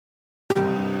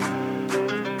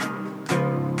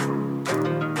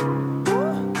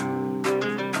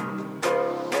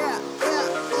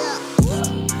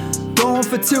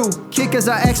for two. Kickers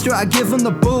are extra, I give them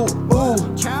the boot. Ooh,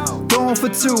 going for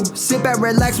two. Sit back,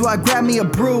 relax while I grab me a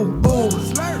brew. Ooh,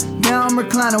 now I'm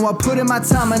reclining while putting my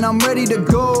time and I'm ready to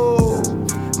go.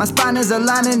 My spine is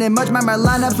aligning and much my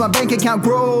lineups, my bank account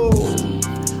grow.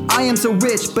 I am so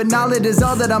rich, but knowledge is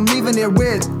all that I'm leaving it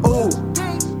with. Ooh,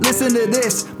 listen to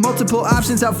this. Multiple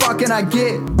options, how far can I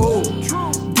get? Ooh,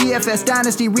 DFS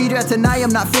Dynasty redraft tonight,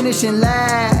 I'm not finishing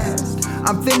last.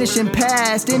 I'm finishing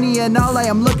past any and all, I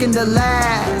am looking to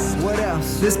last. What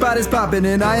else? This spot is popping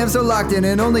and I am so locked in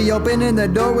and only opening the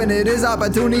door when it is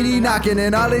opportunity knocking.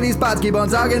 And all of these spots keep on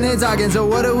talking and talking. So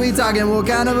what are we talking? What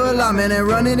kind of alignment? And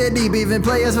running it deep, even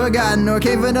players forgotten or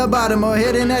came from the bottom or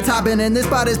hitting that top. And this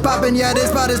spot is popping, yeah, this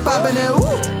spot is popping. And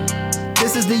woo!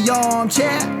 This is the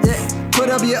armchair, yeah. Put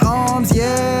up your arms,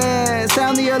 yeah.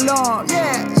 Sound the alarm,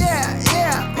 yeah, yeah,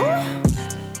 yeah. Woo!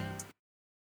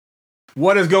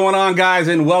 What is going on, guys,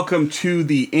 and welcome to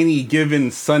the Any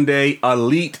Given Sunday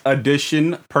Elite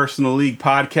Edition Personal League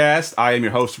Podcast. I am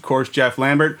your host, of course, Jeff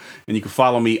Lambert, and you can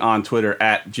follow me on Twitter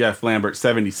at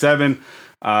JeffLambert77.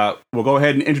 We'll go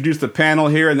ahead and introduce the panel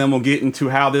here, and then we'll get into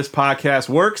how this podcast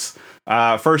works.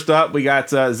 First up, we got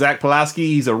Zach Pulaski.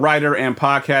 He's a writer and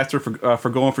podcaster for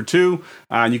Going for Two,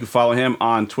 and you can follow him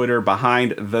on Twitter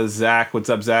behind the Zach. What's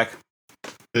up, Zach?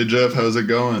 Hey Jeff, how's it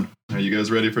going? Are you guys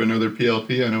ready for another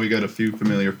PLP? I know we got a few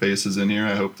familiar faces in here.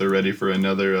 I hope they're ready for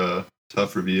another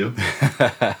tough review.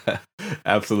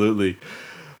 Absolutely.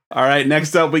 All right,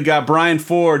 next up we got Brian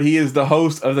Ford. He is the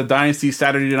host of the Dynasty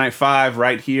Saturday Night 5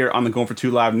 right here on the Going for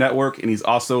Two Live Network, and he's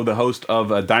also the host of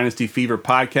a Dynasty Fever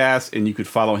podcast, and you could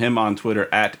follow him on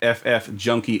Twitter at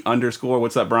FFJunkie_.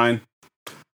 What's up, Brian?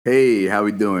 Hey, how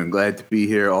we doing? Glad to be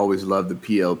here. Always love the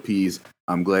PLPs.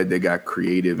 I'm glad they got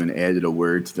creative and added a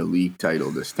word to the league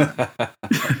title this time.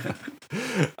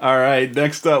 All right,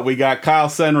 next up, we got Kyle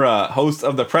Senra, host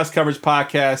of the Press Coverage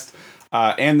Podcast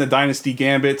and the Dynasty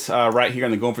Gambit right here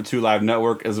on the Going for Two Live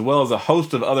Network, as well as a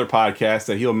host of other podcasts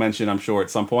that he'll mention, I'm sure, at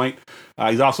some point.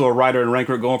 He's also a writer and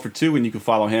ranker at Going for Two, and you can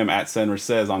follow him at Senra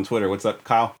Says on Twitter. What's up,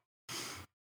 Kyle?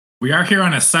 We are here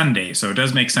on a Sunday, so it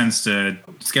does make sense to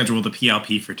schedule the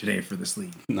PLP for today for this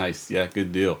league. Nice. Yeah,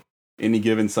 good deal. Any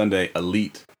Given Sunday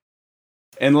Elite.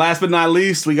 And last but not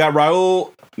least, we got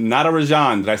Raul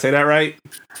Nadarajan. Did I say that right?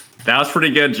 That was pretty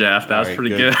good, Jeff. That was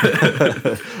pretty good.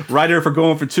 Writer for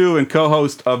Going for Two and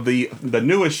co-host of the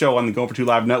newest show on the Going for Two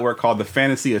Live Network called the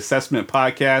Fantasy Assessment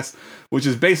Podcast, which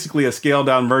is basically a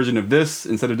scaled-down version of this.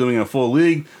 Instead of doing a full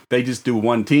league, they just do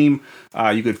one team.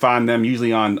 You could find them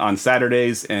usually on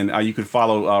Saturdays, and you could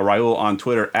follow Raul on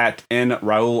Twitter at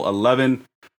nraul11.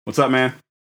 What's up, man?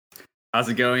 How's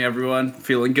it going, everyone?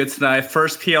 Feeling good tonight.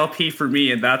 First PLP for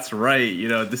me, and that's right. You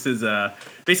know, this is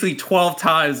basically 12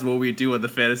 times what we do with the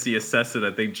Fantasy Assessment.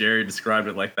 I think Jerry described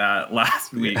it like that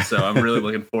last week, so I'm really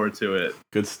looking forward to it.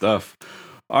 Good stuff.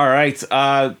 All right.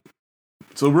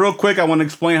 So real quick, I want to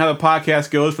explain how the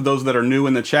podcast goes for those that are new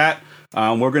in the chat.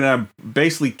 We're going to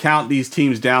basically count these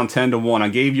teams down 10 to 1. I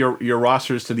gave your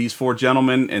rosters to these four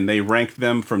gentlemen, and they ranked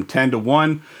them from 10 to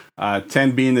 1.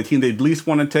 10 being the team they'd least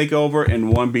want to take over,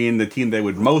 and 1 being the team they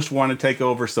would most want to take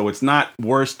over. So it's not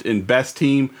worst and best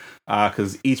team,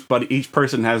 because each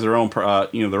person has their own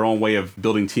their own way of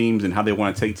building teams and how they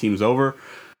want to take teams over.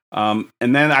 And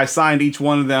then I signed each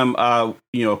one of them a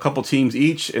couple teams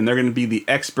each, and they're going to be the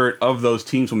expert of those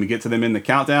teams when we get to them in the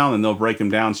countdown, and they'll break them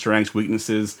down: strengths,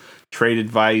 weaknesses, trade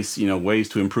advice, ways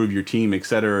to improve your team,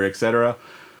 etc., etc.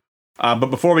 But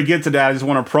before we get to that, I just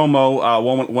want to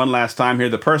promo one last time here.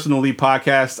 The Personal League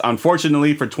Podcast,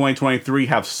 unfortunately for 2023,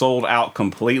 have sold out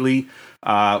completely.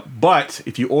 But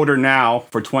if you order now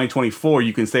for 2024,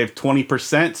 you can save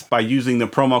 20% by using the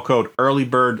promo code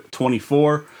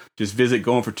EARLYBIRD24. Just visit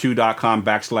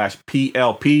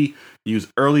goingfor2.com/PLP. Use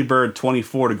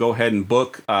EARLYBIRD24 to go ahead and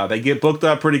book. They get booked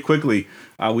up pretty quickly.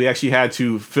 We actually had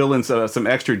to fill in some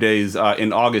extra days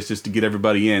in August just to get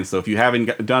everybody in. So if you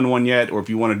haven't done one yet, or if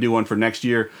you want to do one for next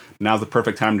year, now's the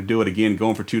perfect time to do it. Again,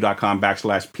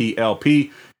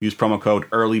 goingfor2.com/PLP. Use promo code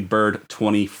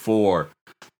EARLYBIRD24.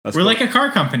 We're like a car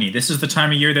company. This is the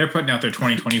time of year they're putting out their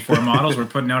 2024 models. We're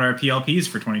putting out our PLPs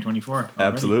for 2024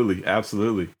 already.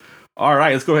 Absolutely. All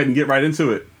right, let's go ahead and get right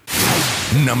into it.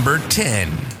 Number 10.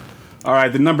 All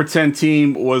right, the number 10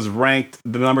 team was ranked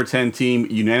the number 10 team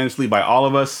unanimously by all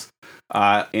of us,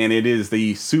 and it is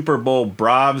the Super Bowl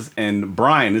Bravs. And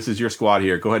Brian, this is your squad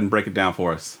here. Go ahead and break it down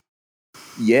for us.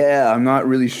 Yeah, I'm not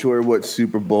really sure what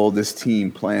Super Bowl this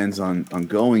team plans on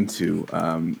going to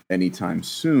anytime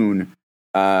soon.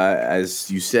 As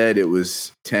you said, it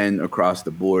was 10 across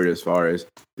the board as far as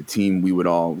the team we would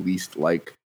all least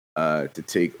like to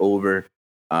take over.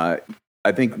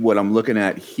 I think what I'm looking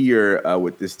at here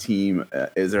with this team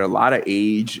is there a lot of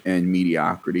age and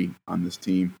mediocrity on this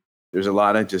team. There's a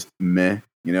lot of just meh.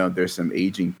 There's some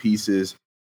aging pieces.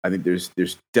 I think there's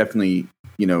definitely,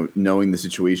 knowing the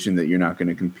situation that you're not going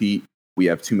to compete. We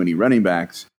have too many running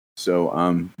backs. So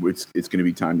it's going to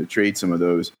be time to trade some of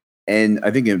those. And I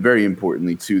think very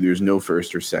importantly, too, there's no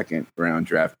first or second round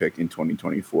draft pick in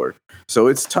 2024. So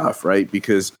it's tough, right?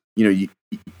 Because,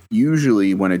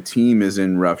 usually when a team is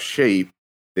in rough shape,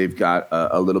 they've got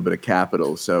a little bit of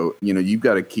capital. So, you've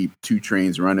got to keep two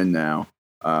trains running now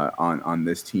on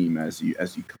this team as you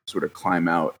sort of climb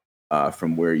out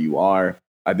from where you are.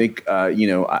 I think,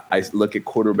 I look at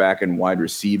quarterback and wide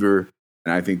receiver,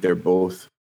 and I think they're both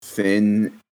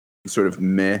thin, sort of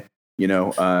meh,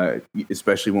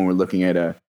 especially when we're looking at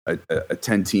a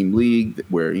 10-team league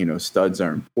where, studs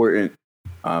are important.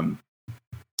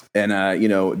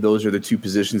 Those are the two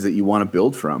positions that you want to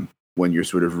build from when you're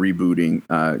sort of rebooting,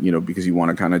 because you want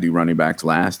to kind of do running backs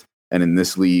last. And in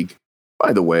this league,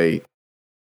 by the way,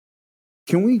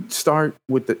 can we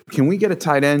get a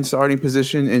tight end starting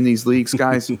position in these leagues,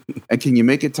 guys? And can you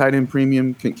make it tight end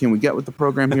premium? Can we get with the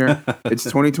program here? It's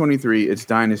 2023. It's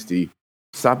Dynasty.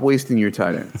 Stop wasting your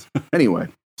tight ends. Anyway,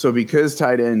 so because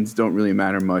tight ends don't really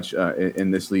matter much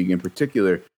in this league in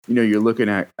particular, you're looking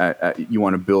at you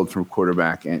want to build from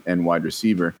quarterback and wide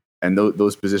receiver, and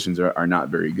those positions are not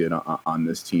very good on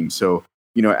this team. So,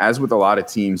 as with a lot of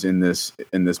teams in this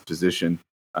position,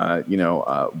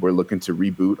 we're looking to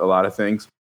reboot a lot of things.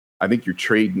 I think your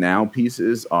trade now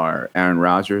pieces are Aaron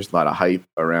Rodgers, a lot of hype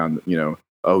around,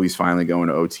 he's finally going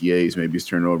to OTAs. Maybe he's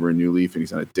turning over a new leaf and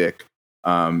he's not a dick.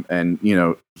 And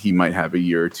he might have a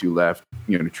year or two left,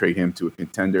 to trade him to a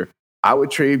contender. I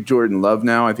would trade Jordan Love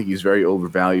now. I think he's very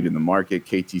overvalued in the market.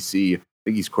 KTC, I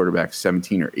think he's quarterback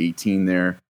 17 or 18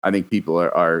 there. I think people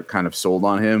are kind of sold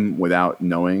on him without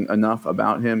knowing enough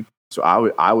about him. So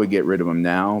I would get rid of him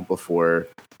now before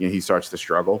he starts to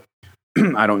struggle.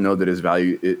 I don't know that his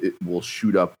value it will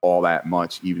shoot up all that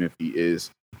much, even if he is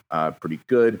pretty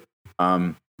good.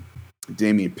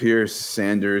 Dameon Pierce,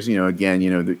 Sanders,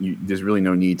 there's really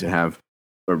no need to have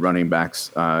running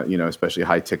backs, especially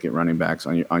high ticket running backs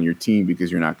on your team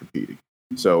because you're not competing.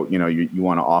 So, you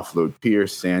want to offload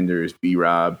Pierce, Sanders,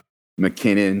 B-Rob,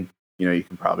 McKinnon, you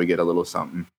can probably get a little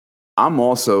something. I'm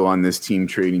also on this team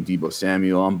trading Deebo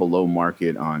Samuel. I'm below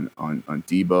market on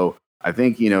Deebo. I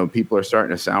think, people are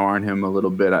starting to sour on him a little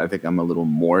bit. I think I'm a little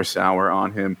more sour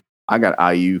on him. I got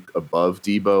Ayuk above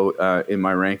Deebo in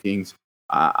my rankings.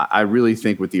 I really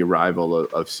think with the arrival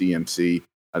of CMC,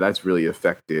 that's really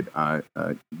affected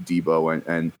Deebo.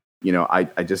 And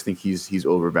I just think he's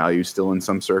overvalued still in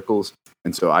some circles.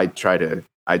 And so I try to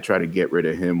get rid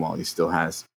of him while he still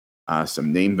has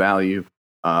some name value.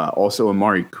 Also,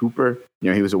 Amari Cooper,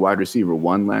 he was a wide receiver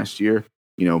 1 last year,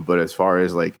 but as far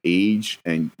as like age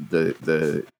and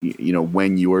the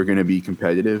when you are going to be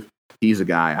competitive, he's a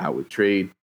guy I would trade.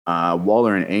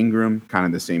 Waller and Ingram, kind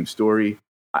of the same story.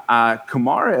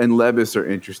 Kamara and Levis are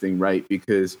interesting, right?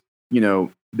 Because,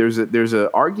 there's an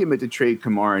argument to trade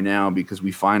Kamara now because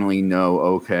we finally know,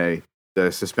 okay,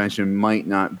 the suspension might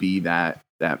not be that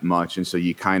much. And so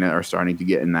you kind of are starting to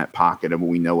get in that pocket of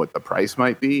we know what the price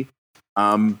might be.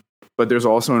 But there's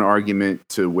also an argument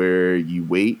to where you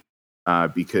wait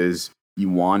because you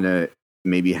want to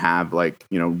maybe have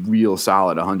real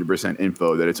solid 100%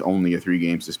 info that it's only a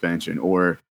 3-game suspension,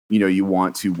 or, you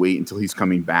want to wait until he's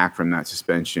coming back from that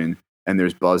suspension and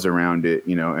there's buzz around it,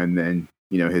 and then,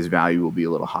 his value will be a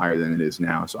little higher than it is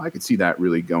now. So I could see that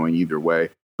really going either way.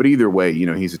 But either way,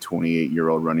 he's a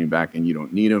 28-year-old running back and you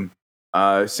don't need him.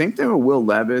 Same thing with Will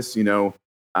Levis,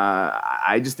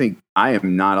 I just think I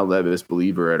am not a Levis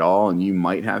believer at all, and you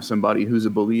might have somebody who's a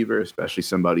believer, especially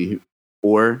somebody who,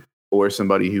 or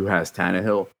somebody who has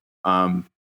Tannehill.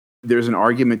 There's an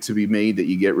argument to be made that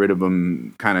you get rid of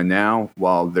him kind of now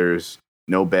while there's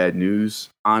no bad news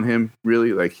on him,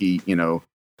 really. Like he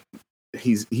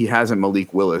hasn't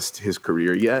Malik Willis his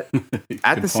career yet.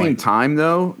 At the same time,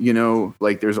 though,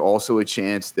 there's also a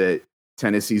chance that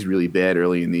Tennessee's really bad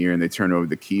early in the year and they turn over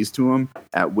the keys to him,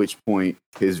 at which point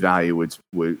his value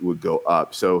would go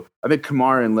up. So I think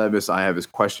Kamara and Levis I have as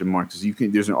question marks.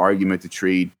 There's an argument to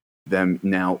trade them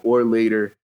now or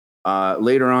later.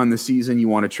 Later on in the season, you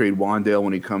want to trade Wan'Dale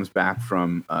when he comes back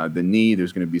from the knee.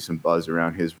 There's going to be some buzz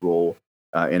around his role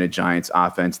in a Giants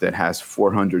offense that has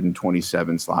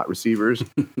 427 slot receivers,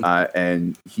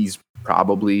 and he's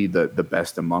probably the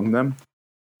best among them.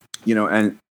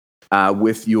 And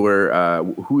with your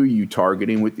who are you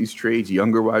targeting with these trades?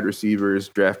 Younger wide receivers,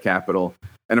 draft capital,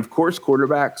 and of course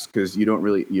quarterbacks, because you don't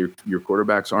really your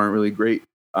quarterbacks aren't really great.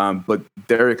 but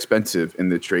they're expensive in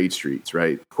the trade streets,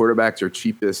 right? Quarterbacks are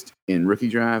cheapest in rookie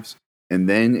drafts and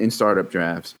then in startup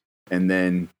drafts, and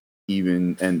then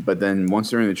but then once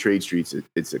they're in the trade streets,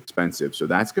 it's expensive. So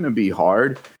that's going to be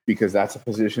hard because that's a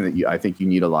position that I think you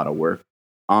need a lot of work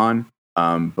on.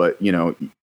 But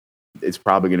it's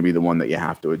probably going to be the one that you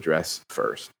have to address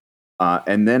first.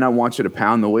 And then I want you to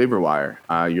pound the waiver wire.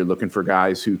 You're looking for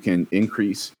guys who can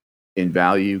increase in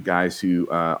value, guys who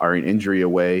are an injury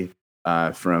away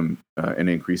from an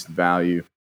increased value.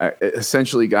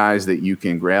 Essentially, guys that you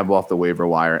can grab off the waiver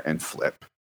wire and flip,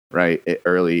 right,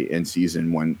 early in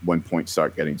season when points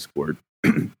start getting scored.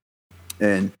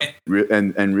 and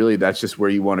really, that's just where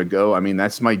you want to go. I mean,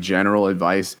 that's my general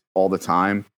advice all the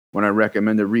time when I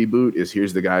recommend a reboot is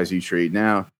here's the guys you trade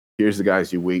now, here's the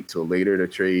guys you wait till later to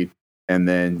trade, and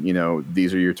then,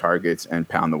 these are your targets and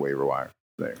pound the waiver wire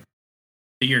there.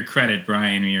 To your credit,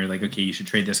 Brian, when you're like, okay, you should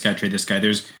trade this guy,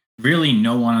 there's really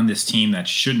no one on this team that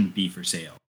shouldn't be for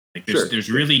sale. Like there's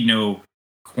really no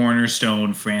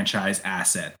cornerstone franchise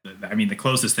asset. I mean, the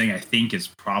closest thing I think is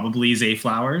probably Zay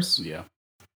Flowers. Yeah.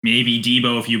 Maybe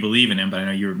Debo if you believe in him, but I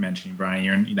know you were mentioning,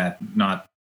 Brian, that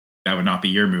would not be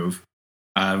your move.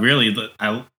 Really,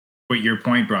 what your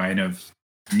point, Brian, of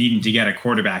needing to get a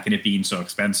quarterback and it being so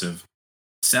expensive,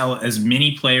 sell as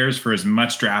many players for as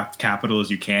much draft capital as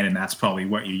you can, and that's probably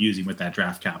what you're using with that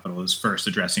draft capital is first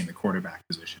addressing the quarterback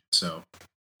position. So,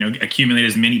 accumulate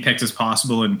as many picks as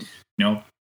possible, and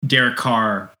Derek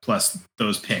Carr plus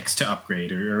those picks to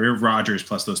upgrade, or Rodgers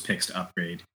plus those picks to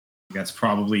upgrade. That's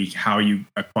probably how you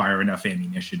acquire enough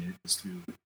ammunition is through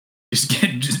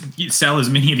just sell as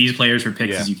many of these players for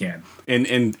picks as you can,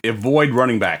 and avoid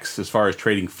running backs as far as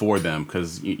trading for them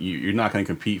because you're not going to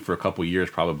compete for a couple of years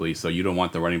probably. So you don't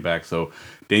want the running back. So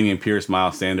Dameon Pierce,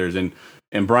 Miles Sanders, and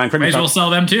Brian. Might as well sell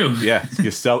them too. Yeah,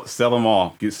 just sell them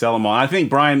all. Sell them all. I think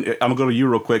Brian, I'm gonna go to you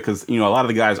real quick because a lot of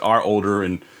the guys are older,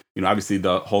 and obviously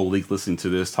the whole league listening to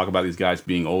this talk about these guys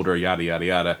being older, yada yada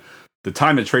yada. The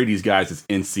time to trade these guys is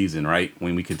in season, right?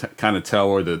 When we can kind of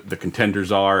tell where the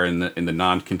contenders are and the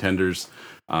non-contenders,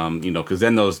 because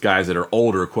then those guys that are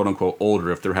older, quote unquote older,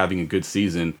 if they're having a good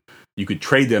season, you could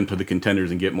trade them to the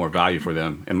contenders and get more value for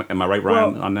them. Am I right,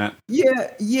 Ryan, on that?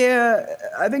 Yeah.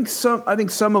 I think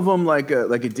some of them like a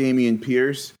Dameon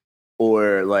Pierce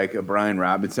or like a Brian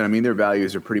Robinson. I mean, their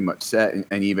values are pretty much set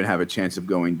and even have a chance of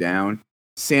going down.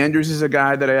 Sanders is a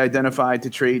guy that I identified to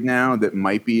trade now that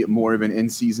might be more of an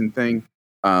in-season thing,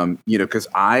 because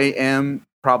I am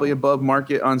probably above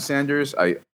market on Sanders.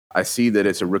 I see that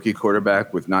it's a rookie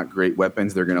quarterback with not great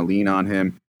weapons. They're going to lean on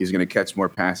him. He's going to catch more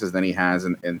passes than he has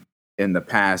in the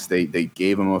past. They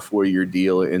gave him a 4-year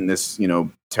deal in this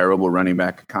terrible running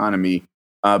back economy,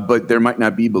 but there might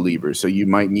not be believers. So you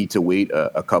might need to wait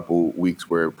a couple weeks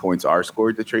where points are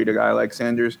scored to trade a guy like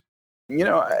Sanders.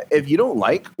 If you don't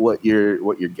like what you're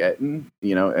getting,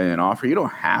 in an offer, you don't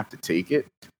have to take it.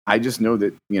 I just know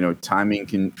that, timing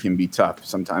can be tough.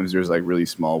 Sometimes there's like really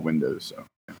small windows. So.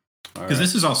 Because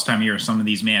this is also time of year some of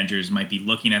these managers might be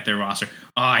looking at their roster.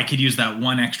 Oh, I could use that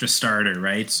one extra starter,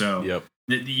 right? So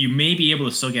you may be able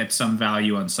to still get some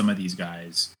value on some of these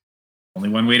guys. Only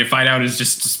one way to find out is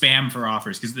just to spam for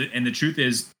offers. And the truth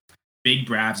is, Big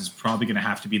Bravs is probably going to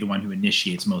have to be the one who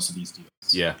initiates most of these deals.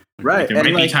 Yeah. Right. There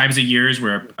might be times of years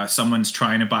where someone's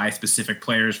trying to buy specific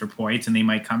players for points and they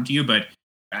might come to you. But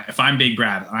if I'm Big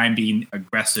Brav, I'm being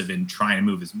aggressive and trying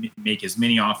to make as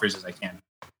many offers as I can.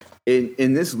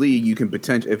 In this league, you can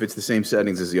potentially, if it's the same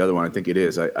settings as the other one, I think it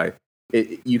is.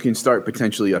 You can start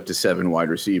potentially up to 7 wide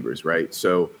receivers, right?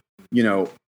 So,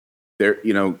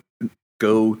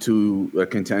 go to a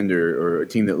contender or a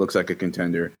team that looks like a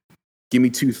contender. Give me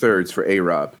 2/3 for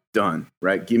A-Rob. Done,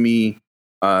 right? Give me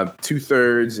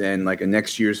 2/3 and like a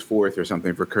next year's 4th or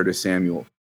something for Curtis Samuel.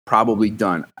 Probably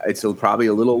done. It's probably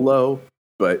a little low,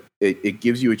 but it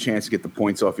gives you a chance to get the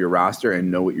points off your roster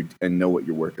and know what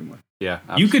you're working with. Yeah,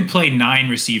 absolutely. You could play 9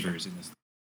 receivers in this.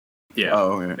 Yeah.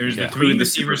 Oh, yeah. There's the 3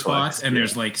 receiver spots, and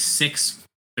there's like 6.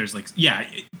 There's like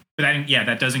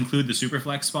that does include the super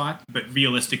flex spot, but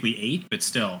realistically 8. But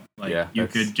still, you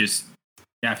could just.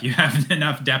 Yeah, if you have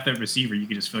enough depth at receiver, you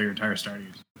can just fill your entire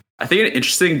starters. I think an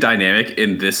interesting dynamic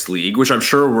in this league, which I'm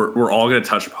sure we're all going to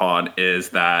touch upon, is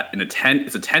that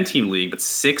it's a 10-team league, but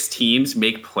 6 teams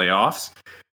make playoffs,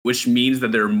 which means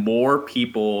that there are more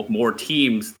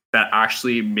teams that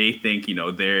actually may think,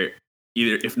 they're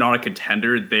either, if not a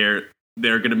contender, they're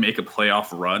going to make a playoff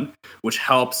run, which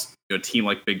helps a team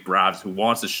like Big Bravs who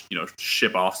wants to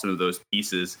ship off some of those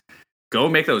pieces, go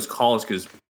make those calls because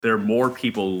there are more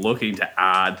people looking to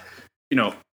add,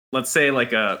 let's say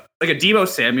like a Deebo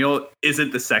Samuel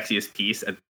isn't the sexiest piece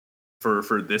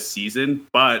for this season,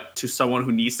 but to someone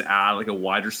who needs to add like a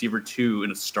wide receiver 2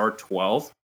 in a start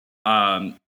 12,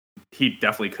 he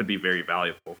definitely could be very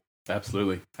valuable.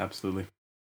 Absolutely.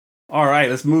 All right,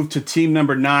 let's move to team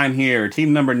number 9 here.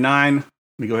 Team number 9. Let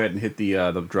me go ahead and hit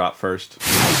the drop first.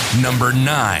 Number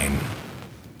 9.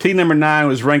 Team number 9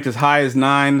 was ranked as high as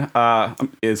 9.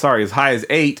 As high as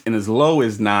 8 and as low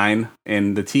as 9.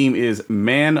 And the team is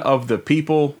Man of the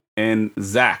People. And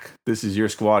Zach, this is your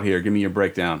squad here. Give me your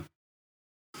breakdown.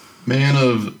 Man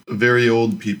of very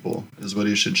old people is what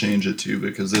he should change it to,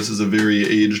 because this is a very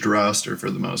aged roster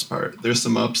for the most part. There's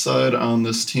some upside on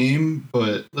this team,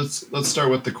 but let's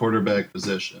start with the quarterback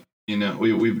position. You know,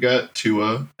 we've got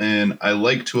Tua, and I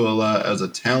like Tua a lot as a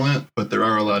talent, but there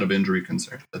are a lot of injury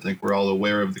concerns. I think we're all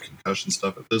aware of the concussion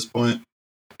stuff at this point,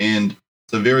 and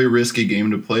it's a very risky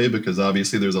game to play because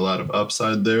obviously there's a lot of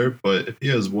upside there, but if he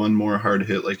has one more hard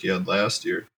hit like he had last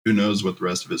year, who knows what the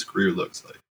rest of his career looks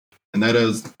like. And that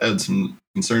adds some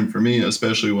concern for me,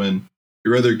 especially when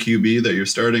your other QB that you're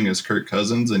starting is Kirk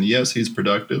Cousins. And yes, he's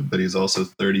productive, but he's also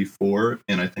 34.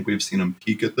 And I think we've seen him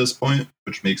peak at this point,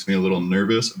 which makes me a little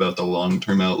nervous about the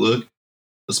long-term outlook,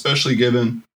 especially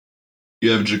given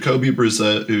you have Jacoby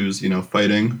Brissett, who's, you know,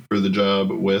 fighting for the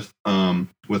job with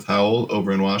Howell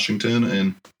over in Washington.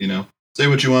 And, you know, say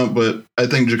what you want, but I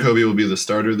think Jacoby will be the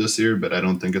starter this year, but I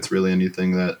don't think it's really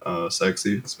anything that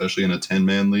sexy, especially in a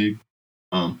 10-man league.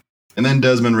 And then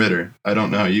Desmond Ridder. I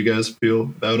don't know how you guys feel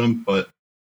about him, but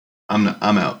I'm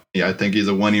out. Yeah, I think he's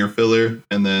a one-year filler,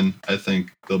 and then I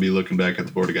think they'll be looking back at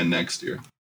the board again next year.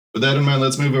 With that in mind,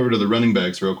 let's move over to the running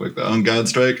backs real quick. On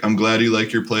Godstrike, I'm glad you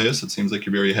like your place. It seems like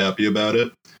you're very happy about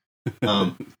it.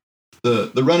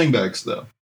 The running backs, though,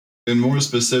 and more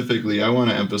specifically, I want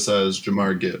to emphasize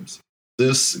Jahmyr Gibbs.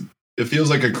 It feels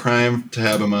like a crime to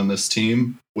have him on this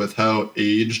team with how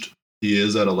aged he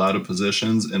is at a lot of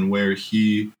positions and where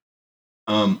he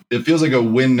it feels like a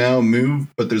win now move,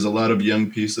 but there's a lot of young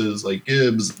pieces like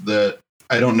Gibbs that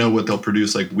I don't know what they'll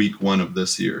produce like week 1 of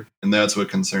this year. And that's what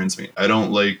concerns me. I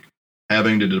don't like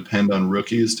having to depend on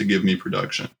rookies to give me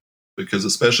production, because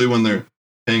especially when they're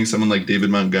paying someone like David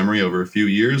Montgomery over a few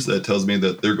years, that tells me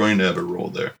that they're going to have a role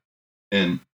there.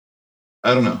 And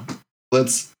I don't know.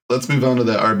 Let's move on to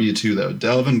that RB2 though.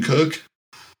 Dalvin Cook.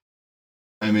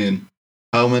 I mean,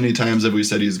 how many times have we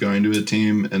said he's going to a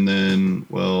team and then,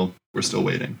 well, we're still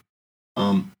waiting?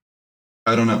 I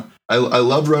don't know. I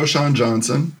love Roschon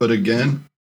Johnson, but again,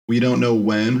 we don't know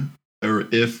when or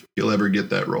if he'll ever get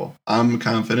that role. I'm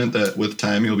confident that with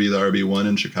time he'll be the RB1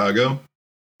 in Chicago,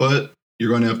 but you're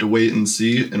going to have to wait and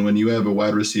see. And when you have a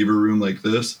wide receiver room like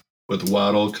this with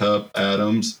Waddle, Kupp,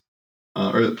 Adams,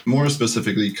 or more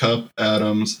specifically Kupp,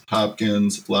 Adams,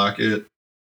 Hopkins, Lockett,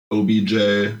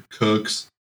 OBJ, Cooks,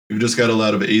 you've just got a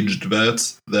lot of aged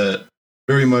vets that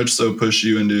very much so push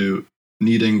you into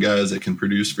needing guys that can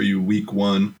produce for you week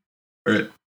 1 or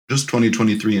just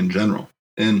 2023 in general.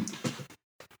 And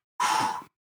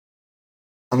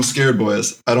I'm scared,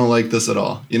 boys. I don't like this at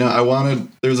all. You know,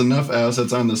 there's enough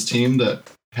assets on this team that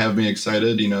have me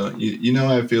excited. You know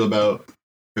how I feel about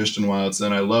Christian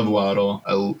Watson. I love Waddle.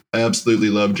 I absolutely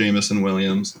love Jameson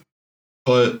Williams.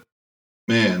 But,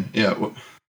 man, yeah.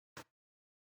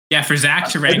 Yeah, for Zach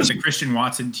to rank the Christian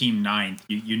Watson team 9th,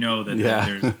 you know that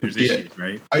there's issues,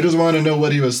 right? I just want to know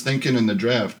what he was thinking in the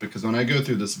draft, because when I go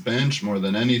through this bench more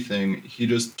than anything, he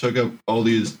just took up all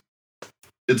these.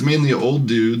 It's mainly old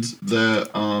dudes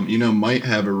that might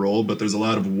have a role, but there's a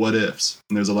lot of what ifs,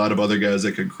 and there's a lot of other guys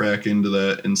that could crack into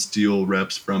that and steal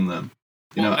reps from them.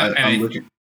 I'm looking.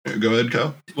 Go ahead,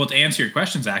 Kyle. Well, to answer your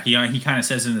question, Zach, he kind of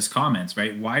says in his comments,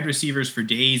 right? Wide receivers for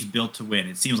days, built to win.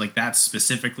 It seems like that's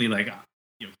specifically like.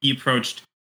 He approached,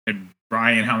 and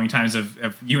Brian, how many times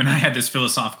have you and I had this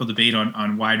philosophical debate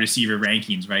on wide receiver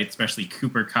rankings, right? Especially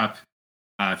Cooper Kupp.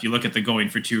 If you look at the going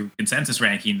for 2 consensus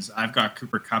rankings, I've got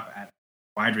Cooper Kupp at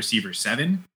wide receiver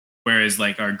 7, whereas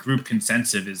like our group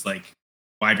consensus is like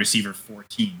wide receiver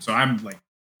 14. So I'm like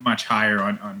much higher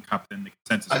on Kupp than the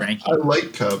consensus ranking. I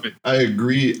like Kupp. I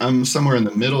agree. I'm somewhere in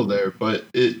the middle there, but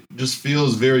it just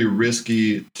feels very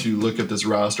risky to look at this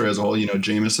roster as a whole. You know,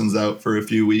 Jameson's out for a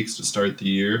few weeks to start the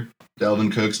year.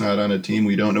 Dalvin Cook's not on a team.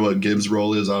 We don't know what Gibbs'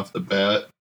 role is off the bat.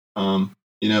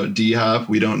 D-Hop,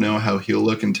 we don't know how he'll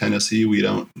look in Tennessee. We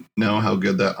don't know how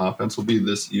good that offense will be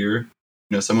this year.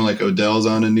 You know, someone like Odell's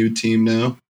on a new team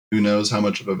now. Who knows how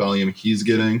much of a volume he's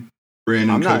getting.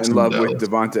 Brandon I'm not Cooks in love with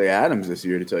Devontae Adams this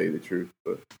year, to tell you the truth.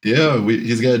 But yeah,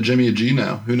 he's got Jimmy G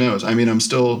now. Who knows? I mean, I'm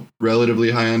still relatively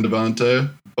high on Devontae,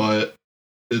 but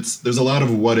there's a lot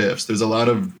of what ifs. There's a lot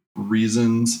of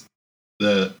reasons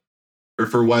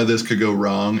for why this could go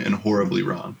wrong and horribly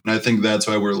wrong. And I think that's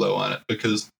why we're low on it,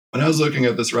 because when I was looking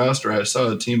at this roster, I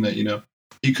saw a team that,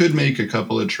 he could make a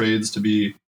couple of trades to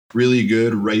be really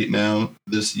good right now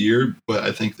this year, but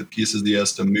I think the pieces he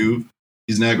has to move,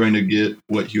 he's not going to get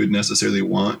what he would necessarily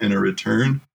want in a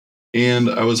return. And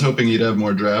I was hoping he'd have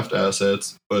more draft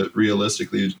assets, but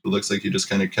realistically, it looks like he just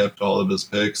kind of kept all of his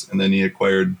picks, and then he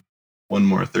acquired one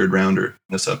more third rounder in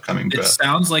this upcoming draft. It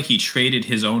sounds like he traded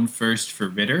his own first for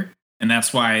Ritter, and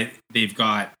that's why they've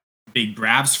got Big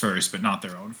Brav's first, but not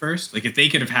their own first. Like if they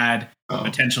could have had a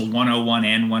potential 101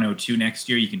 and 102 next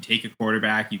year, you can take a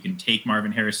quarterback, you can take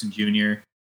Marvin Harrison Jr.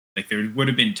 Like there would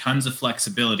have been tons of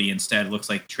flexibility. Instead, it looks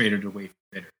like traded away for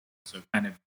Ritter. So kind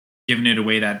of giving it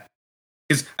away that,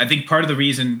 because I think part of the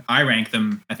reason I rank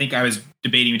them, I think I was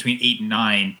debating between 8 and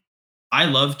 9. I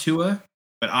love Tua,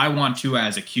 but I want Tua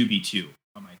as a QB2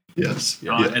 on my team. Yes.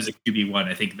 Not as a QB1.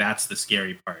 I think that's the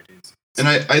scary part. And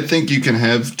I think you can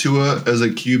have Tua as a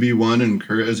QB1 and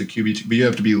Kurt as a QB2, but you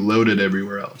have to be loaded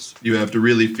everywhere else. You have to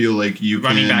really feel like you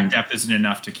running back depth isn't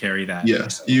enough to carry that.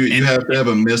 Yes. You have to have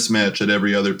a mismatch at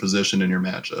every other position in your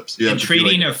matchups. And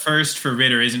trading a first for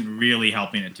Ritter isn't really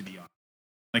helping it, to be honest.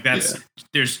 Like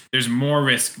there's more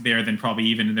risk there than probably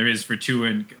even there is for Tua,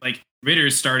 and like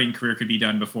Ritter's starting career could be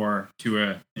done before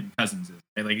Tua and Cousins is.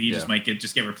 Right? Like he just might get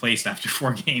replaced after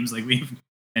 4 games, like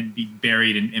and be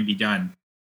buried and be done.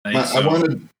 Like, I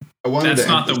wanted. That's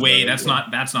not the way. That's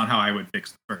not how I would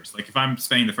fix the first. Like if I'm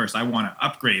spending the first, I want to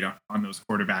upgrade on those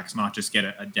quarterbacks, not just get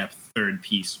a depth third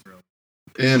piece.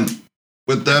 And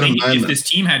with that in mind, if this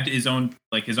team had his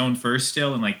own first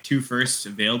still and like 2 firsts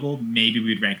available, maybe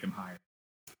we'd rank them higher.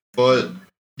 But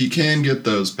he can get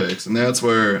those picks, and that's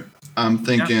where I'm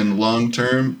thinking long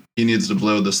term, he needs to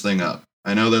blow this thing up.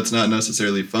 I know that's not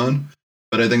necessarily fun,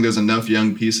 but I think there's enough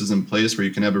young pieces in place where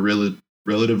you can have a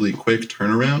relatively quick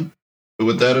turnaround. But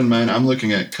with that in mind, I'm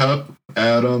looking at Kupp,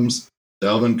 Adams,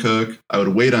 Dalvin Cook. I would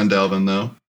wait on Dalvin,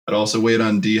 though. I'd also wait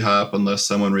on D-Hop unless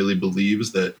someone really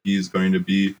believes that he's going to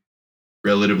be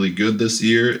relatively good this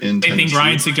year in Tennessee. I think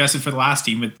Brian suggested for the last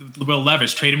team with Will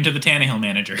Levis, trade him to the Tannehill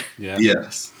manager. Yeah.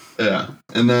 Yes. Yeah.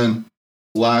 And then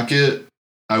Lockett,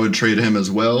 I would trade him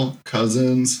as well.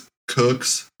 Cousins,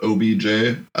 Cooks, OBJ.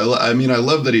 I mean, I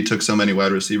love that he took so many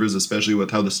wide receivers, especially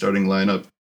with how the starting lineup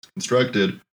is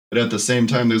constructed. But at the same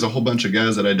time, there's a whole bunch of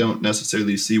guys that I don't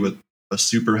necessarily see with a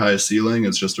super high ceiling.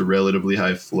 It's just a relatively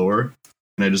high floor.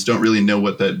 And I just don't really know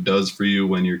what that does for you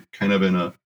when you're kind of in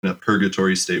a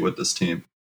purgatory state with this team.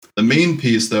 The main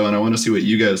piece, though, and I want to see what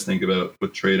you guys think about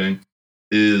with trading,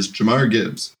 is Jahmyr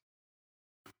Gibbs.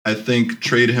 I think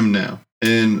trade him now.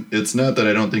 And it's not that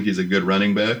I don't think he's a good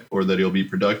running back or that he'll be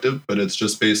productive, but it's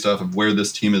just based off of where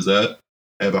this team is at.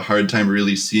 I have a hard time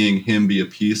really seeing him be a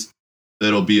piece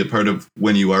that'll be a part of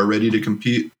when you are ready to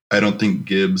compete. I don't think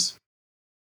Gibbs.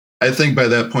 I think by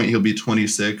that point he'll be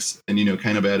 26 and,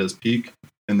 kind of at his peak.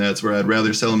 And that's where I'd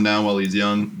rather sell him now while he's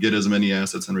young, get as many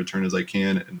assets in return as I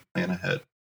can, and plan ahead.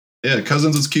 Yeah,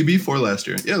 Cousins was QB4 last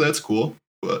year. Yeah, that's cool.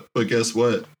 But guess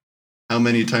what? How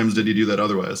many times did he do that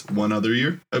otherwise? One other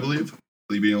year, I believe. I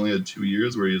believe he only had 2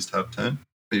 years where he was top 10,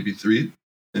 maybe 3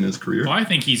 in his career. Well, I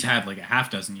think he's had like a half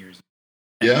dozen years.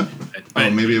 Yeah?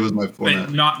 Maybe it was my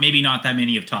format. But maybe not that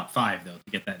many of top 5, though,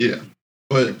 to get that. Yeah.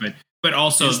 But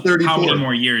also, how many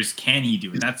more years can he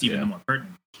do it? That's even the more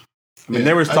pertinent. I mean,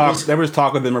 there was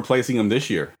talk of them replacing him this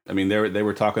year. I mean, they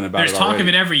were talking about There's it talk already. of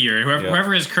it every year.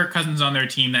 Whoever has Kirk Cousins on their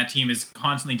team, that team is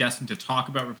constantly destined to talk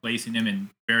about replacing him, and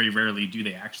very rarely do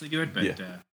they actually do it. But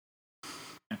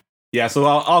yeah. So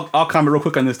I'll comment real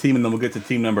quick on this team, and then we'll get to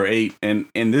team number 8. And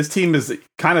this team is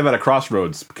kind of at a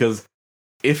crossroads because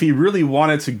if he really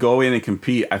wanted to go in and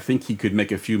compete, I think he could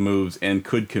make a few moves and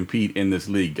could compete in this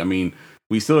league. I mean,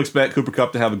 we still expect Cooper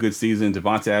Kupp to have a good season,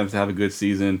 Devontae Adams to have a good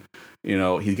season.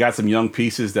 He's got some young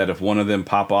pieces that if one of them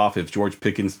pop off, if George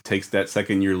Pickens takes that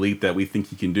second-year leap that we think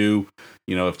he can do,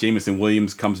 if Jameson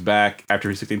Williams comes back after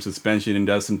his 6-game suspension and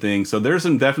does some things. So there's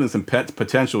definitely some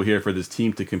potential here for this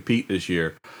team to compete this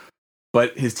year.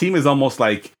 But his team is almost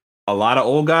like a lot of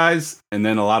old guys and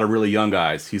then a lot of really young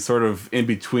guys. He's sort of in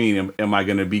between. Am I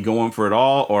going to be going for it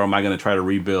all, or am I going to try to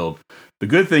rebuild? The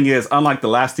good thing is, unlike the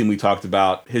last team we talked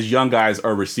about, his young guys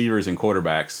are receivers and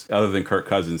quarterbacks, other than Kirk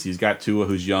Cousins. He's got Tua,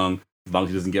 who's young, as long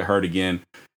as he doesn't get hurt again.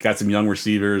 Got some young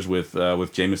receivers with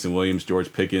Jameson Williams,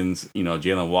 George Pickens,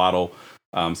 Jalen Waddle.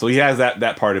 So he has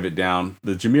that part of it down.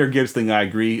 The Jahmyr Gibbs thing, I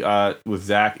agree with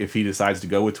Zach. If he decides to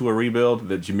go to a rebuild,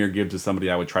 that Jahmyr Gibbs is somebody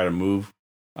I would try to move.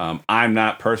 I'm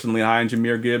not personally high on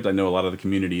Jahmyr Gibbs. I know a lot of the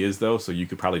community is, though, so you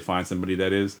could probably find somebody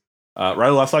that is.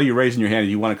 Raul, I saw you raising your hand. Do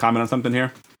you want to comment on something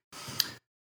here?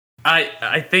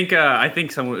 I think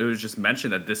it was just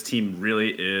mentioned that this team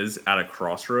really is at a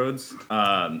crossroads.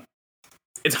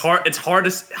 it's hard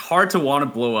to want to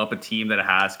blow up a team that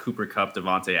has Cooper Kupp,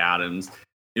 Devontae Adams,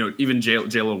 even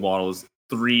Jalen Waddle's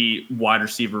 3 wide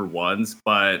receiver ones.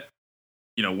 But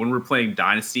when we're playing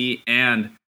Dynasty, and you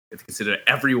have to consider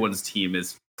everyone's team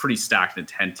is pretty stacked in a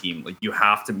 10 team, like you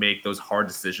have to make those hard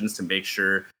decisions to make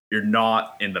sure you're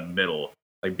not in the middle.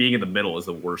 Like being in the middle is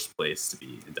the worst place to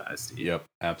be in Dynasty. Yep,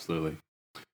 absolutely.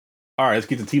 All right, let's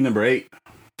get to team number 8.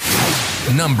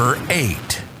 Number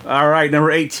 8. All right,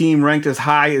 number 8 team ranked as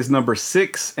high as number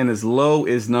 6 and as low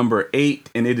as number 8,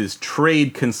 and it is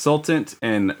Trade Consultant.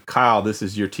 And Kyle, this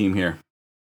is your team here.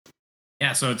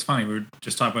 Yeah, so it's funny. We were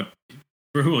just talking about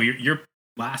Rahul. Your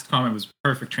last comment was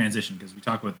perfect transition because we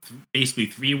talked about basically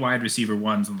 3 wide receiver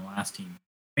ones on the last team.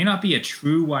 May not be a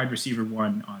true wide receiver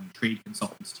one on Trade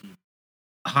Consultant's team.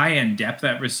 High end depth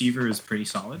at receiver is pretty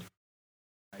solid.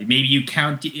 Maybe you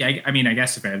count. I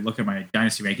guess if I look at my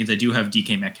dynasty rankings, I do have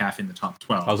DK Metcalf in the top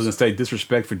 12. I was going to say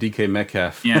disrespect for DK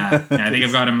Metcalf. Yeah, I think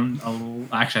I've got him a little.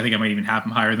 Actually, I think I might even have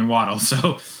him higher than Waddle.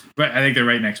 So, but I think they're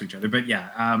right next to each other. But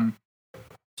yeah,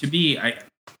 to me, I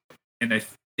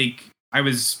think I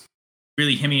was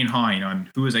really hemming and hawing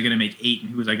on who was I going to make 8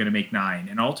 and who was I going to make 9,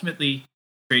 and ultimately,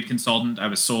 Trade Consultant, I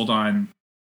was sold on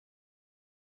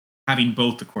having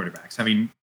both the quarterbacks,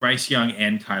 having Bryce Young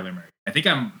and Kyler Murray. I think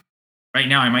right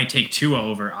now I might take Tua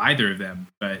over either of them,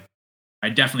 but I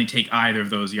definitely take either of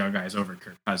those young guys over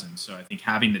Kirk Cousins. So I think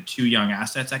having the 2 young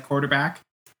assets at quarterback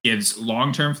gives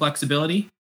long-term flexibility.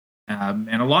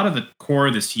 And a lot of the core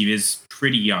of this team is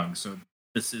pretty young. So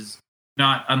this is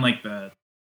not unlike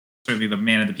certainly the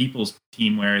man of the people's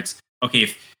team where it's, okay,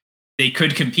 if they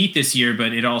could compete this year,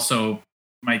 but it also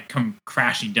might come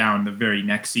crashing down the very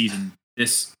next season.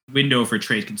 This window for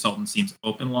Trade Consultant seems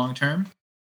open long-term.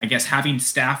 I guess having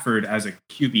Stafford as a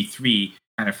QB3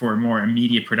 kind of for more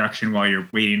immediate production while you're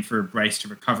waiting for Bryce to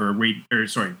recover, waiting for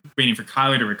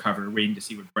Kyler to recover, waiting to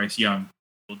see what Bryce Young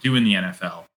will do in the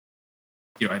NFL.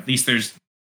 At least there's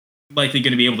likely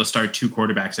going to be able to start 2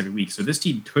 quarterbacks every week. So this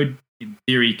team could, in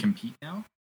theory, compete now.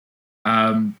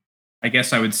 I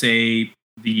guess I would say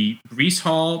the Breece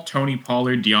Hall, Tony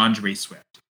Pollard, DeAndre Swift.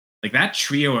 Like that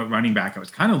trio at running back, I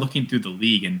was kind of looking through the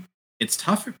league, and it's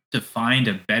tough to find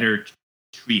a better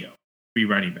trio, 3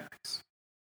 running backs.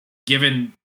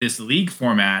 Given this league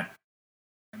format,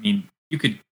 I mean, you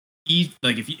could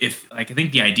if I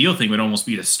think the ideal thing would almost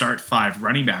be to start 5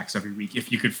 running backs every week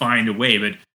if you could find a way.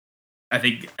 But I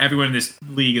think everyone in this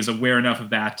league is aware enough of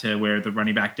that to where the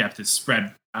running back depth is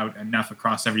spread out enough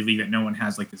across every league that no one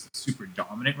has like this super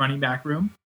dominant running back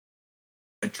room.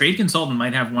 A Trade Consultant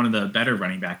might have one of the better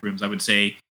running back rooms. I would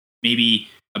say maybe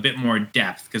a bit more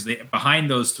depth because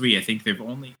behind those 3, I think they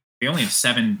only have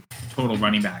 7 total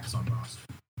running backs on roster.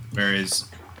 Whereas,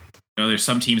 there's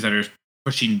some teams that are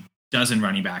pushing dozen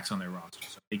running backs on their roster.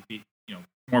 So I think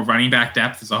more running back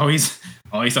depth is always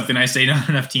something I say not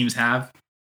enough teams have.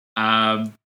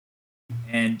 And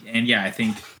yeah, I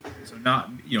think so.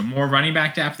 Not more running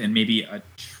back depth and maybe a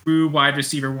true wide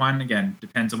receiver one. Again,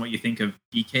 depends on what you think of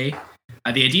DK.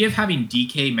 The idea of having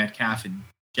DK, Metcalf, and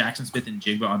Jackson Smith and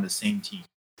Jigba on the same team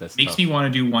makes me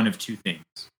want to do one of 2 things.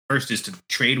 First is to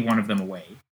trade one of them away,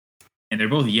 and they're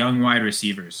both young wide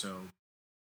receivers, so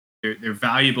they're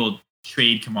valuable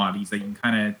trade commodities that you can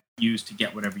kind of use to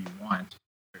get whatever you want.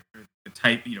 Or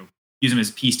use them as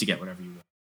a piece to get whatever you want.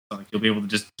 So like you'll be able to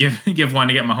just give one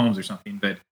to get Mahomes or something.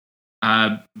 But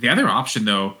the other option,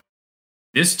 though,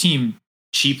 this team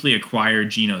cheaply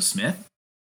acquired Geno Smith.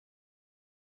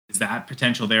 Is that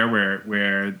potential there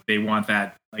where they want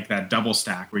that double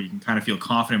stack where you can kind of feel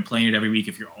confident playing it every week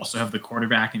if you also have the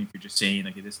quarterback and if you're just saying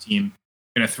like this team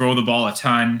going to throw the ball a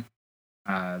ton,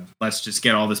 let's just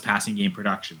get all this passing game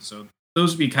production. So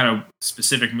those would be kind of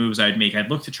specific moves I'd make. I'd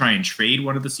look to try and trade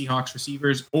one of the Seahawks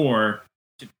receivers or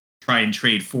to try and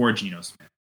trade for Geno Smith.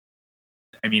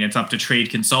 I mean, it's up to Trade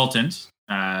Consultant.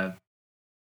 I'm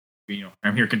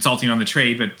here consulting on the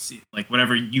trade, but like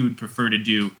whatever you would prefer to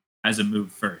do as a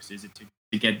move first. Is it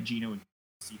to get Geno and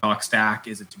Seahawks stack?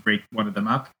 Is it to break one of them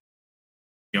up?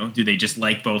 Do they just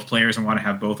like both players and want to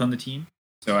have both on the team?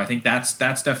 So I think that's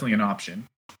definitely an option.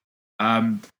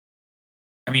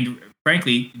 I mean,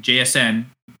 frankly, JSN,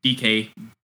 DK,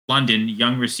 London,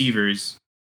 young receivers,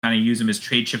 kind of use them as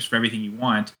trade chips for everything you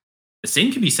want. The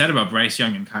same can be said about Bryce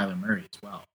Young and Kyler Murray as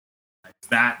well.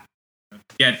 That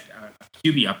get a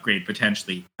QB upgrade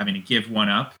potentially, having to give one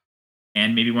up,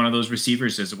 and maybe one of those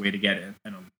receivers as a way to get a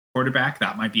quarterback.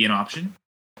 That might be an option.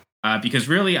 Because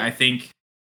really, I think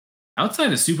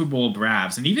outside of Super Bowl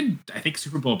Bravs, and even I think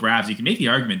Super Bowl Bravs, you can make the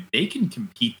argument they can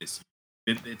compete this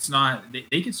year. It's not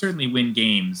they can certainly win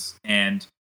games, and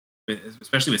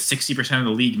especially with 60% of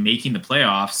the league making the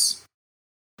playoffs,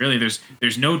 Really,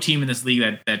 there's no team in this league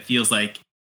that feels like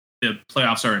the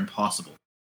playoffs are impossible.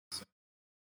 So,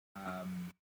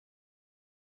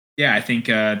 yeah, I think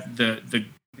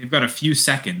they've got a few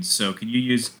seconds. So can you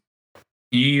use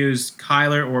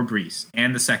Kyler or Brees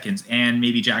and the seconds and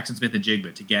maybe Jackson Smith and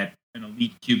Jigba to get an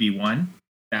elite QB1?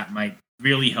 That might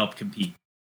really help compete.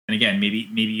 And again, maybe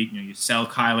you sell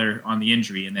Kyler on the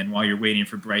injury, and then while you're waiting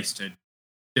for Bryce to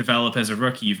develop as a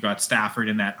rookie, you've got Stafford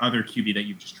and that other QB that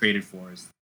you've just traded for.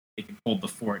 They can hold the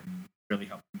fort and really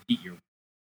help compete your.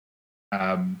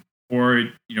 Or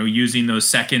using those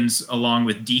seconds along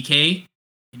with DK,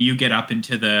 you get up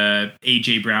into the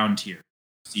AJ Brown tier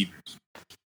receivers.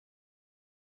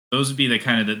 Those would be the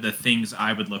kind of the things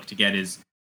I would look to get is,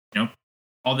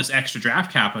 all this extra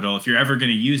draft capital. If you're ever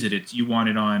going to use it, you want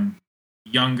it on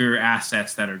younger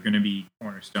assets that are going to be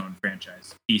cornerstone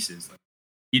franchise pieces.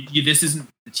 This isn't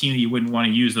the team that you wouldn't want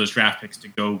to use those draft picks to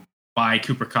go buy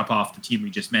Cooper Kupp off the team we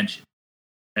just mentioned.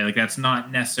 Right? Like that's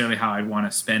not necessarily how I'd want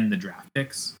to spend the draft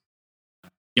picks.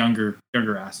 Younger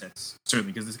assets,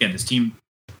 certainly, because again, this team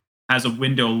has a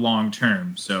window long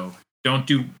term. So don't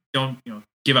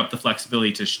give up the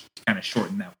flexibility to kind of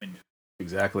shorten that window.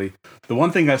 Exactly. The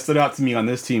one thing that stood out to me on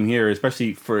this team here,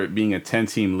 especially for it being a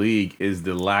 10-team league, is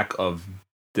the lack of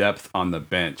depth on the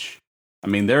bench. I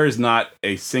mean, there is not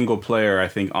a single player, I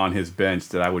think, on his bench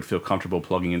that I would feel comfortable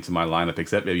plugging into my lineup,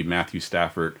 except maybe Matthew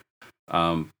Stafford.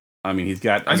 I mean, he's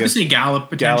got... I was going to say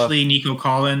Gallup, potentially, Nico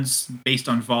Collins, based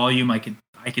on volume, I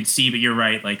could see, but you're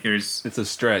right. Like, it's a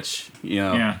stretch,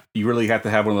 Yeah. You really have to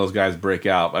have one of those guys break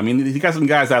out. I mean, he got some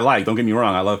guys I like. Don't get me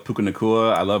wrong. I love Puka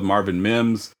Nacua. I love Marvin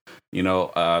Mims.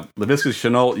 Laviska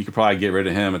Shenault, you could probably get rid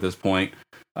of him at this point.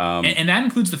 And that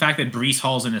includes the fact that Breece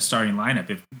Hall's in a starting lineup.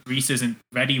 If Breece isn't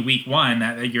ready week one,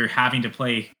 that you're having to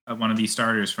play one of these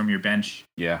starters from your bench.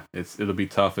 Yeah, it'll be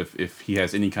tough if he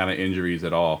has any kind of injuries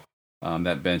at all.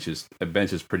 That bench is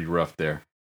pretty rough there.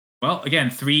 Well, again,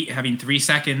 having 3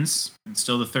 seconds and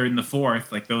still the third and the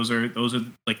fourth, like those are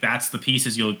like that's the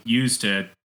pieces you'll use to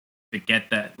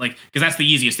get that, like, because that's the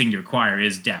easiest thing to acquire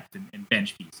is depth and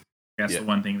bench pieces. That's the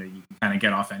one thing that you can kind of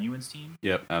get off anyone's team.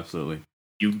 Yep, absolutely.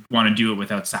 You want to do it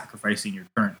without sacrificing your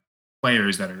current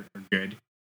players that are good.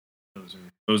 Those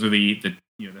are the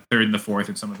third and the fourth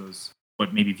and some of those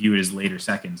what maybe view it as later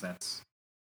seconds. That's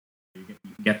you can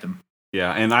get them.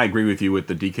 Yeah, and I agree with you with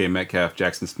the DK Metcalf,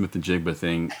 Jackson Smith, and Jigba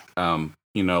thing. And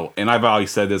I've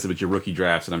always said this about your rookie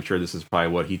drafts, and I'm sure this is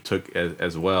probably what he took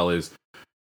as well, is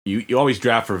you always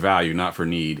draft for value, not for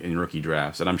need in rookie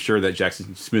drafts. And I'm sure that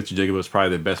Jackson Smith-Njigba was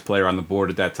probably the best player on the board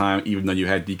at that time, even though you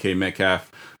had DK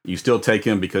Metcalf. You still take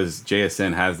him because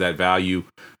JSN has that value.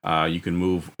 You can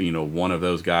move, one of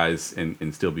those guys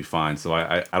and still be fine. So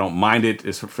I don't mind it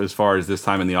as far as this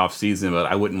time in the offseason, but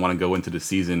I wouldn't want to go into the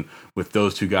season with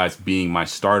those two guys being my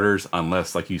starters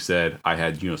unless, like you said, I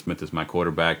had Geno Smith as my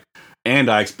quarterback. And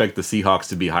I expect the Seahawks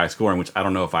to be high scoring, which I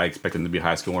don't know if I expect them to be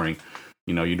high scoring.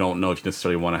 You don't know if you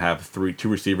necessarily want to have two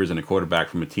receivers and a quarterback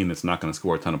from a team that's not going to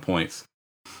score a ton of points.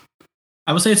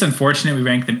 I will say it's unfortunate we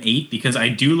ranked them 8 because I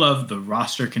do love the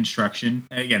roster construction.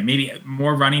 Again, maybe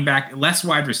more running back, less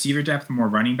wide receiver depth, more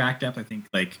running back depth. I think,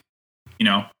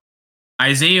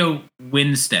 Isaiah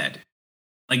Winstead.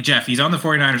 Like, Jeff, he's on the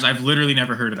 49ers. I've literally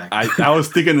never heard of that guy. I was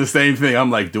thinking the same thing.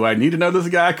 I'm like, do I need to know this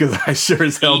guy? Because I sure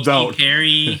as hell don't.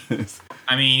 Perry.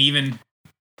 I mean, even...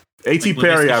 A.T.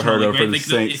 Perry, I've heard of for the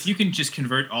Saints. If you can just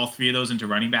convert all 3 of those into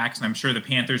running backs, and I'm sure the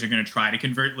Panthers are going to try to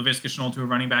convert Laviska Shenault to a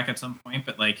running back at some point,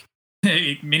 but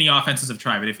many offenses have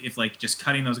tried. But if just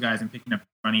cutting those guys and picking up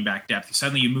running back depth,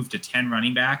 suddenly you move to 10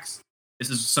 running backs. This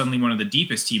is suddenly one of the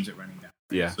deepest teams at running back.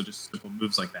 Right? Yeah. So just simple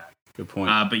moves like that. Good point.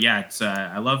 But yeah, it's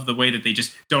I love the way that they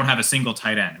just don't have a single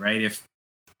tight end, right? If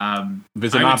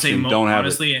it's an option, don't have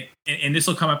honestly, it. And this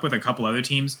will come up with a couple other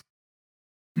teams.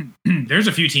 There's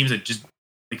a few teams that just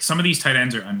some of these tight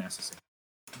ends are unnecessary.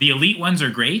 The elite ones are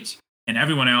great, and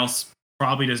everyone else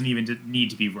probably doesn't even need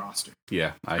to be rostered.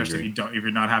 Yeah, I agree. If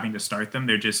you're not having to start them,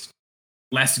 they're just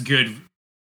less good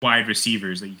wide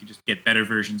receivers that you can just get better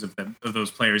versions of those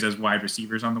players as wide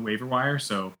receivers on the waiver wire.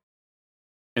 So,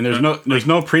 and there's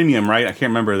no premium, right? I can't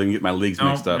remember. I can get my leagues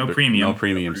mixed up. No premium. No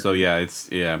premium. So yeah,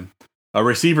 a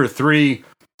receiver 3.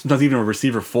 Sometimes even a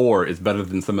receiver 4 is better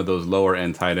than some of those lower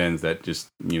end tight ends that just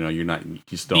you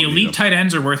just don't. The elite tight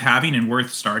ends are worth having and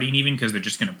worth starting even because they're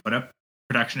just going to put up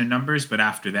production and numbers. But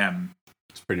after them,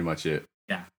 that's pretty much it.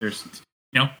 Yeah, there's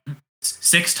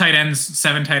 6 tight ends,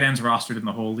 7 tight ends rostered in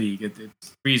the whole league.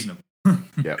 It's reasonable.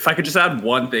 Yeah. If I could just add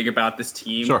one thing about this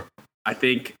team, sure. I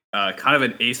think kind of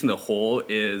an ace in the hole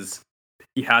is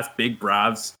he has Big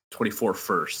Brav's 24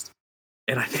 first.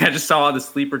 And I think I just saw on the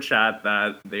sleeper chat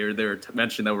that they were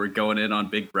mentioning that we're going in on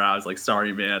Big Brows. Like,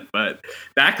 sorry, man, but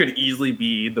that could easily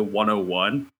be the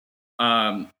 101.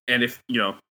 And if,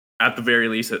 at the very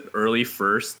least, an early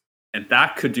first, and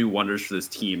that could do wonders for this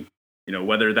team.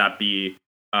 Whether that be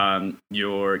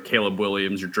your Caleb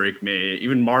Williams, your Drake May,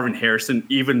 even Marvin Harrison,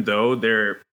 even though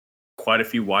they're quite a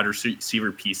few wide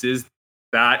receiver pieces,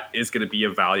 that is going to be a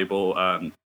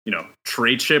valuable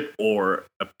trade chip or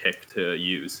a pick to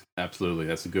use. Absolutely,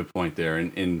 that's a good point there.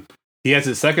 And he has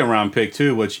a second round pick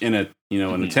too, which in a in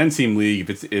a 10-team league,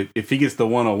 if he gets the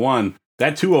 101,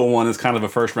 that 201 is kind of a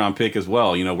first round pick as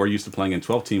well. We're used to playing in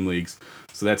 12-team leagues,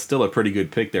 so that's still a pretty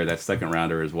good pick there. That second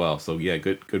rounder as well. So yeah,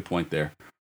 good point there.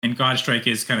 And Godstrike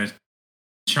is kind of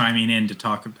chiming in to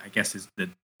talk. I guess the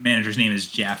manager's name is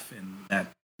Jeff, and that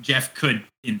Jeff could,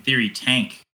 in theory,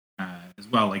 tank as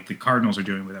well, like the Cardinals are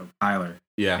doing without Kyler.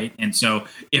 Yeah. Right? And so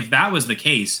if that was the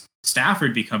case,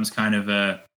 Stafford becomes kind of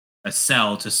a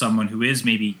sell to someone who is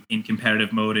maybe in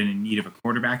competitive mode and in need of a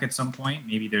quarterback at some point.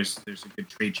 Maybe there's a good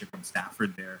trade chip on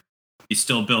Stafford there. You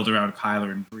still build around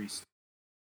Kyler and Brees.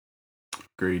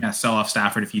 Agreed. Yeah, sell off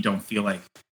Stafford if you don't feel like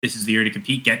this is the year to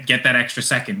compete. Get that extra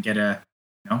second.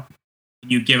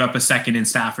 You give up a second in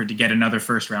Stafford to get another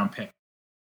first round pick.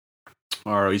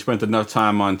 All right, you spent enough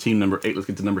time on team number 8. Let's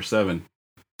get to number 7.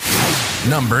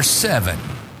 Number 7.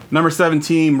 Number 7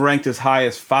 team ranked as high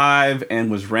as 5 and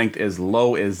was ranked as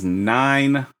low as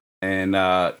 9. And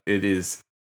it is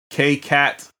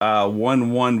KCat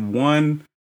 111.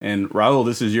 And Raul,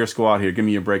 this is your squad here. Give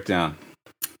me your breakdown.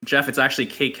 Jeff, it's actually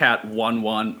KCat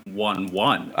 1111.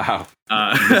 Wow.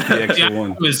 The extra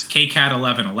one. It was KCat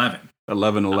 1111.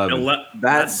 1111.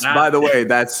 That's by the way,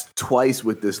 that's twice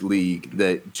with this league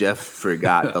that Jeff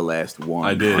forgot the last one.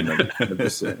 I did.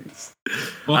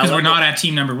 Well, because we're not at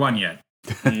team number 1 yet.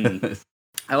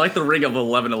 I like the ring of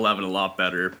 1111 a lot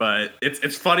better, but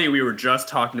it's funny. We were just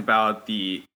talking about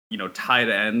the tight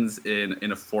ends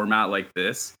in a format like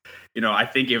this. I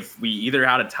think if we either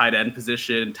had a tight end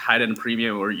position, tight end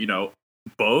premium, or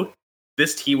both,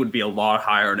 this team would be a lot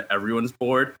higher on everyone's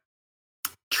board.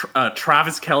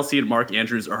 Travis Kelce and Mark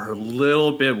Andrews are a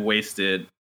little bit wasted,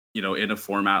 in a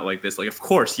format like this. Like, of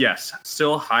course, yes,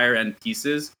 still higher end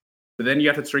pieces, but then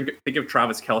you have to think of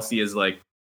Travis Kelce as like,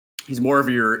 he's more of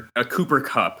a Cooper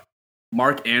Kupp.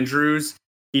 Mark Andrews,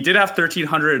 he did have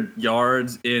 1,300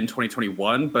 yards in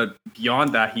 2021, but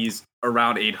beyond that, he's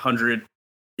around 800.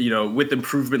 With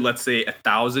improvement, let's say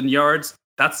 1,000 yards.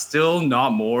 That's still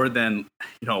not more than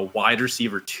wide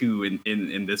receiver 2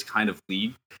 in this kind of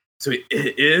league. So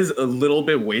it is a little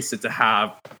bit wasted to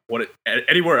have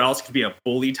anywhere else could be a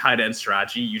bully tight end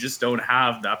strategy. You just don't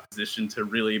have that position to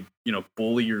really,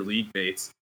 bully your league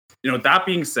mates. That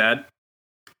being said,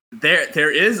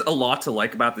 there is a lot to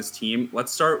like about this team.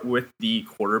 Let's start with the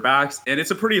quarterbacks, and it's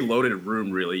a pretty loaded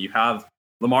room, really. You have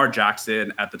Lamar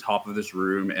Jackson at the top of this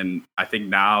room, and I think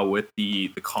now with the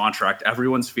contract,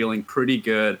 everyone's feeling pretty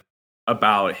good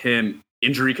about him.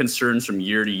 Injury concerns from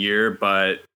year to year,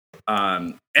 but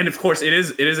and of course, it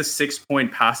is a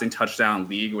 6-point passing touchdown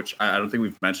league, which I don't think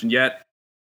we've mentioned yet.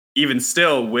 Even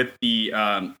still, with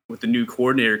the new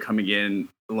coordinator coming in,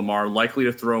 Lamar likely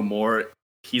to throw more.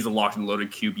 He's a locked and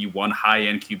loaded QB1, high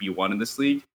end QB1 in this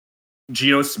league.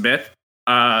 Geno Smith,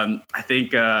 I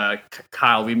think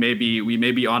Kyle, we may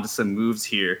be onto some moves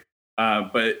here.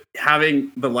 But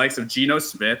having the likes of Geno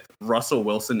Smith, Russell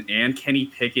Wilson, and Kenny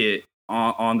Pickett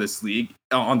on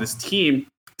this team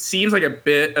seems like a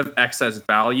bit of excess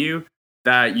value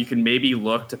that you can maybe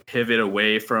look to pivot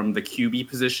away from the QB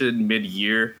position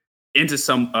mid-year into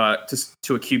some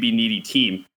to a QB needy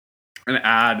team and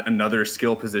add another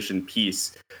skill position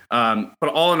piece. But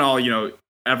all in all,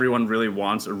 everyone really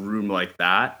wants a room like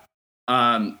that.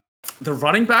 The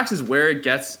running backs is where it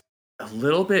gets a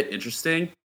little bit interesting.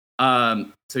 So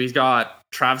he's got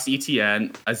Travis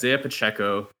Etienne, Isaiah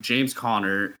Pacheco, James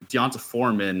Conner, Deonta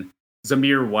Foreman,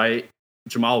 Zamir White,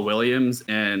 Jamal Williams,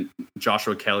 and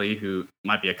Joshua Kelly, who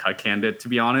might be a cut candidate, to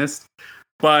be honest.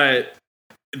 But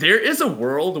there is a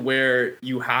world where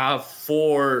you have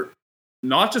 4,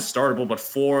 not just startable, but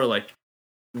 4 like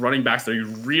running backs that you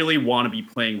really want to be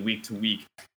playing week to week.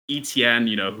 Etienne,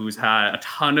 who's had a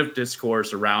ton of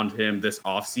discourse around him this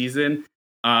offseason.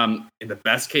 In the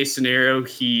best case scenario,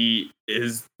 he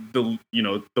is the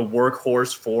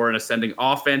workhorse for an ascending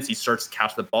offense. He starts to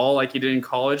catch the ball like he did in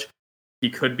college. He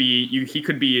could be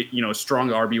a strong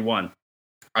RB1.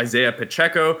 Isaiah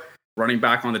Pacheco, running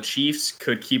back on the Chiefs,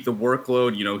 could keep the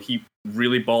workload. He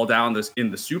really balled down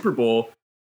in the Super Bowl.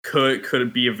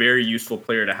 Could be a very useful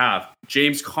player to have.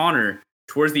 James Conner,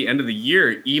 towards the end of the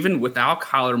year, even without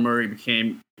Kyler Murray,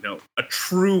 became a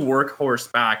true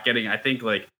workhorse back, getting I think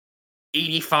like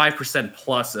 85%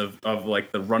 plus of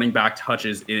like the running back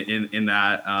touches in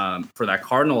that for that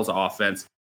Cardinals offense.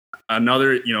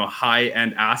 Another high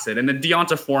end asset, and then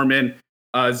Deonta Foreman,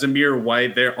 Zamir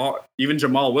White, even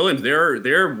Jamal Williams. There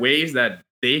are ways that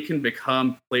they can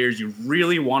become players you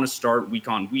really want to start week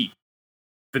on week.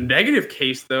 The negative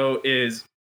case though is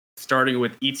starting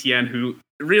with ETN, who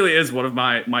really is one of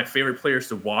my favorite players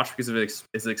to watch because of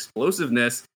his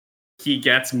explosiveness. He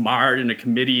gets mired in a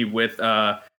committee with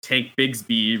Tank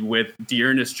Bigsby, with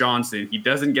Dearness Johnson. He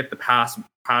doesn't get the pass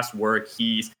work.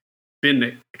 He's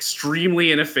been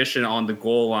extremely inefficient on the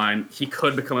goal line. He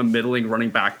could become a middling running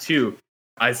back too.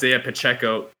 Isaiah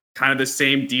Pacheco, kind of the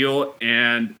same deal.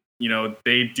 And,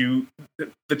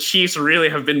 the Chiefs really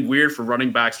have been weird for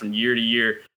running backs from year to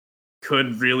year.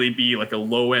 Could really be like a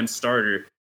low-end starter.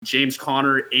 James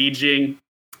Conner aging,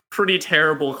 pretty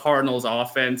terrible Cardinals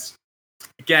offense.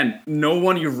 Again, no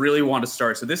one you really want to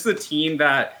start. So this is a team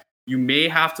that you may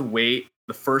have to wait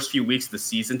the first few weeks of the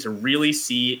season to really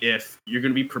see if you're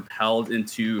going to be propelled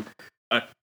into a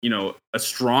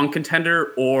strong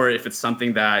contender, or if it's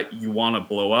something that you want to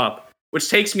blow up. Which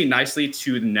takes me nicely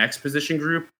to the next position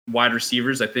group, wide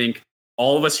receivers. I think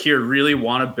all of us here really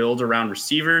want to build around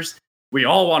receivers. We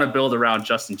all want to build around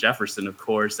Justin Jefferson, of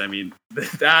course. I mean,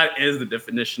 that is the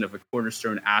definition of a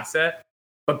cornerstone asset.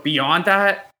 But beyond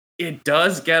that, it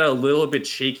does get a little bit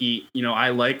shaky. I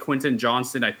like Quentin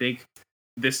Johnson. I think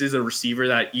this is a receiver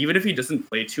that even if he doesn't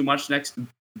play too much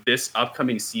this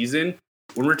upcoming season,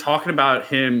 when we're talking about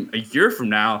him a year from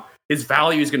now, his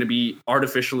value is going to be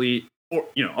artificially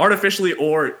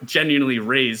or genuinely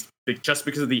raised just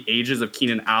because of the ages of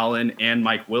Keenan Allen and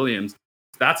Mike Williams.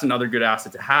 That's another good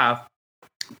asset to have.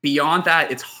 Beyond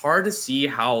that, it's hard to see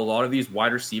how a lot of these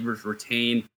wide receivers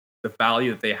retain the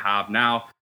value that they have now.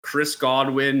 Chris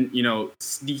Godwin,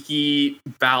 sneaky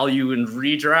value in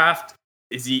redraft.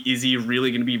 Is he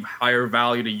really going to be higher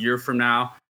valued a year from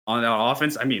now on that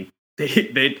offense? I mean,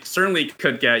 they certainly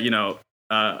could get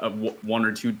a one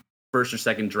or two first or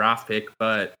second draft pick,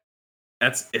 but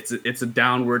it's a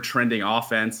downward trending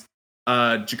offense.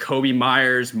 Jacoby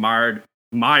Myers mired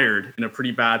in a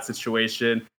pretty bad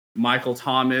situation. Michael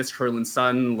Thomas, Curlin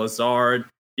Sutton, Lazard.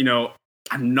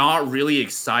 I'm not really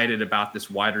excited about this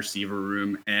wide receiver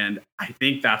room, and I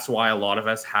think that's why a lot of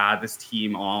us had this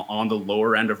team on the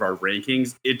lower end of our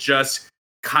rankings. It just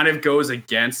kind of goes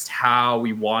against how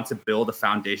we want to build a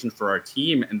foundation for our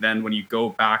team, and then when you go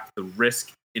back to the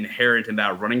risk inherent in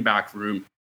that running back room,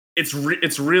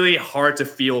 it's really hard to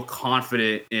feel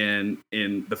confident in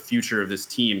the future of this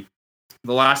team.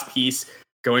 The last piece,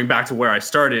 going back to where I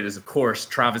started, is of course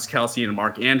Travis Kelce and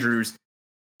Mark Andrews.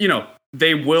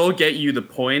 They will get you the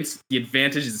points. The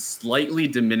advantage is slightly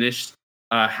diminished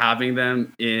having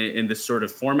them in this sort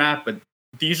of format, but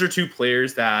these are two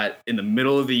players that in the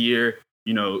middle of the year,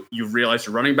 you realize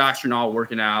your running backs are not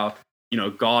working out.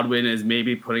 Godwin is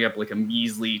maybe putting up like a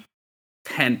measly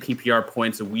 10 PPR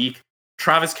points a week.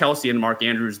 Travis Kelce and Mark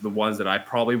Andrews are the ones that I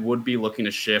probably would be looking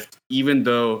to shift, even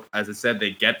though, as I said,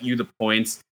 they get you the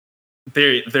points.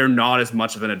 They're not as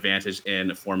much of an advantage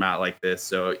in a format like this.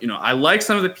 So, I like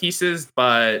some of the pieces,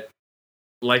 but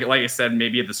like I said,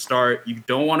 maybe at the start, you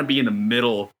don't want to be in the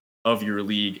middle of your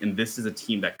league. And this is a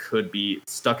team that could be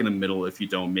stuck in the middle if you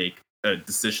don't make a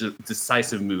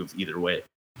decisive move either way.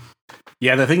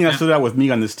 Yeah, the thing that stood out with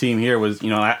me on this team here was,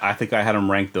 I think I had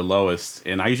them ranked the lowest.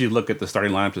 And I usually look at the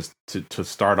starting lineup to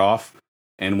start off.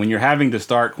 And when you're having to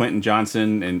start Quentin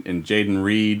Johnson and Jaden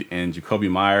Reed and Jacoby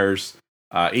Myers,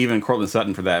 even Cortland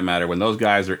Sutton for that matter, when those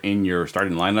guys are in your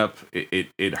starting lineup,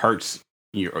 it hurts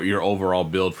your overall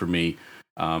build for me.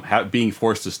 Being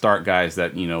forced to start guys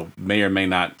that may or may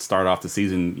not start off the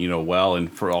season well,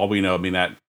 and for all we know, may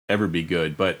not ever be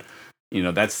good. But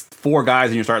that's four guys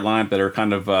in your starting lineup that are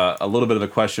kind of a little bit of a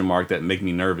question mark that make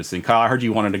me nervous. And Kyle, I heard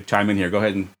you wanted to chime in here. Go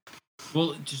ahead and.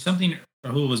 Well, just something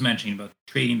Rahul was mentioning about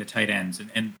trading the tight ends,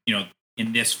 and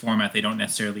in this format they don't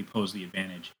necessarily pose the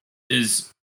advantage. Is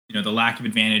the lack of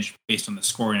advantage based on the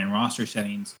scoring and roster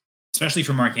settings, especially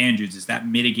for Mark Andrews, is that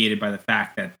mitigated by the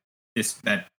fact that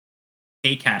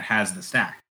KCAT has the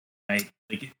stack, right?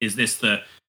 Like, is this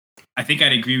I think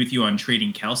I'd agree with you on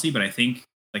trading Kelce, but I think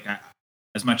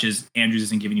as much as Andrews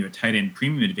isn't giving you a tight end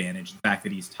premium advantage, the fact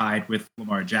that he's tied with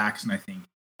Lamar Jackson, I think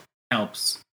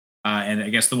helps. And I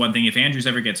guess the one thing, if Andrews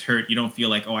ever gets hurt, you don't feel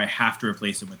like, I have to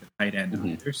replace him with a tight end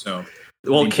either. So,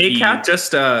 well, KCAT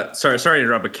just sorry to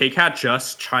interrupt, but KCAT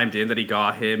just chimed in that he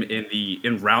got him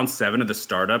in round 7 of the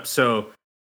startup. So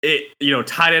it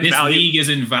tight end this value. League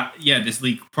isn't this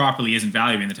league properly isn't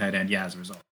valuing the tight end. Yeah, as a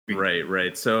result.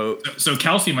 Right. So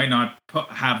Kelsey might not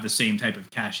have the same type of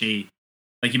cachet,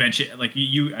 like you mentioned. Like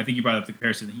you, I think you brought up the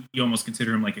comparison. You almost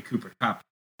consider him like a Cooper Kupp.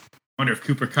 I wonder if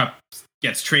Cooper Kupp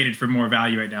gets traded for more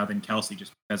value right now than Kelsey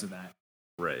just because of that.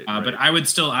 Right. But I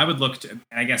would look to,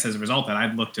 I guess as a result that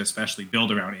I'd look to especially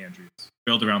build around Andrews,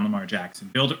 build around Lamar Jackson,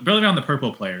 build around the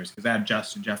purple players, because add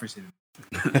Justin Jefferson,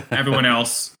 everyone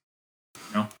else,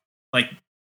 like.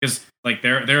 Because like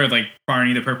they're like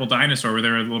Barney the Purple Dinosaur, where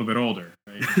they're a little bit older.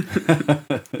 Right?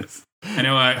 I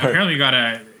know. Apparently, we got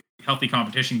a healthy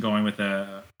competition going with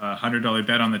a $100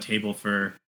 bet on the table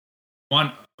for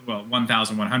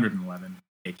 1,111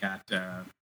 KCAT.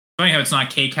 Funny how it's not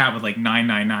KCAT with like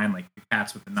 999, like the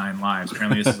cats with the 9 lives.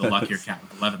 Apparently, this is a luckier cat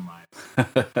with 11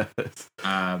 lives.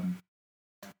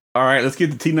 All right, let's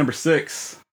get to team number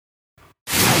 6.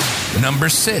 Number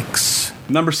 6.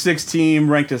 Number 6 team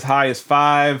ranked as high as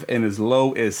 5 and as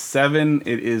low as 7.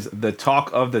 It is the talk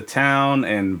of the town.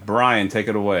 And Brian, take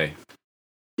it away.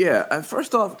 Yeah,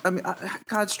 first off, I mean,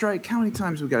 God strike, how many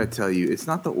times we got to tell you, it's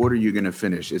not the order you're going to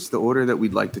finish. It's the order that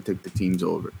we'd like to take the teams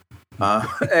over.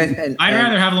 I'd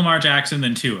rather have Lamar Jackson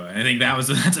than Tua. I think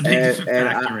that's a big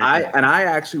factor. I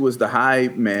actually was the high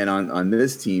man on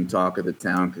this team, talk of the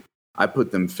town. I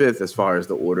put them 5th as far as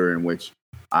the order in which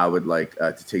I would like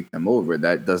to take them over.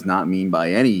 That does not mean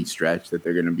by any stretch that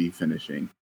they're going to be finishing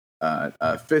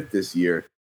 5th this year.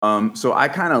 So I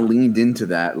kind of leaned into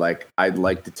that. Like, I'd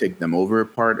like to take them over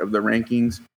part of the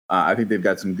rankings. I think they've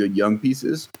got some good young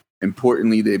pieces.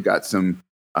 Importantly, they've got some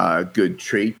good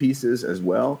trade pieces as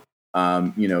well,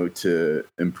 to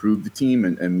improve the team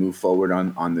and move forward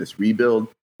on this rebuild.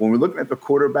 When we're looking at the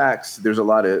quarterbacks, there's a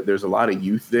lot of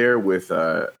youth there with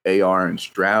AR and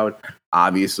Stroud.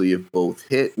 Obviously, if both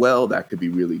hit well, that could be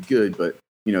really good, but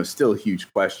still a huge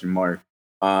question mark.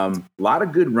 A lot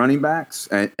of good running backs,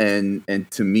 and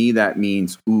to me that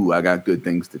means I got good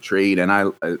things to trade, and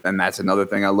that's another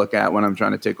thing I look at when I'm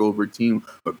trying to take over a team.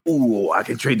 But I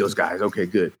can trade those guys. Okay,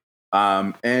 good.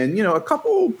 And a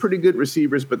couple pretty good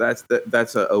receivers, but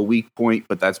that's a weak point.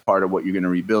 But that's part of what you're going to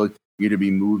rebuild. You're going to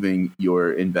be moving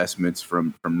your investments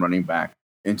from running back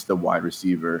into the wide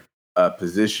receiver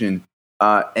position.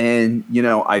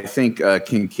 I think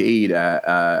Kincaid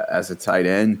as a tight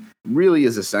end really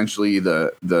is essentially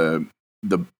the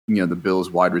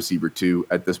Bills wide receiver 2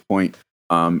 at this point.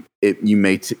 You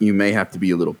may have to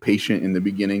be a little patient in the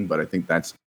beginning, but I think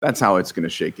that's how it's going to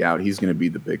shake out. He's going to be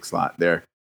the big slot there.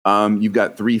 You've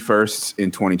got 3 firsts in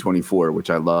 2024,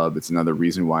 which I love. It's another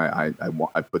reason why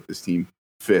I put this team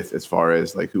 5th as far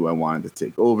as like who I wanted to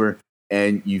take over.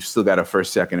 And you've still got a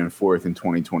 1st, 2nd, and 4th in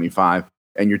 2025.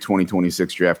 And your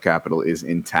 2026 draft capital is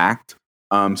intact.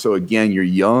 So again, you're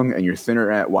young and you're thinner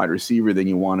at wide receiver than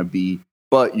you want to be,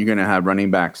 but you're going to have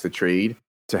running backs to trade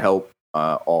to help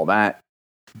all that.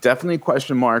 Definitely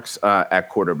question marks at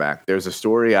quarterback. There's a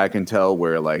story I can tell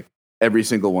where like every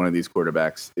single one of these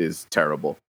quarterbacks is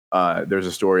terrible. There's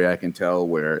a story I can tell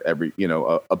where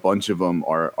a bunch of them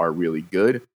are really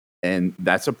good, and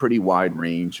that's a pretty wide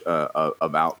range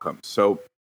of outcomes. So,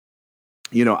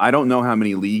 I don't know how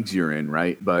many leagues you're in,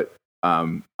 right? But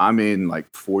I'm in like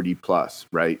 40 plus,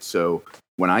 right? So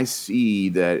when I see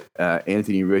that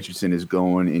Anthony Richardson is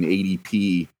going in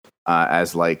ADP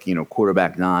as like,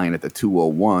 quarterback 9 at the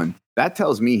 201, that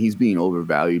tells me he's being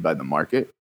overvalued by the market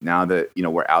now that,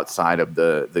 we're outside of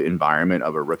the environment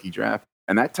of a rookie draft.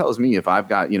 And that tells me if I've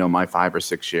got, my 5 or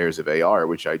 6 shares of AR,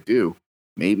 which I do,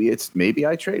 maybe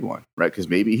I trade one, right? Because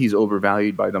maybe he's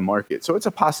overvalued by the market. So it's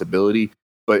a possibility,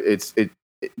 but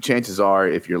chances are,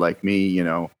 if you're like me,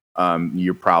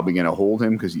 you're probably going to hold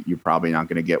him because you're probably not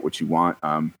going to get what you want.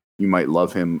 You might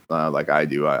love him like I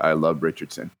do. I love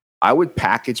Richardson. I would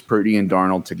package Purdy and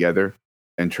Darnold together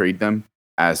and trade them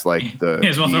as like the. May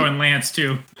as well throw in Lance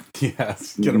too.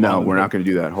 Yes. No, we're not going to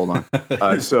do that. Hold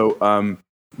on.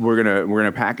 We're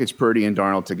gonna package Purdy and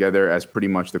Darnold together as pretty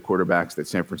much the quarterbacks that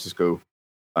San Francisco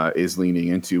is leaning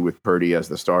into, with Purdy as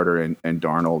the starter and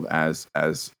Darnold as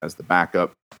the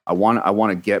backup. I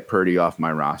want to get Purdy off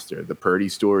my roster. The Purdy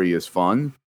story is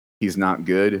fun. He's not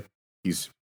good. He's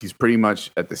pretty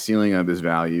much at the ceiling of his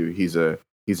value. He's a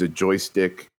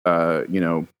joystick,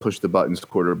 push the buttons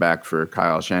quarterback for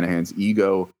Kyle Shanahan's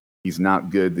ego. He's not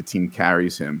good. The team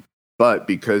carries him, but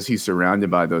because he's surrounded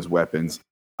by those weapons,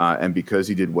 and because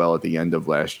he did well at the end of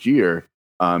last year,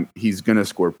 he's going to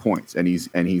score points, and he's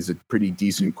a pretty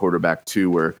decent quarterback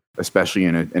too, or especially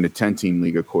in a 10-team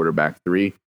league, a quarterback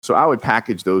 3. So I would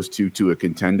package those two to a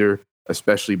contender,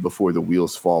 especially before the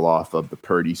wheels fall off of the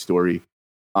Purdy story.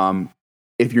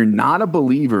 If you're not a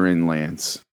believer in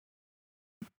Lance,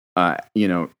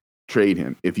 trade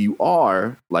him. If you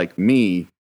are, like me,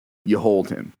 you hold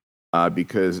him.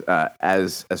 because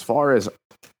as far as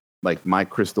like my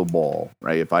crystal ball,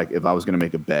 right? If I was going to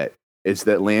make a bet, it's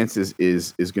that Lance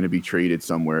is going to be traded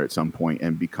somewhere at some point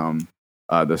and become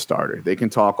the starter. They can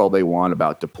talk all they want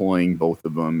about deploying both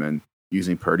of them and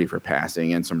using Purdy for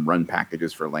passing and some run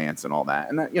packages for Lance and all that.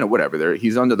 And that, whatever.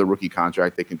 He's under the rookie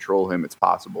contract. They control him. It's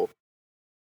possible.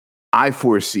 I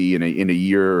foresee in a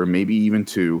year or maybe even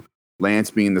two, Lance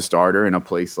being the starter in a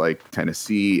place like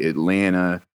Tennessee,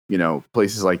 Atlanta,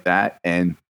 places like that,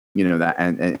 and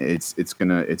and it's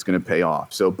gonna pay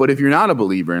off. So, but if you're not a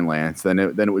believer in Lance, then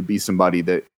it would be somebody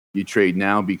that you trade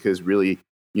now because really,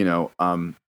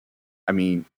 I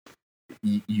mean,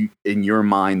 you in your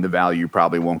mind the value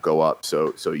probably won't go up.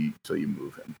 So you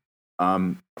move him.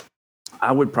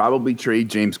 I would probably trade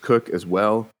James Cook as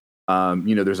well.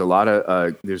 There's a lot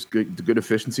of there's good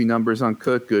efficiency numbers on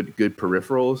Cook, good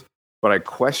peripherals, but I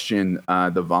question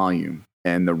the volume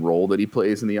and the role that he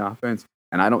plays in the offense.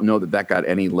 And I don't know that got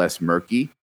any less murky.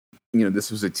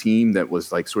 This was a team that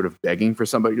was like sort of begging for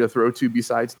somebody to throw to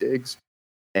besides Diggs,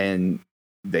 and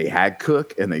they had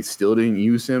Cook, and they still didn't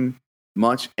use him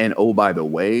much. And oh, by the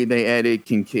way, they added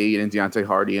Kincaid and Deontay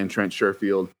Hardy and Trent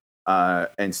Sherfield,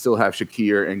 and still have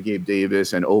Shakir and Gabe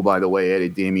Davis. And oh, by the way,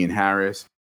 added Damian Harris.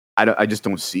 I just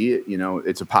don't see it.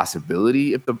 It's a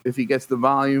possibility if he gets the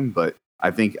volume, but I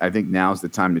think now's the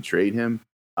time to trade him.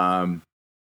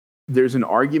 There's an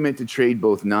argument to trade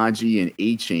both Najee and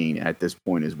A-Chain at this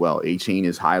point as well. A-Chain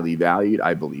is highly valued,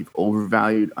 I believe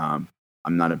overvalued. I'm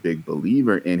not a big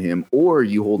believer in him. Or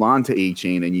you hold on to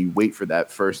A-Chain and you wait for that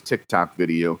first TikTok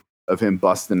video of him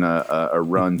busting a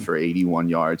run for 81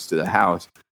 yards to the house,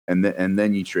 and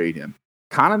then you trade him.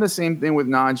 Kind of the same thing with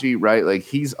Najee, right? Like,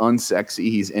 he's unsexy,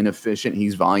 he's inefficient,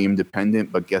 he's volume dependent,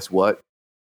 but guess what?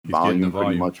 Volume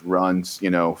pretty much runs,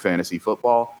 fantasy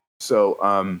football.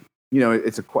 So,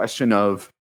 it's a question of,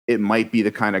 it might be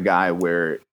the kind of guy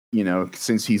where,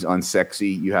 since he's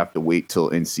unsexy, you have to wait till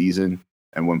in season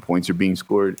and when points are being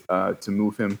scored to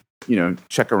move him.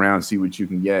 Check around, see what you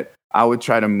can get. I would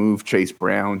try to move Chase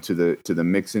Brown to the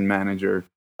Mixon manager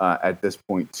at this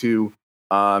point too.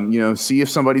 See if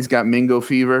somebody's got Mingo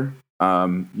fever.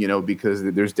 Because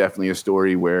there's definitely a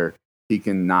story where he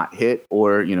can not hit,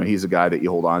 or he's a guy that you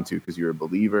hold on to because you're a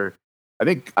believer. I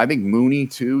think Mooney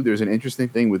too. There's an interesting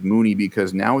thing with Mooney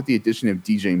because now with the addition of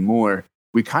DJ Moore,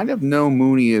 we kind of know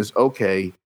Mooney is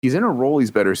okay. He's in a role he's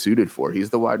better suited for.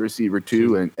 He's the wide receiver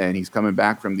too, and he's coming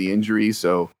back from the injury.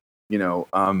 So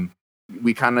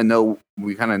we kind of know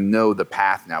the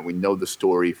path now. We know the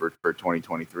story for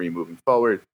 2023 moving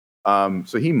forward.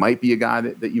 So he might be a guy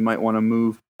that you might want to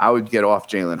move. I would get off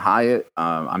Jalen Hyatt.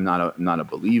 I'm not a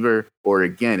believer. Or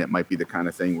again, it might be the kind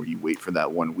of thing where you wait for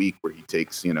that 1 week where he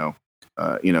takes gets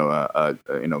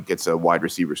a wide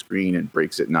receiver screen and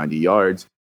breaks it 90 yards.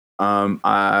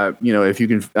 If you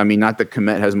can, not that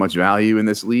Kmet has much value in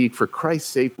this league. For Christ's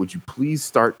sake, would you please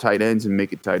start tight ends and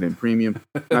make it tight end premium?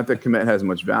 Not that Kmet has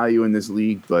much value in this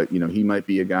league, but he might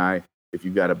be a guy if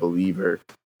you've got a believer.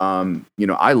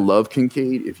 I love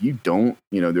Kincaid. If you don't,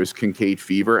 there's Kincaid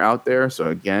fever out there. So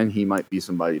again, he might be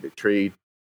somebody to trade.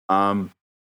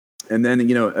 And then,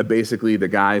 basically the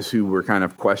guys who were kind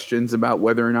of questions about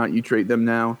whether or not you trade them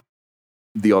now,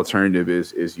 the alternative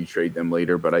is you trade them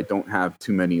later. But I don't have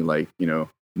too many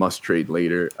must trade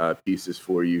later pieces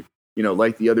for you.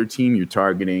 Like the other team, you're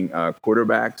targeting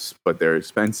quarterbacks, but they're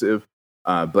expensive.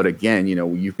 But again,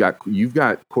 you've got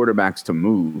quarterbacks to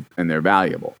move, and they're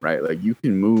valuable, right? Like, you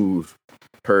can move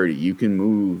Purdy, you can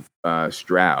move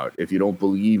Stroud. If you don't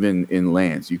believe in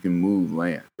Lance, you can move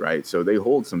Lance, right? So they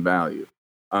hold some value.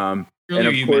 And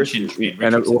of course,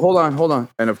 hold on.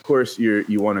 And of course,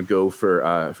 you want to go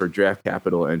for draft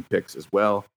capital and picks as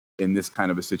well in this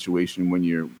kind of a situation when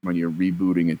you're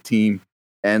rebooting a team.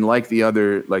 And like the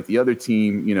other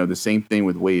team, the same thing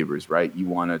with waivers, right? You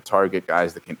want to target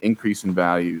guys that can increase in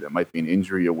value, that might be an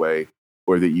injury away,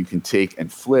 or that you can take and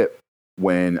flip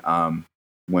when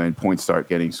points start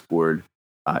getting scored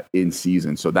in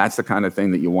season. So that's the kind of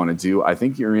thing that you want to do. I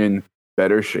think you're in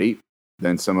better shape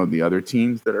than some of the other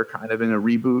teams that are kind of in a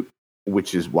reboot,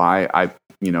 which is why I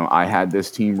had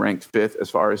this team ranked 5th as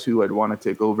far as who I'd want to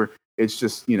take over. It's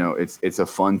just, it's a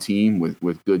fun team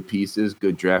with good pieces,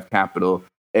 good draft capital,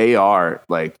 AR,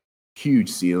 like huge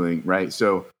ceiling, right?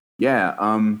 So yeah,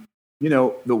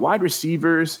 the wide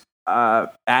receivers,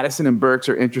 Addison and Burks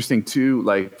are interesting too.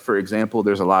 Like, for example,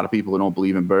 there's a lot of people who don't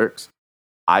believe in Burks.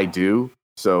 I do.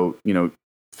 So,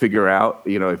 figure out,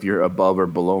 if you're above or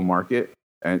below market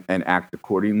and act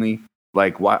accordingly.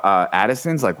 Like,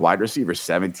 Addison's like wide receiver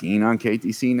 17 on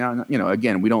KTC now.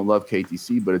 Again, we don't love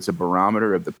KTC, but it's a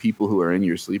barometer of the people who are in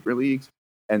your sleeper leagues.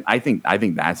 and I think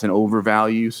that's an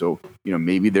overvalue. So,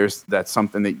 maybe that's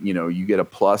something that, you get a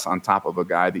plus on top of a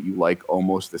guy that you like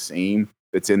almost the same,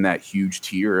 that's in that huge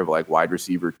tier of like wide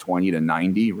receiver 20 to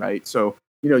 90, right? So,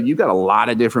 you've got a lot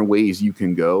of different ways you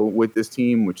can go with this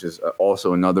team, which is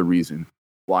also another reason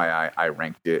why I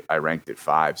ranked it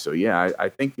 5. So yeah, I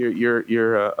think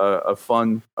you're a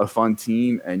fun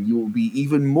team, and you will be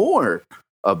even more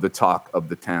of the talk of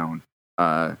the town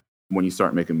when you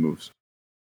start making moves.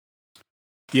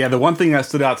 Yeah, the one thing that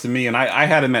stood out to me, and I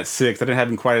had him at 6. I didn't have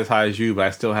him quite as high as you, but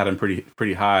I still had him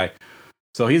pretty high.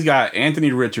 So he's got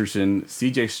Anthony Richardson,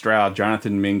 C.J. Stroud,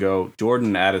 Jonathan Mingo,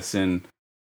 Jordan Addison.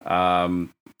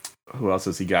 Who else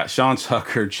has he got? Sean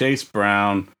Tucker, Chase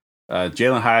Brown,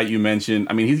 Jalen Hyatt, you mentioned.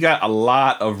 I mean, he's got a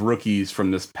lot of rookies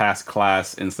from this past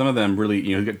class, and some of them really,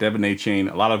 he's got Devin A-Chain,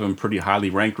 a lot of them pretty highly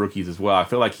ranked rookies as well. I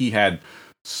feel like he had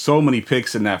so many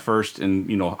picks in that first and,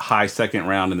 high second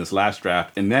round in this last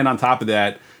draft. And then on top of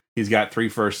that, he's got 3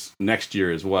 firsts next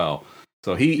year as well.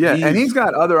 So and he's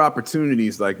got other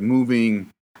opportunities like moving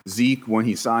Zeke when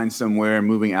he signs somewhere,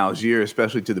 moving Algier,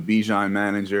 especially to the Bijan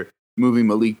manager, moving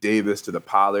Malik Davis to the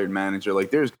Pollard manager.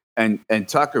 Like and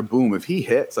Tucker, boom, if he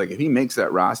hits, like if he makes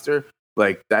that roster,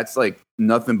 like that's like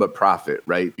nothing but profit,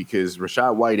 right? Because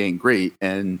Rachaad White ain't great.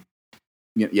 And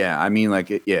yeah, I mean,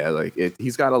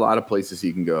 he's got a lot of places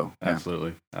he can go. Yeah.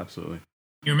 Absolutely.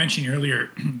 You were mentioning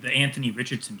earlier the Anthony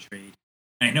Richardson trade.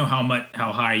 I know how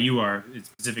high you are,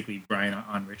 specifically Brian,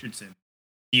 on Richardson.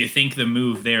 Do you think the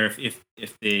move there, if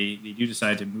they do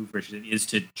decide to move Richardson, is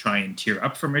to try and tier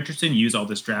up from Richardson, use all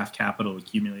this draft capital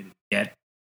accumulated to get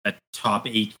a top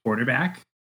 8 quarterback,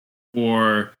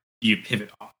 or do you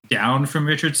pivot down from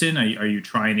Richardson? Are you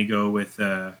trying to go with?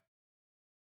 I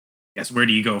guess where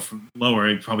do you go from lower?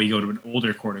 You'd probably go to an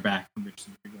older quarterback from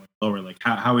Richardson. If you're going lower, like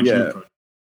how would you approach it?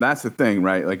 That's the thing,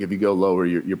 right? Like if you go lower,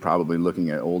 you're probably looking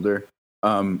at older.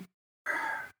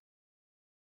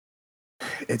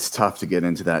 It's tough to get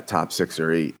into that top 6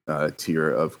 or 8 tier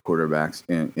of quarterbacks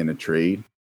in a trade,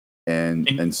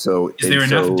 and so is there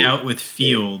enough doubt with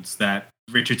Fields that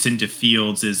Richardson to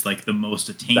Fields is like the most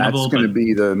attainable? That's going to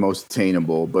be the most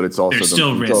attainable, but it's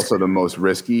also the most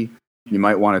risky. You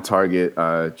might want to target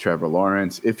Trevor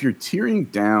Lawrence. If you're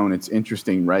tiering down, it's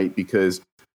interesting, right? Because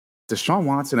Deshaun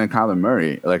Watson and Kyler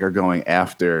Murray are going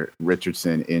after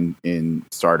Richardson in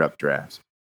startup drafts.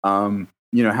 How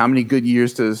many good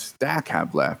years does Dak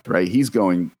have left, right? He's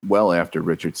going well after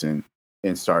Richardson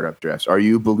in startup drafts. Are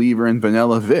you a believer in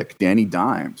Vanilla Vic, Danny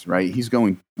Dimes, right? He's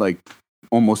going like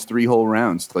almost 3 whole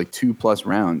rounds, like 2+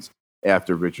 rounds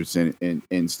after Richardson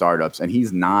in startups. And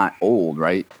he's not old,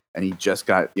 right? And he just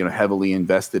got, heavily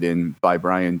invested in by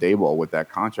Brian Daboll with that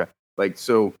contract.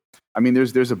 So, I mean,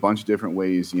 there's a bunch of different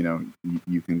ways, you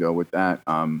can go with that.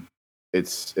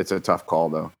 It's a tough call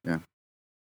though. Yeah.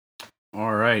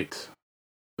 All right.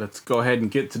 Let's go ahead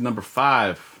and get to number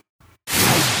 5.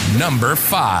 Number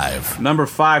 5. Number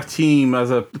 5 team as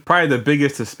probably the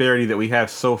biggest disparity that we have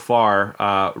so far,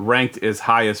 ranked as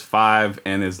high as 5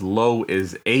 and as low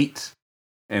as 8,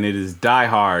 and it is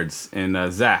Diehards.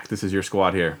 And Zach, this is your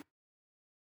squad here.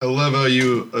 I love how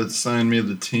you assigned me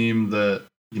the team that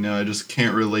I just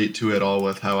can't relate to at all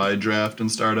with how I draft in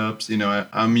startups.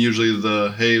 I'm usually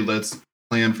hey, let's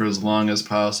plan for as long as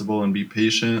possible and be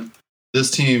patient.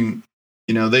 This team,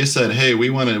 they said, hey, we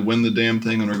want to win the damn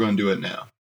thing and we're going to do it now.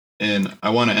 And I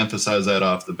want to emphasize that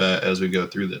off the bat as we go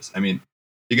through this. I mean,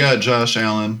 you got Josh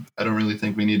Allen. I don't really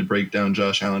think we need to break down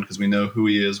Josh Allen because we know who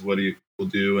he is, what he will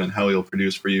do, and how he'll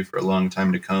produce for you for a long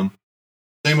time to come.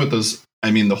 Same with this,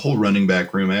 the whole running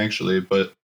back room, actually.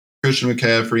 But Christian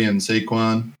McCaffrey and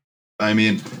Saquon,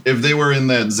 if they were in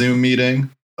that Zoom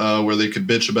meeting where they could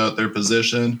bitch about their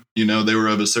position, they were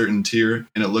of a certain tier,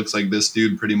 and it looks like this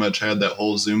dude pretty much had that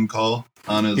whole Zoom call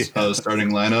on his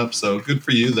starting lineup. So good for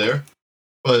you there.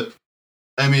 But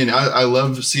I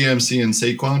love CMC and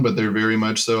Saquon, but they're very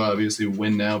much so obviously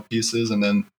win now pieces. And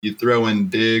then you throw in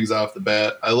Diggs off the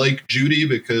bat. I like Judy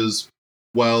because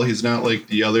while he's not like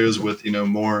the others with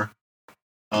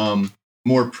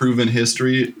more proven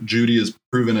history, Judy is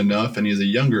proven enough, and he's a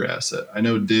younger asset. I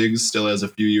know Diggs still has a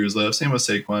few years left. Same with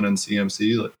Saquon and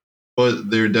CMC,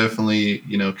 but they're definitely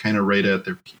kind of right at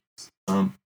their peaks.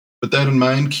 With that in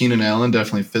mind, Keenan Allen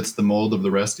definitely fits the mold of the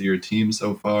rest of your team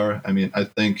so far. I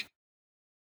think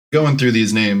going through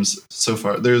these names so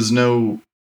far,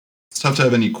 it's tough to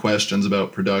have any questions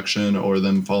about production or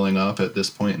them falling off at this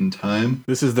point in time.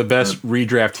 This is the best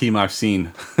redraft team I've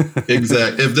seen.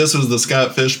 Exactly. If this was the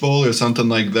Scott Fish Bowl or something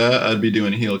like that, I'd be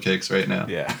doing heel kicks right now.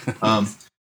 Yeah.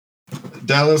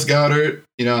 Dallas Goedert,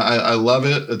 I love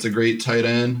it. It's a great tight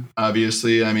end.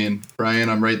 Obviously, Brian,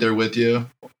 I'm right there with you.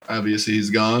 Obviously, he's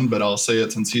gone, but I'll say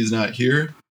it since he's not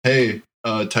here. Hey,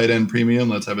 tight end premium.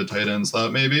 Let's have a tight end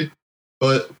slot maybe.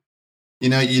 But,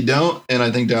 you don't. And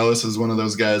I think Dallas is one of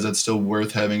those guys that's still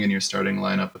worth having in your starting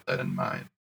lineup with that in mind.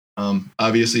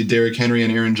 Obviously, Derrick Henry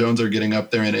and Aaron Jones are getting up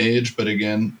there in age, but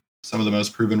again, some of the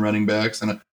most proven running backs.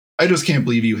 And I just can't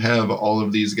believe you have all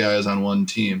of these guys on one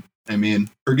team. I mean,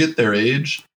 forget their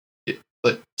age.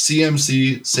 But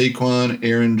CMC, Saquon,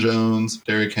 Aaron Jones,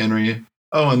 Derrick Henry.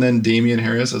 Oh, and then Damian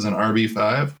Harris as an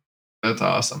RB5. That's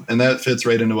awesome. And that fits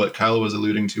right into what Kyle was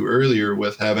alluding to earlier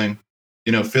with having,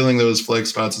 filling those flex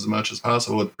spots as much as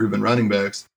possible with proven running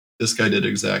backs. This guy did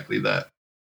exactly that.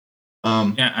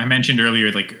 I mentioned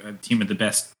earlier, like a team with the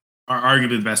best,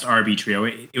 arguably the best RB trio.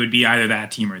 It would be either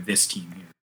that team or this team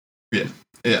here.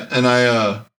 Yeah.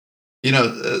 And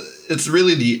it's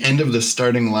really the end of the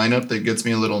starting lineup that gets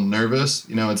me a little nervous.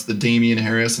 It's the Damian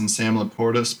Harris and Sam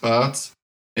Laporta spots.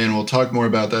 And we'll talk more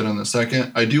about that in a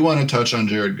second. I do want to touch on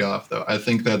Jared Goff, though. I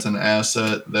think that's an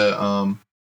asset that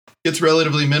gets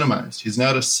relatively minimized. He's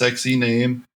not a sexy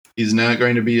name. He's not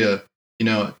going to be a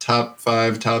top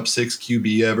 5, top 6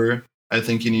 QB ever. I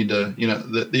think you need to,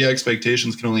 the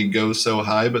expectations can only go so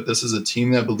high, but this is a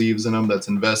team that believes in him, that's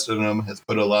invested in him, has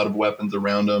put a lot of weapons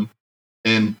around him.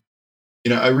 And,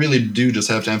 I really do just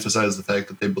have to emphasize the fact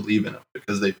that they believe in him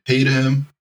because they paid him,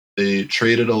 they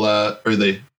traded a lot, or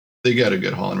they got a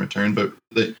good haul in return, but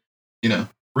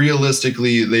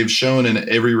realistically, they've shown in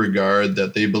every regard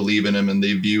that they believe in him and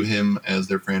they view him as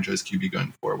their franchise QB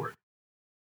going forward.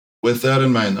 With that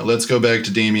in mind, though, let's go back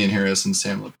to Damian Harris and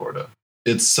Sam Laporta.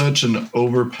 It's such an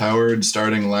overpowered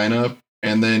starting lineup,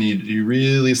 and then you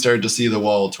really start to see the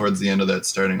wall towards the end of that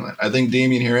starting line. I think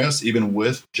Damian Harris, even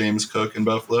with James Cook in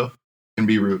Buffalo, can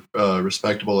be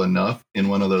respectable enough in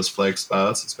one of those flex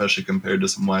spots, especially compared to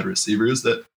some wide receivers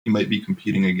that he might be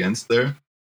competing against there.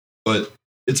 But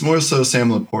it's more so Sam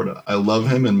Laporta. I love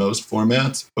him in most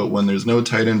formats, but when there's no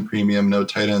tight end premium, no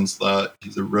tight end slot,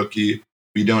 he's a rookie.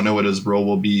 We don't know what his role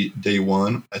will be day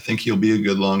one. I think he'll be a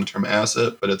good long-term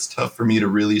asset, but it's tough for me to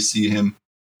really see him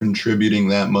contributing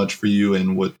that much for you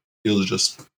in what feels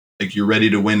just like you're ready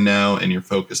to win now and you're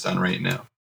focused on right now.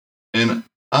 And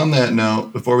on that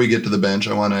note, before we get to the bench,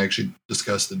 I want to actually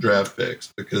discuss the draft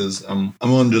picks because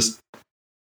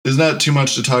there's not too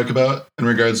much to talk about in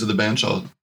regards to the bench. I'll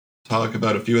talk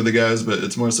about a few of the guys, but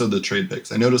it's more so the trade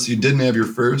picks. I noticed you didn't have your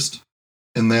first.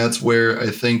 And that's where I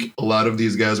think a lot of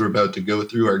these guys we're about to go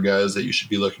through are guys that you should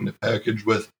be looking to package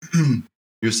with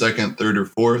your second, third, or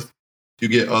fourth to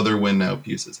get other win now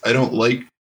pieces. I don't like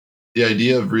the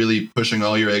idea of really pushing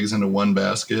all your eggs into one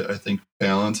basket. I think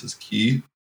balance is key,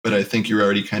 but I think you're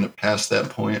already kind of past that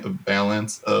point of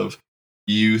balance of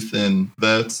youth and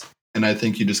vets. And I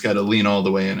think you just got to lean all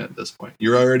the way in at this point.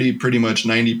 You're already pretty much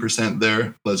 90%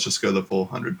 there. Let's just go the full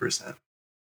 100%.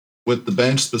 With the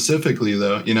bench specifically,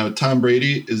 though, Tom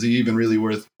Brady, is he even really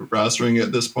worth rostering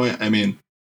at this point? I mean,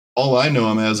 all I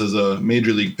know him as is a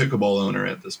Major League Pickleball owner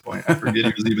at this point. I forget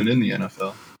he was even in the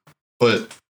NFL.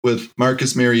 But with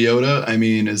Marcus Mariota, I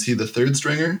mean, is he the third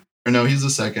stringer? Or no, he's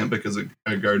the second because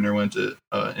Gardner went to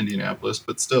Indianapolis.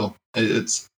 But still,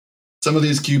 it's some of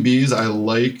these QBs, I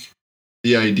like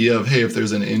the idea of, hey, if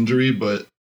there's an injury, but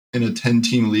in a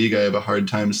 10-team league, I have a hard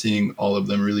time seeing all of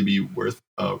them really be worth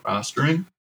rostering.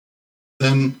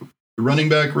 Then the running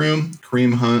back room,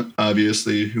 Kareem Hunt,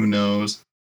 obviously, who knows?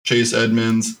 Chase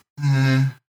Edmonds,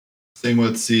 same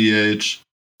with CH.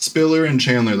 Spiller and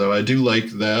Chandler, though, I do like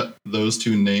those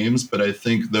two names, but I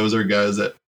think those are guys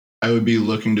that I would be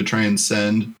looking to try and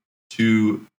send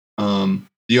to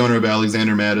the owner of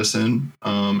Alexander Madison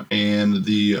and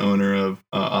the owner of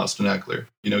Austin Eckler.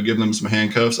 Give them some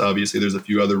handcuffs. Obviously, there's a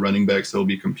few other running backs that will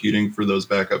be competing for those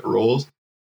backup roles,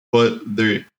 but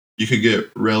you could get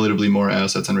relatively more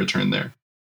assets in return there.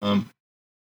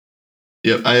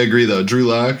 Yep, I agree though. Drew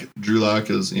Lock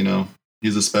is,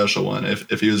 he's a special one.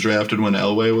 If he was drafted when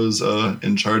Elway was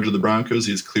in charge of the Broncos,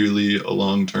 he's clearly a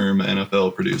long-term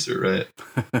NFL producer, right?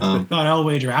 I thought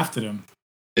Elway drafted him.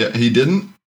 Yeah, he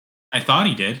didn't? I thought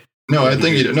he did. No, I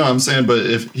think he did. No, I'm saying, but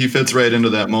if he fits right into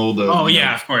that mold of... Oh,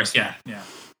 yeah, of course, yeah.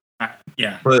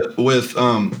 Yeah. But with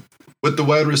the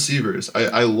wide receivers,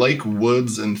 I like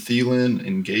Woods and Thielen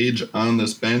and Gage on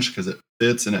this bench because it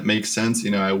fits and it makes sense.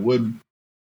 I would,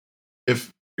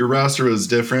 if your roster was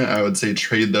different, I would say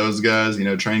trade those guys,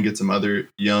 try and get some other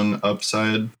young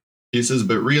upside pieces.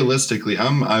 But realistically,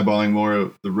 I'm eyeballing more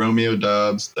of the Romeo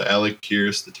Doubs, the Alec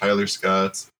Pierce, the Tyler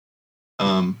Scotts.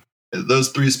 Those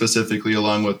three specifically,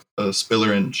 along with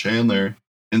Spiller and Chandler,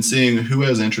 and seeing who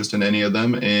has interest in any of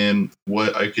them and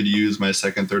what I could use my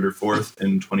second, third, or fourth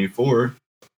in 24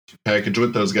 to package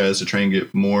with those guys to try and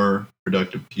get more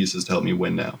productive pieces to help me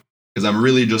win now. Because I'm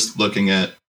really just looking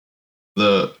at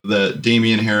the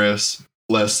Damian Harris,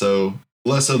 less so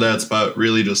that spot,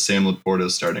 really just Sam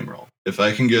Laporta's starting role. If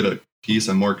I can get a piece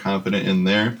I'm more confident in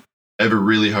there, I have a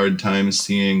really hard time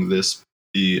seeing this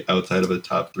be outside of a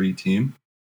top 3 team,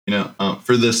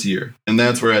 for this year. And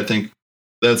that's where I think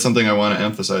that's something I want to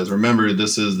emphasize. Remember,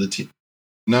 this is the team,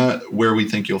 not where we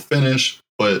think you'll finish,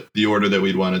 but the order that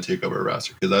we'd want to take over a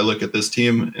roster. Because I look at this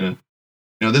team and,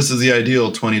 this is the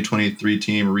ideal 2023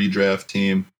 team, redraft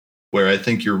team, where I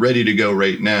think you're ready to go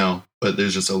right now, but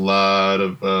there's just a lot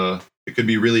of, it could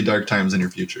be really dark times in your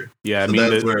future. Yeah, so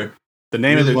that's where the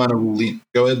name really of the want to lean.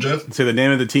 Go ahead, Jeff. So the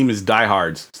name of the team is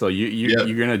Diehards. So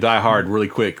you're gonna die hard really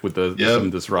quick with some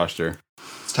of this roster.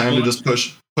 It's time to just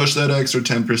push that extra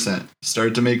 10%.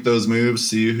 Start to make those moves,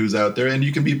 see who's out there, and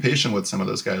you can be patient with some of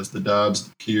those guys. The Dobbs,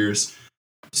 the Pierce,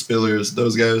 Spillers,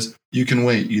 those guys. You can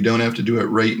wait. You don't have to do it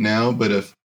right now. But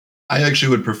if I actually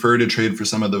would prefer to trade for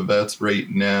some of the vets right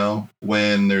now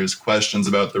when there's questions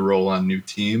about the role on new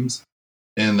teams.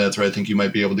 And that's where I think you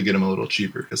might be able to get them a little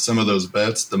cheaper, because some of those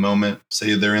vets, the moment,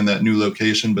 say they're in that new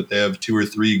location, but they have 2 or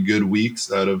 3 good weeks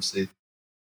out of, say,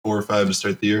 4 or 5 to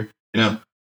start the year,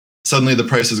 suddenly the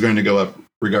price is going to go up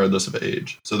regardless of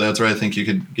age. So that's where I think you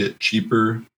could get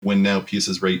cheaper win now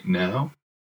pieces right now.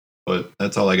 But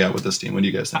that's all I got with this team. What do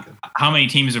you guys think? How many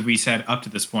teams have we said up to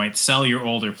this point, sell your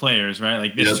older players, right?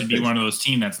 Like this should be one of those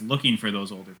teams that's looking for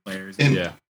those older players.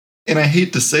 And I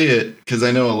hate to say it because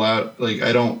I know a lot,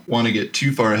 I don't want to get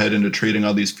too far ahead into trading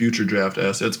all these future draft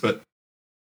assets, but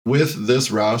with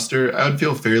this roster, I'd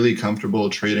feel fairly comfortable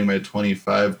trading my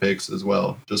 25 picks as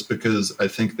well, just because I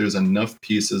think there's enough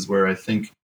pieces where I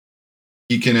think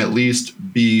he can at least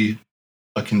be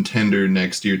a contender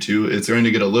next year too. It's going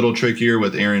to get a little trickier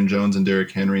with Aaron Jones and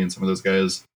Derrick Henry and some of those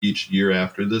guys each year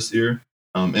after this year.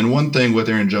 And one thing with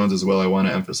Aaron Jones as well I want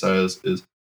to emphasize is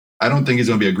I don't think he's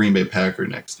going to be a Green Bay Packer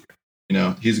next year.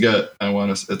 He's got,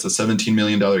 it's a $17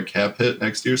 million cap hit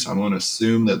next year, so I'm going to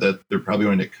assume that they're probably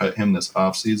going to cut him this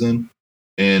offseason.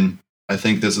 And I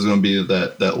think this is going to be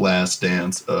that last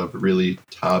dance of really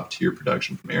top-tier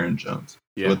production from Aaron Jones.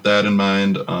 Yeah. With that in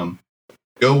mind,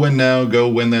 go win now, go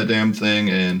win that damn thing,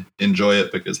 and enjoy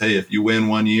it, because, hey, if you win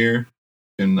 1 year,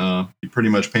 you're pretty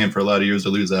much paying for a lot of years to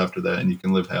lose after that, and you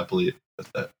can live happily with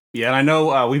that. Yeah, and I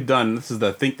know we've done, this is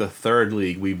the 3rd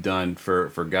league we've done for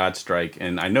Godstrike,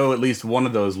 and I know at least one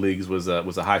of those leagues was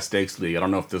a high stakes league. I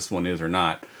don't know if this one is or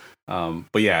not.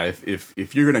 But yeah,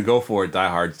 if you're gonna go for it,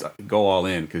 diehards, go all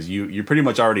in, because you pretty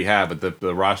much already have it,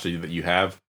 the roster that you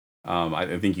have.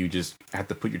 I think you just have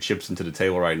to put your chips into the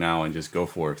table right now and just go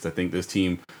for it, because I think this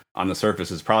team on the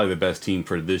surface is probably the best team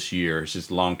for this year. It's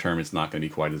just long term, it's not going to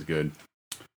be quite as good.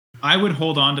 I would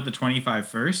hold on to the 25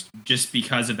 first, just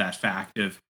because of that fact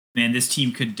of, man, this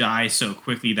team could die so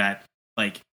quickly that,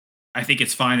 I think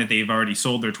it's fine that they've already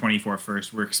sold their 24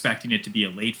 first. We're expecting it to be a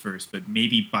late first, but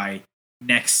maybe by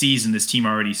next season, this team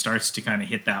already starts to kind of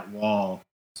hit that wall.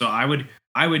 So I would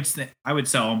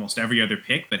sell almost every other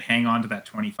pick, but hang on to that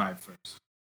 25 first,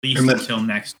 at least until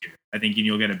next year. I think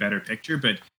you'll get a better picture.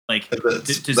 But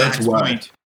to Zach's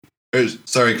point,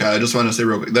 sorry, Kyle, I just want to say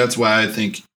real quick. That's why I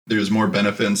think there's more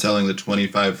benefit in selling the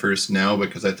 25 first now,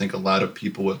 because I think a lot of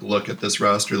people would look at this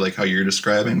roster like how you're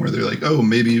describing, where they're like, oh,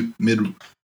 maybe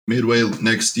midway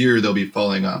next year they'll be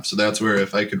falling off. So that's where,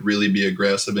 if I could really be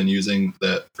aggressive in using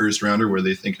that first rounder where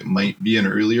they think it might be an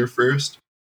earlier first,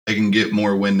 I can get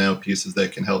more win now pieces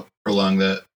that can help prolong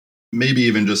that, maybe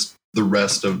even just the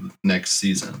rest of next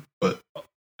season. But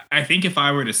I think if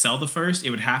I were to sell the first,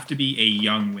 it would have to be a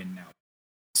young win now.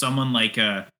 Someone like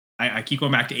I keep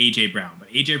going back to AJ Brown, but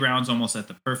AJ Brown's almost at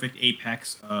the perfect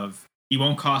apex of, he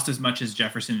won't cost as much as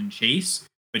Jefferson and Chase,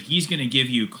 but he's going to give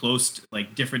you close to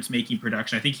difference making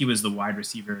production. I think he was the wide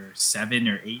receiver 7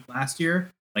 or 8 last year.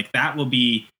 That will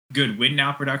be good win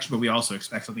now production, but we also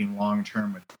expect something long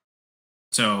term with him.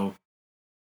 So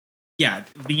yeah,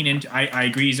 lean into, I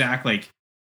agree, Zach.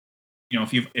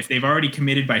 If they've already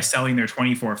committed by selling their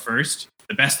 24 first,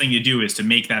 the best thing to do is to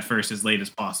make that first as late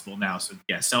as possible now. So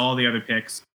yeah, sell all the other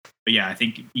picks. But yeah, I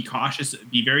think be cautious.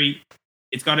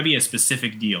 It's got to be a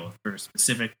specific deal for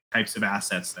specific types of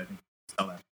assets. I think sell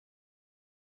that.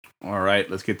 All right,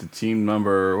 let's get to team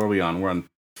number. What are we on? We're on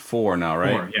 4 now,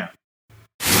 right? 4,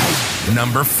 yeah.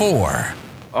 Number 4.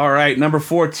 All right, number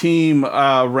 4 team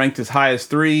ranked as high as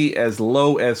 3, as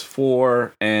low as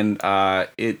 4, and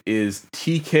it is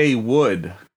TK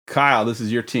Wood. Kyle, this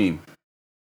is your team.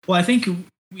 Well, I think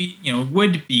we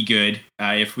would be good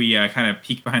if we kind of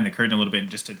peek behind the curtain a little bit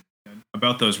just to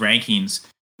about those rankings.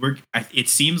 It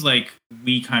seems like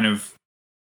we kind of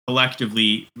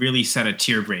collectively really set a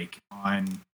tier break on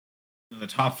the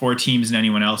top 4 teams and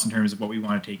anyone else in terms of what we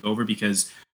want to take over, because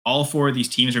all 4 of these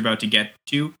teams are about to get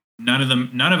to. None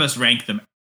of us rank them,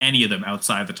 any of them,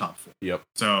 outside the top 4. Yep.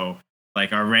 So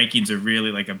like our rankings are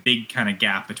really like a big kind of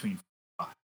gap between 5.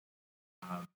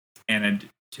 And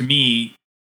to me,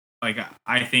 like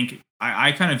I think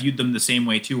I kind of viewed them the same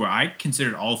way too, where I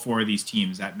considered all 4 of these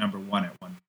teams at number 1 at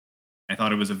one point. I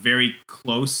thought it was a very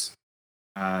close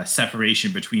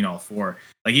separation between all 4.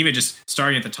 Like even just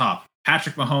starting at the top,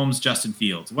 Patrick Mahomes, Justin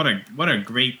Fields. What a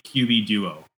great QB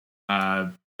duo.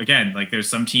 Again, like there's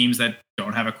some teams that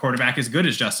don't have a quarterback as good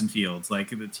as Justin Fields. Like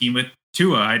the team with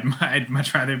Tua, I'd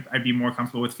much rather, I'd be more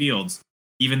comfortable with Fields.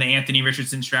 Even the Anthony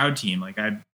Richardson Stroud team, like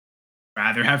I'd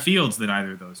rather have Fields than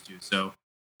either of those two. So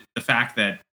the fact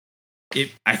that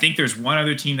I think there's one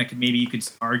other team that maybe you could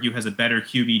argue has a better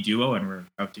QB duo, and we're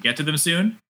about to get to them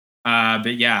soon.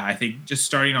 But yeah, I think just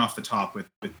starting off the top with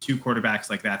 2 quarterbacks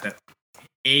like that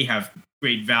A, have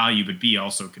great value, but B,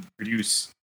 also could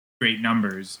produce great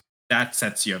numbers, that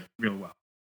sets you up real well.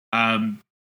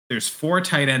 There's 4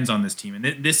 tight ends on this team, and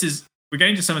we're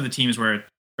getting to some of the teams where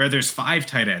there's 5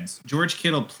 tight ends, George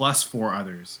Kittle plus 4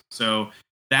 others. So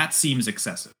that seems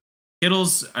excessive.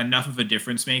 Kittle's enough of a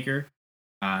difference maker.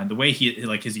 The way he,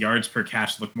 like his yards per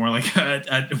catch look more like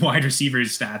a wide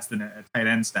receiver's stats than a tight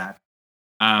end stat.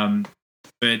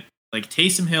 But like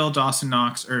Taysom Hill, Dawson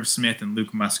Knox, Irv Smith, and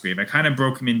Luke Musgrave, I kind of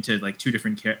broke them into like 2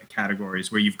 different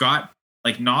categories where you've got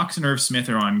like Knox and Irv Smith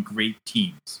are on great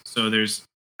teams. So there's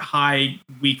high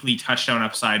weekly touchdown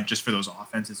upside just for those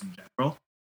offenses in general.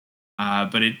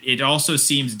 But it also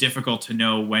seems difficult to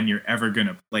know when you're ever going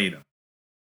to play them.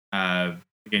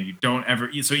 Again, you don't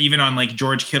ever. So even on like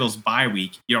George Kittle's bye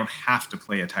week, you don't have to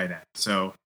play a tight end.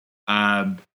 So,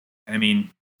 I mean,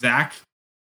 Zach,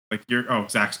 like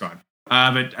Zach's gone.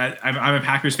 But I'm a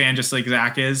Packers fan, just like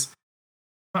Zach is.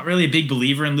 Not really a big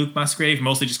believer in Luke Musgrave,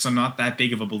 mostly just because I'm not that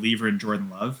big of a believer in Jordan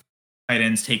Love. Tight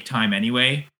ends take time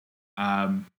anyway.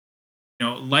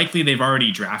 Likely they've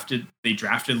already drafted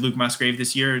Luke Musgrave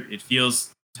this year. It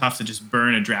feels tough to just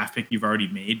burn a draft pick you've already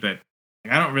made, but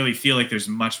I don't really feel like there's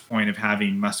much point of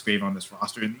having Musgrave on this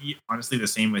roster. And honestly, the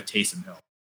same with Taysom Hill.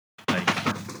 Like,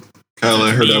 Kyle,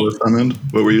 I heard that was coming.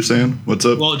 What were you saying? What's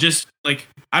up? Well, just like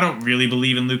I don't really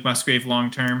believe in Luke Musgrave long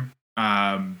term.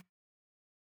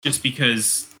 Just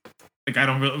because like I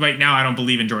don't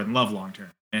believe in Jordan Love long term.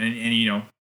 And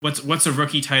what's a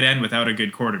rookie tight end without a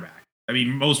good quarterback? I mean,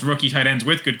 most rookie tight ends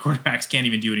with good quarterbacks can't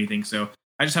even do anything. So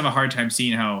I just have a hard time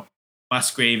seeing how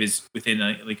Musgrave is within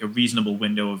a reasonable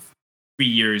window of 3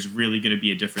 years really going to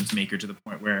be a difference maker to the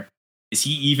point where is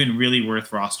he even really worth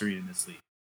rostering in this league?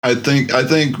 I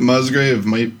think Musgrave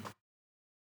might.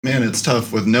 Man, it's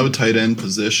tough with no tight end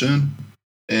position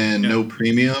and no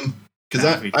premium. Because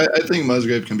I think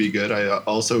Musgrave can be good. I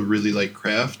also really like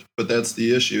Kraft, but that's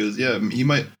the issue. Is he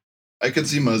might. I could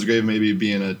see Musgrave maybe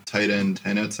being a tight end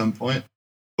 10 at some point,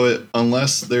 but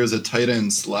unless there's a tight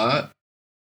end slot,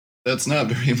 that's not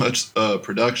very much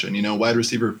production. Wide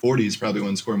receiver 40s probably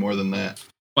wouldn't score more than that.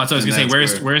 Well, that's what I was going to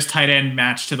say. Where's tight end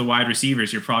matched to the wide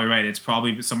receivers? You're probably right. It's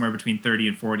probably somewhere between 30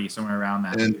 and 40, somewhere around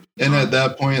that. And at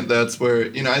that point, that's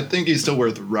where, I think he's still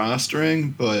worth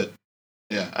rostering, but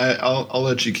yeah, I'll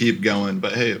let you keep going.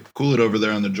 But hey, cool it over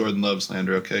there on the Jordan Love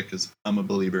slander, okay? Because I'm a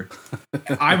believer.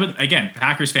 I would, again,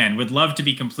 Packers fan, would love to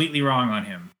be completely wrong on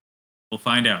him. We'll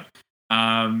find out.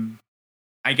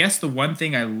 I guess the one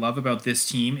thing I love about this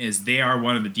team is they are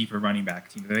one of the deeper running back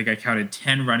teams. I think I counted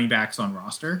 10 running backs on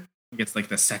roster. I think it's like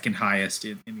the second highest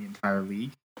in the entire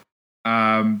league.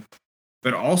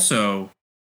 But also,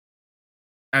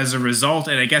 as a result,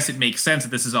 and I guess it makes sense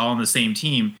that this is all on the same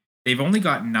team, they've only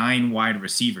got 9 wide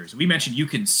receivers. We mentioned you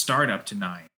can start up to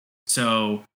 9.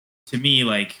 So to me,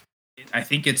 I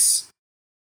think it's,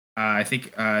 I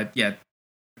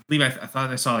believe I thought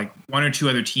I saw like 1 or 2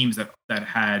 other teams that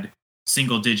had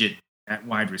single digit at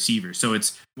wide receivers. So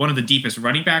it's one of the deepest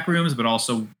running back rooms, but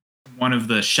also one of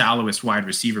the shallowest wide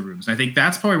receiver rooms. And I think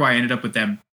that's probably why I ended up with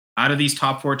them out of these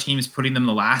top 4 teams, putting them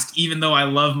the last, even though I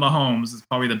love Mahomes. It's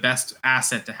probably the best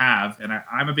asset to have. And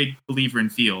I'm a big believer in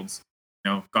Fields.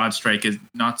 Godstrike is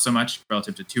not so much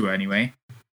relative to Tua anyway,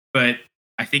 but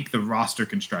I think the roster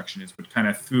construction is what kind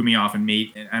of threw me off and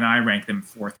I ranked them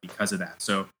 4th because of that.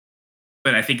 So,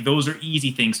 but I think those are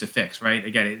easy things to fix, right?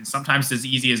 Again, sometimes it's as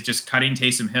easy as just cutting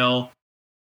Taysom Hill,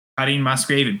 cutting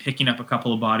Musgrave, and picking up a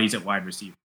couple of bodies at wide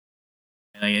receiver.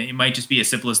 It might just be as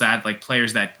simple as that, like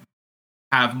players that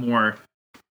have more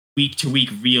week-to-week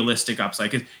realistic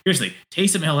upside. Because here's the thing,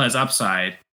 Taysom Hill has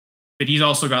upside, but he's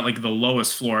also got like the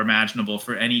lowest floor imaginable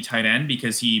for any tight end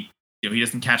because he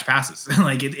doesn't catch passes.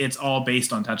 It's all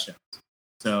based on touchdowns.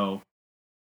 So,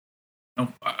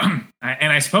 and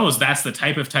I suppose that's the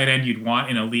type of tight end you'd want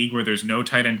in a league where there's no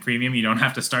tight end premium. You don't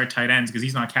have to start tight ends because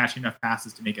he's not catching enough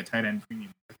passes to make a tight end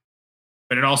premium.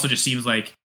 But it also just seems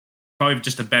like probably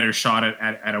just a better shot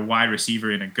at a wide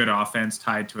receiver in a good offense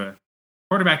tied to a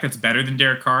quarterback that's better than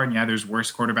Derek Carr. And yeah, there's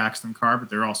worse quarterbacks than Carr, but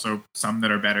there are also some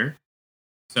that are better.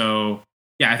 So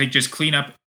yeah, I think just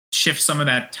shift some of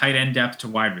that tight end depth to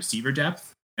wide receiver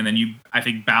depth. And then I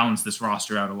think, balance this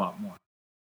roster out a lot more.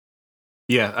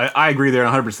 Yeah, I agree there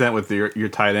 100% with your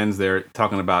tight ends there,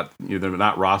 talking about they're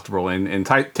not rosterable. And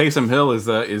Taysom Hill is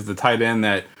the tight end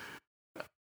that,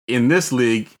 in this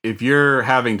league, if you're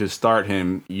having to start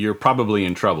him, you're probably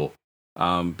in trouble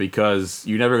because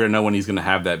you're never going to know when he's going to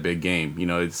have that big game.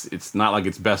 It's not like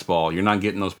it's best ball. You're not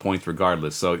getting those points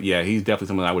regardless. So, yeah, he's definitely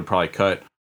someone I would probably cut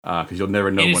because you'll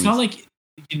never know. And it's not like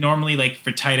normally, like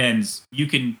for tight ends, you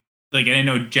can – and I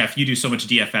know, Jeff, you do so much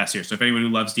DFS here. So if anyone who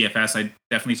loves DFS, I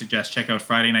definitely suggest check out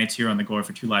Friday nights here on the Gore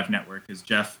for Two Live Network because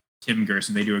Jeff, Tim, and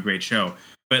Gerson, they do a great show.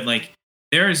 But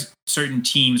there's certain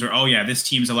teams where, this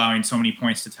team's allowing so many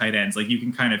points to tight ends. You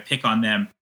can kind of pick on them.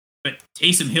 But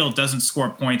Taysom Hill doesn't score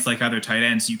points like other tight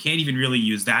ends. So you can't even really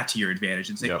use that to your advantage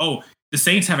and say, the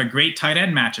Saints have a great tight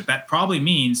end matchup. That probably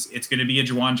means it's going to be a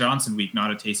Juwan Johnson week,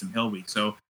 not a Taysom Hill week.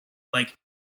 So,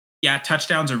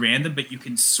 touchdowns are random, but you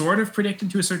can sort of predict them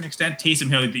to a certain extent. Taysom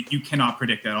Hill, you cannot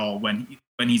predict at all when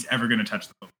he's ever going to touch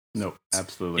the football. No,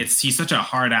 absolutely. He's such a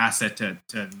hard asset to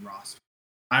roster.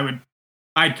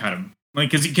 I'd cut him,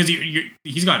 because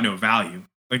he's got no value.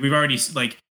 We've already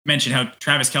mentioned how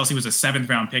Travis Kelce was a 7th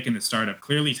round pick in the startup.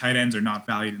 Clearly, tight ends are not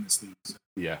valued in this league. So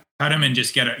yeah, cut him and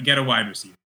just get a wide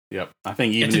receiver. Yep, I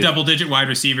think even get to double-digit wide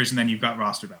receivers, and then you've got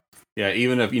roster value. Yeah,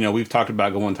 even if, we've talked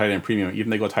about going tight end premium, even if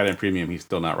they go tight end premium, he's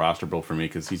still not rosterable for me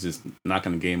because he's just not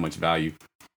going to gain much value.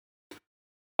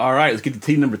 All right, let's get to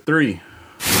team number 3.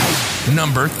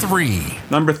 Number 3.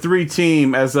 Number 3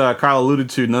 team, as Kyle alluded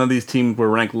to, none of these teams were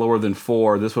ranked lower than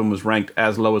 4. This one was ranked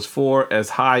as low as 4, as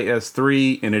high as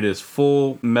 3, and it is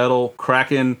Full Metal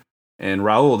Kraken. And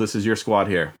Raul, this is your squad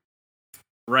here.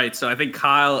 Right, so I think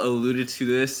Kyle alluded to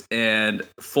this, and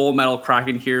Full Metal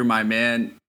Kraken here, my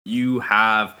man, you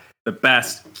have the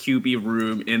best QB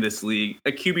room in this league,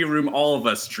 a QB room all of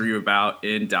us dream about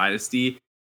in Dynasty.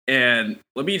 And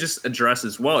let me just address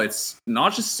as well, it's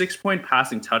not just 6-point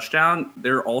passing touchdown.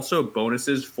 There are also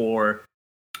bonuses for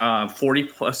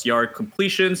 40-plus yard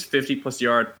completions, 50-plus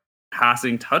yard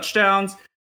passing touchdowns.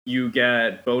 You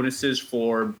get bonuses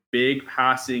for big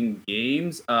passing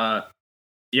games. Above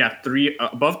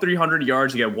 300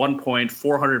 yards, you get 1 point.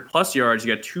 400-plus yards,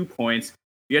 you get 2 points.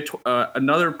 You get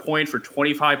another point for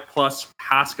 25-plus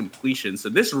pass completion. So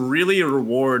this really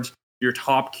rewards your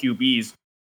top QBs.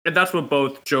 And that's what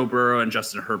both Joe Burrow and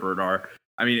Justin Herbert are.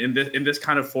 I mean, in this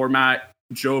kind of format,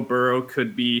 Joe Burrow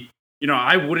could be,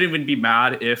 I wouldn't even be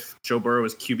mad if Joe Burrow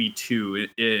was QB2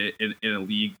 in a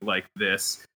league like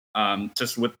this.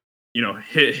 Just with,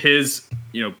 his,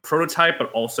 prototype,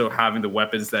 but also having the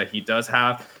weapons that he does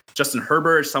have. Justin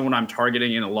Herbert is someone I'm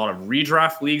targeting in a lot of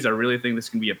redraft leagues. I really think this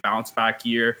can be a bounce back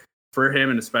year for him,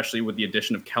 and especially with the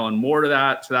addition of Kellen Moore to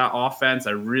that offense.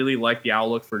 I really like the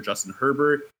outlook for Justin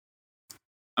Herbert.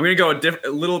 I'm going to go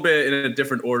a little bit in a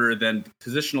different order than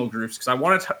positional groups because I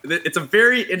want to. It's a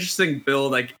very interesting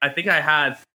build. I think I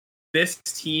had this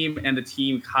team and the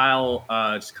team Kyle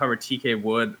just covered, TK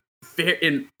Wood,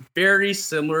 in very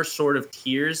similar sort of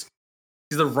tiers.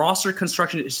 Because the roster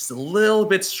construction is just a little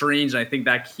bit strange, and I think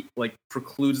that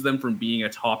precludes them from being a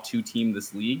top 2 team in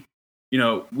this league.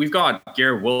 We've got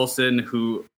Garrett Wilson,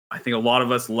 who I think a lot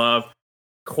of us love.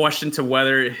 Question to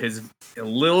whether he's a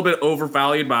little bit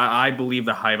overvalued, but I believe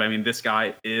the hype. I mean, this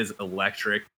guy is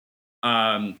electric.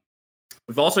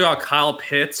 We've also got Kyle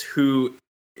Pitts, who,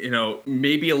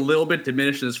 maybe a little bit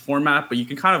diminished in this format, but you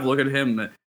can kind of look at him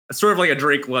sort of like a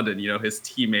Drake London, his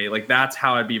teammate. That's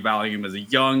how I'd be valuing him as a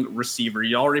young receiver.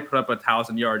 He already put up a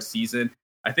 1,000-yard season.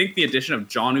 I think the addition of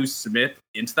Jonnu Smith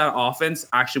into that offense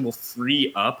actually will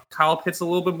free up Kyle Pitts a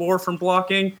little bit more from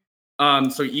blocking.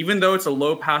 So even though it's a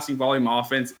low passing volume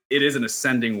offense, it is an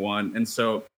ascending one. And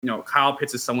so, Kyle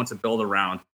Pitts is someone to build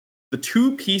around. The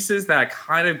 2 pieces that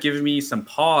kind of give me some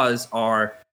pause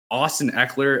are Austin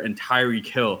Eckler and Tyreek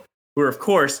Hill, who are, of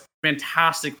course,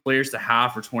 fantastic players to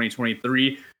have for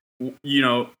 2023.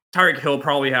 Tyreek Hill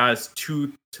probably has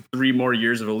 2 to 3 more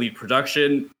years of elite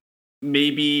production.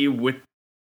 Maybe with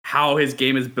how his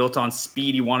game is built on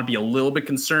speed, you want to be a little bit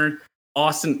concerned.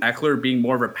 Austin Eckler being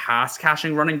more of a pass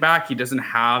catching running back, he doesn't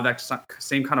have that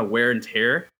same kind of wear and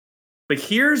tear. But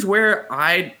here's where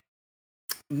I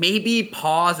maybe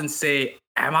pause and say,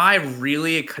 am I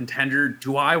really a contender?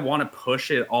 Do I want to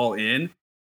push it all in?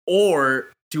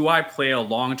 Or do I play a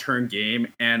long-term game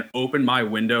and open my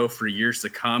window for years to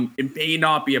come? It may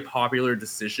not be a popular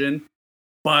decision,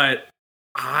 but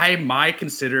I might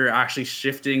consider actually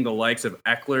shifting the likes of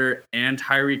Eckler and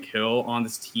Tyreek Hill on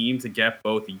this team to get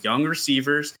both young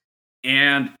receivers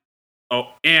and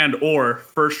or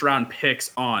first round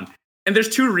picks on. And there's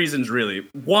two reasons really.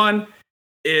 One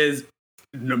is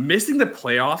missing the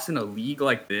playoffs in a league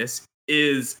like this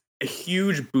is a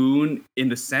huge boon in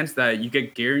the sense that you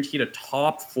get guaranteed a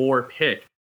top 4 pick.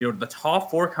 The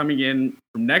top 4 coming in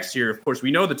from next year. Of course,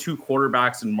 we know the 2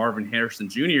 quarterbacks and Marvin Harrison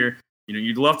Jr.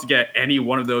 You'd love to get any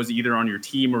one of those either on your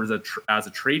team or as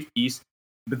a trade piece.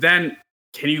 But then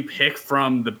can you pick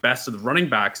from the best of the running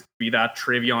backs, be that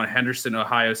Travion Henderson,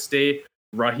 Ohio State,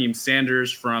 Raheem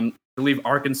Sanders from, I believe,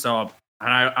 Arkansas.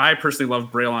 And I personally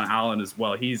love Braylon Allen as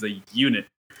well. He's a unit.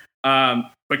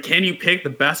 But can you pick the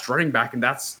best running back? And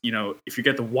that's, if you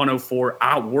get the 104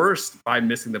 at worst by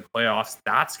missing the playoffs,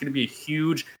 that's going to be a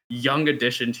huge young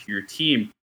addition to your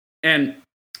team. And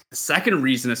the second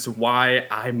reason as to why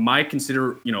I might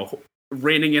consider,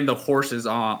 reining in the horses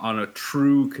on a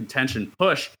true contention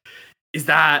push is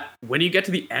that when you get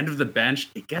to the end of the bench,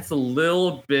 it gets a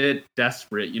little bit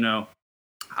desperate.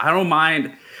 I don't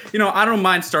mind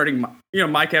starting.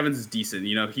 Mike Evans is decent.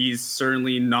 He's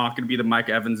certainly not going to be the Mike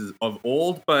Evans of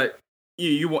old, but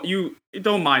you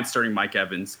don't mind starting Mike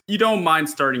Evans. You don't mind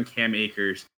starting Cam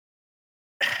Akers.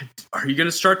 Are you going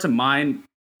to start to mind,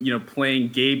 playing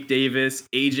Gabe Davis,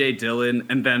 AJ Dillon,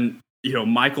 and then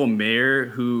Michael Mayer,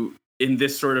 who in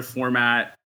this sort of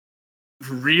format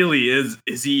really is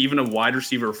he even a wide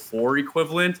receiver 4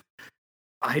 equivalent?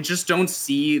 I just don't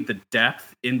see the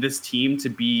depth in this team to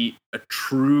be a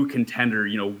true contender.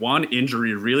 One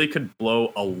injury really could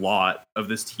blow a lot of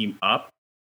this team up.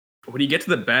 When you get to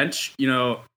the bench,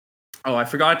 I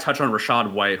forgot to touch on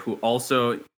Rachaad White, who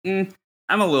also, I'm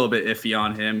a little bit iffy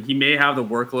on him. He may have the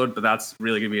workload, but that's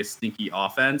really going to be a stinky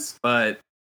offense. But,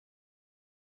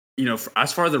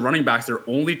 as far as the running backs, there are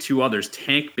only 2 others,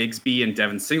 Tank Bigsby and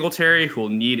Devin Singletary, who will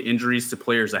need injuries to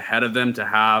players ahead of them to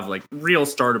have real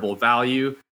startable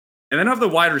value. And then of the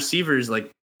wide receivers,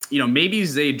 maybe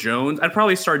Zay Jones. I'd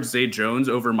probably start Zay Jones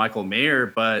over Michael Mayer,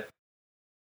 but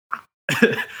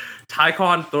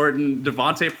Tyquan Thornton,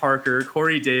 Devontae Parker,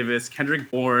 Corey Davis, Kendrick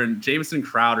Bourne, Jamison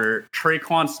Crowder,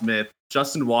 Traquan Smith,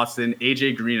 Justin Watson,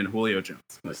 AJ Green, and Julio Jones.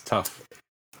 That's tough.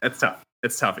 It's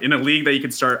tough. In a league that you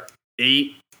can start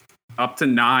 8 up to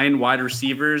 9 wide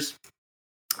receivers,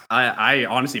 I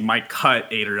honestly might cut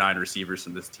 8 or 9 receivers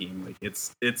from this team.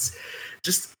 It's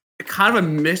just kind of a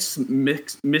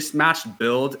mismatched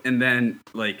build. And then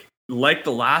like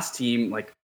the last team,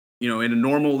 in a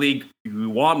normal league, you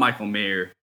want Michael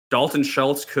Mayer. Dalton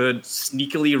Schultz could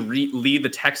sneakily lead the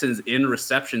Texans in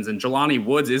receptions, and Jelani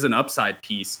Woods is an upside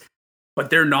piece, but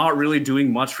they're not really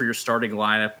doing much for your starting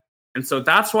lineup. And so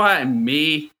that's why I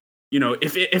may,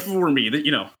 if it were me,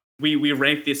 we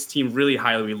rank this team really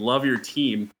highly. We love your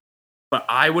team, but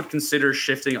I would consider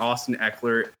shifting Austin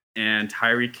Eckler and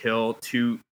Tyreek Hill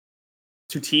to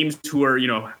teams who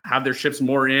are, have their ships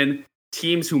more in,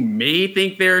 teams who may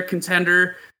think they're a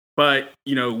contender, but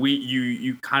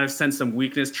you kind of sense some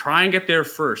weakness. Try and get there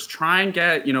first. Try and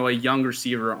get, a young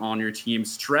receiver on your team.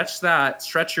 Stretch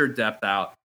your depth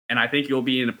out. And I think you'll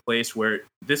be in a place where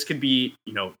this could be,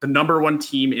 the number 1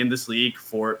 team in this league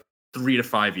for 3 to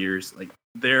 5 years.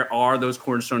 There are those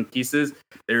cornerstone pieces.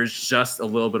 There's just a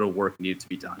little bit of work needed to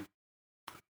be done.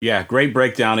 Yeah, great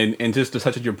breakdown. And just to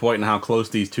touch on your point and how close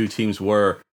these two teams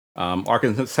were, our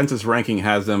consensus ranking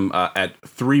has them at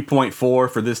 3.4 for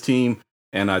this team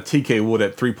and TK Wood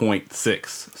at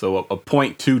 3.6. So a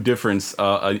 0.2 difference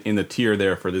in the tier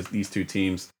there for these two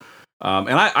teams. And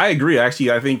I agree.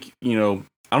 Actually, I think, I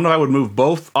don't know if I would move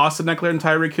both Austin Eckler and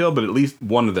Tyreek Hill, but at least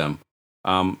one of them.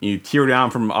 You tier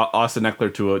down from Austin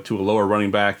Eckler to a lower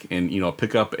running back and,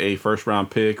 pick up a first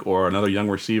round pick or another young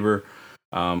receiver.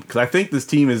 Because I think this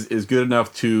team is good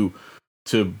enough to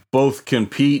both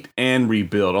compete and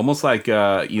rebuild. Almost like,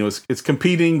 it's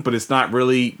competing, but it's not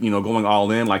really, going all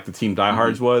in like the team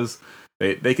Diehards was.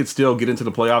 They could still get into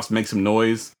the playoffs, make some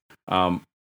noise.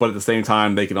 But at the same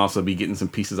time, they can also be getting some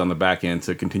pieces on the back end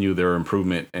to continue their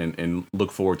improvement and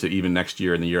look forward to even next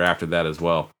year and the year after that as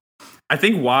well. I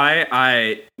think why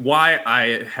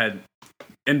I had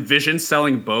envisioned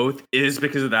selling both is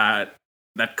because of that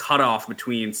cutoff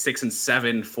between 6 and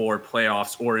 7 for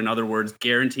playoffs, or in other words,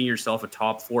 guaranteeing yourself a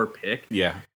top 4 pick.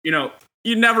 Yeah. You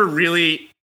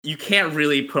can't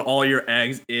really put all your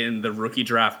eggs in the rookie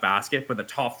draft basket, but the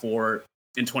top 4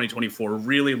 in 2024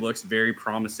 really looks very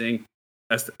promising.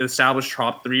 Established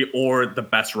top 3 or the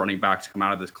best running back to come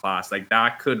out of this class.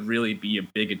 That could really be a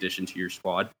big addition to your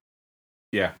squad.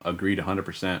 Yeah, agreed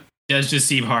 100%. Does just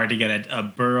seem hard to get a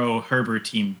Burrow Herbert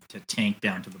team to tank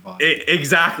down to the bottom.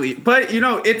 Exactly. But,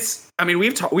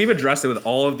 we've addressed it with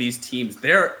all of these teams.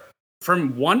 They're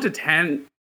from 1 to 10,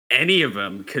 any of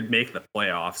them could make the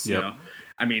playoffs. Yep.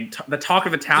 You know, the talk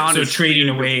of the town. So is trading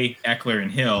away Eckler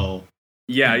and Hill.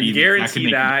 Yeah, you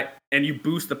guarantee that, and you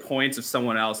boost the points of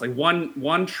someone else. Like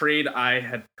one trade I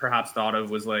had perhaps thought of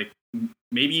was like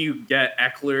maybe you get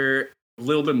Eckler a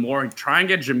little bit more, try and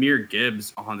get Jahmyr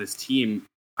Gibbs on this team.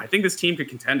 I think this team could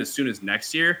contend as soon as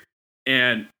next year,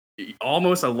 and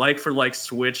almost a like for like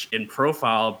switch in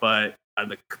profile, but at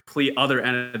the complete other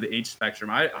end of the age spectrum.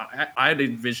 I'd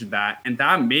envision that, and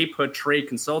that may put Trade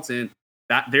Consultant,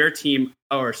 that their team,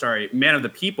 Man of the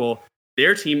People,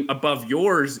 their team above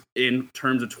yours in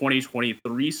terms of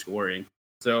 2023 scoring.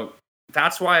 So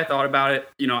that's why I thought about it.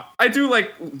 You know, I do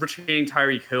like retaining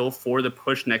Tyreek Hill for the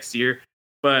push next year,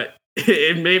 but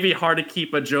it may be hard to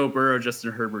keep a Joe Burrow,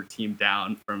 Justin Herbert team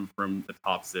down from the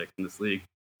top 6 in this league.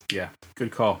 Yeah,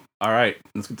 good call. All right,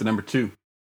 let's get to number 2.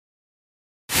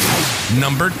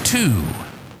 Number 2.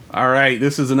 All right,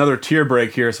 this is another tier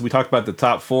break here. So we talked about the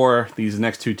top 4. These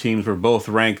next 2 teams were both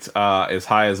ranked as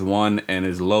high as 1 and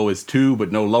as low as 2,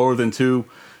 but no lower than 2.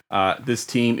 This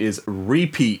team is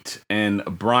Repeat. And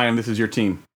Brian, this is your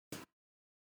team.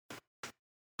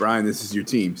 Brian, this is your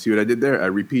team. See what I did there? I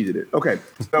repeated it. Okay.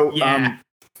 So, Yeah.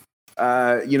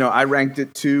 I ranked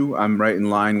it 2. I'm right in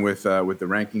line with the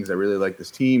rankings. I really like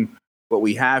this team. What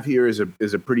we have here is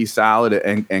a pretty solid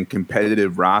and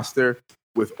competitive roster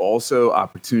with also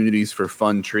opportunities for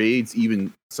fun trades,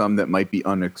 even some that might be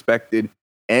unexpected.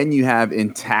 And you have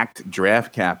intact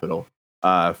draft capital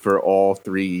for all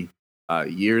 3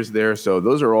 years there. So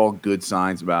those are all good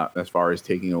signs about as far as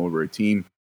taking over a team.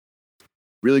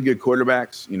 Really good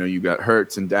quarterbacks. You know, you got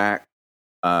Hurts and Dak.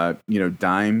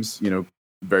 Dimes,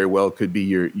 very well could be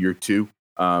your 2.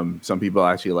 Some people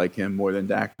actually like him more than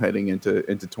Dak heading into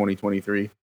 2023.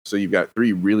 So you've got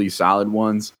 3 really solid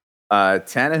ones.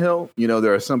 Tannehill,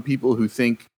 there are some people who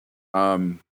think,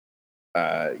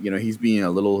 he's being a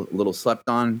little slept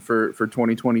on for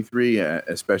 2023,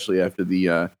 especially after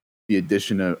the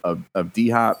addition of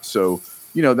D-Hop. So,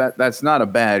 that's not a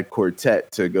bad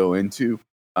quartet to go into.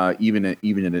 Even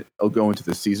go into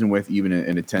the season with, even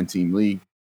in a 10-team league.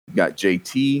 You got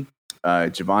JT,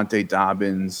 Javonte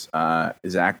Dobbins,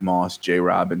 Zach Moss,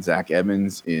 J-Rob, and Zach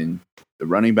Evans in the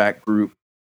running back group.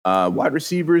 Wide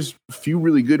receivers, a few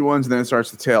really good ones, and then it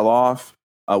starts to tail off.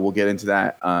 We'll get into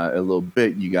that a little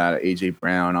bit. You got A.J.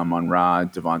 Brown, Amon-Ra,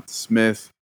 Devonta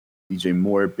Smith, DJ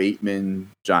Moore,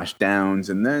 Bateman, Josh Downs,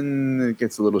 and then it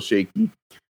gets a little shaky.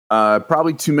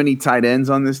 Probably too many tight ends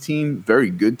on this team. Very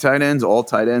good tight ends, all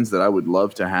tight ends that I would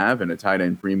love to have in a tight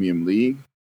end premium league.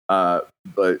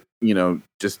 But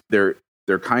just they're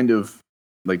kind of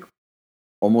like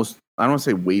almost, I don't want to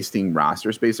say wasting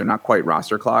roster space. They're not quite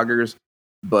roster cloggers,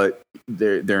 but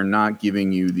they're not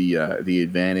giving you the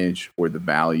advantage or the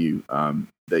value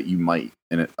that you might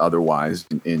otherwise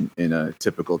in a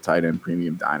typical tight end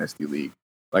premium dynasty league.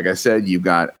 Like I said, you've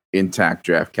got intact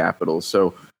draft capital,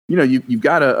 so. You've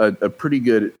got a pretty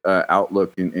good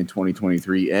outlook in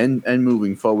 2023 and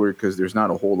moving forward because there's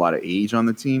not a whole lot of age on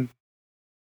the team.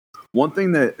 One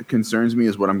thing that concerns me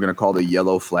is what I'm going to call the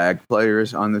yellow flag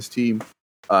players on this team,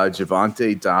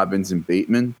 Javonte, Dobbins, and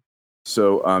Bateman.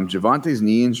 So Javonte's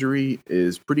knee injury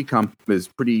is pretty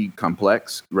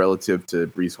complex relative to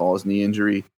Breece Hall's knee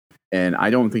injury, and I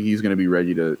don't think he's going to be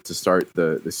ready to start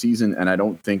the season, and I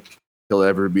don't think he'll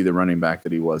ever be the running back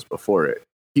that he was before it.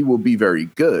 He will be very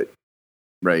good,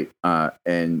 right? But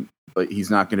he's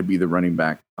not going to be the running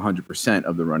back, 100%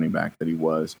 of the running back that he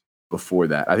was before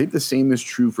that. I think the same is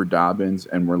true for Dobbins,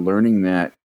 and we're learning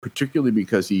that particularly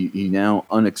because he now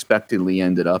unexpectedly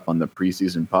ended up on the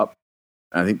preseason PUP.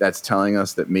 And I think that's telling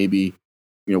us that maybe,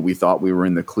 we thought we were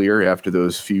in the clear after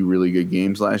those few really good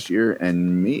games last year,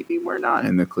 and maybe we're not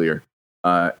in the clear.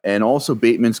 And also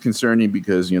Bateman's concerning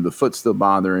because, the foot's still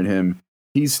bothering him.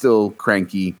 He's still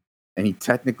cranky. And he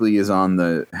technically is on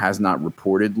the has not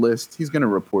reported list. He's going to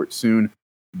report soon,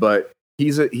 but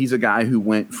he's a guy who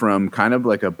went from kind of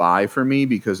like a buy for me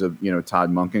because of Todd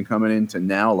Monken coming in to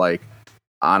now like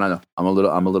I don't know. I'm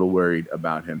a little worried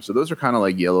about him. So those are kind of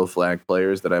like yellow flag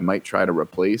players that I might try to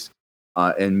replace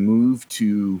and move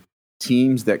to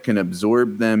teams that can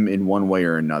absorb them in one way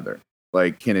or another.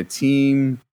 Like, can a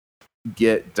team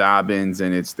get Dobbins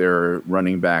and it's their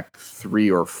running back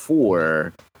 3 or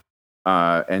 4?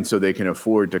 And so they can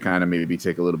afford to kind of maybe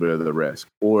take a little bit of the risk.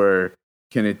 Or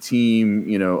can a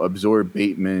team, absorb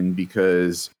Bateman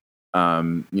because,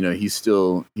 he's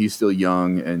still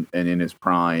young and in his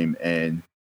prime and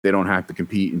they don't have to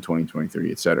compete in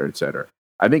 2023, et cetera, et cetera.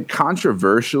 I think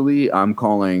controversially, I'm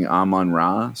calling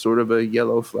Amon-Ra sort of a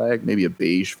yellow flag, maybe a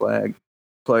beige flag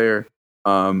player.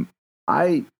 I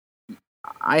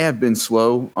have been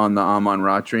slow on the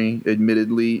Amon-Ra train,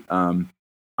 admittedly. I'm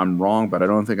wrong, but I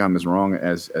don't think I'm as wrong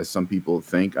as some people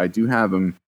think. I do have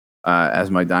him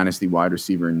as my dynasty wide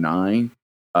receiver 9,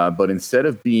 but instead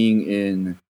of being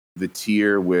in the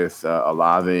tier with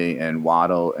Olave and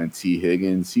Waddle and T.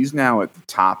 Higgins, he's now at the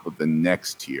top of the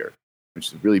next tier, which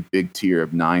is a really big tier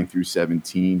of 9 through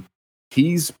 17.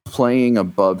 He's playing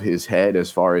above his head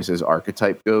as far as his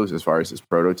archetype goes, as far as his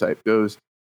prototype goes.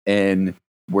 And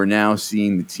we're now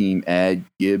seeing the team add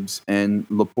Gibbs and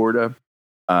Laporta.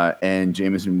 And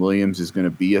Jameson Williams is going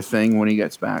to be a thing when he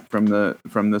gets back from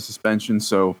the suspension.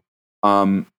 So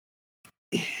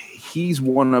he's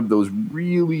one of those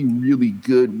really, really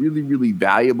good, really, really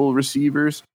valuable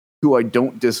receivers who I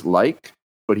don't dislike,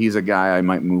 but he's a guy I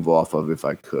might move off of if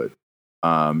I could.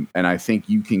 And I think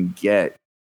you can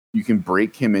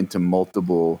break him into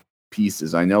multiple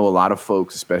pieces. I know a lot of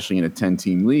folks, especially in a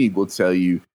 10-team league, will tell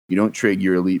you don't trade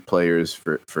your elite players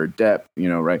for depth,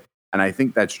 right? And I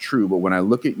think that's true. But when I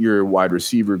look at your wide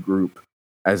receiver group,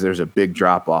 as there's a big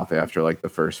drop off after like the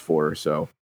first 4 or so,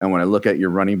 and when I look at your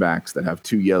running backs that have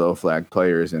 2 yellow flag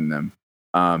players in them,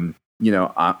 I'm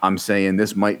saying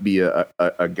this might be a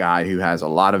guy who has a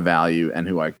lot of value and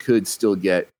who I could still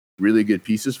get really good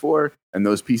pieces for. And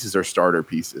those pieces are starter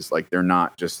pieces. Like they're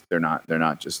not just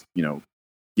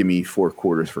give me 4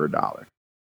 quarters for $1.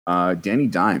 Danny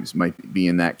Dimes might be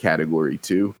in that category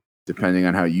too, depending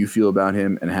on how you feel about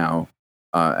him and how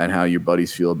your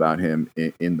buddies feel about him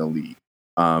in the league.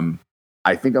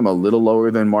 I think I'm a little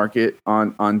lower than market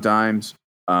on Dimes,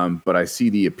 but I see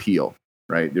the appeal,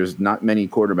 right? There's not many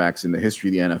quarterbacks in the history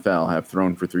of the NFL have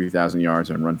thrown for 3,000 yards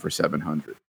and run for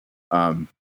 700.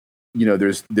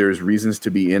 There's reasons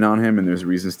to be in on him and there's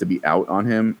reasons to be out on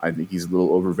him. I think he's a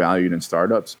little overvalued in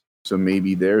startups. So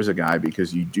maybe there's a guy,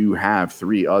 because you do have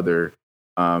 3 other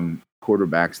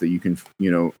quarterbacks that you can,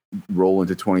 roll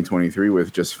into 2023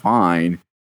 with just fine.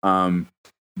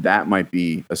 That might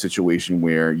be a situation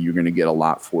where you're going to get a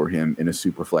lot for him in a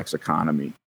super flex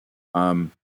economy.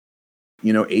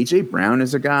 AJ Brown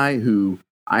is a guy who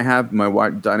I have my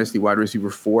dynasty wide receiver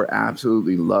 4.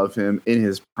 Absolutely love him in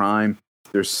his prime.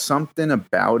 There's something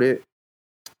about it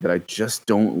that I just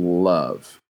don't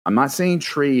love. I'm not saying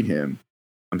trade him.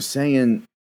 I'm saying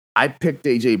I picked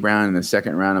AJ Brown in the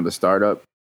 2nd round of a startup,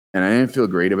 and I didn't feel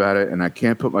great about it, and I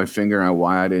can't put my finger on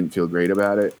why I didn't feel great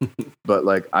about it.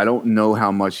 But, I don't know how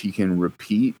much he can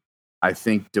repeat. I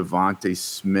think Devontae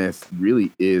Smith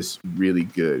really is really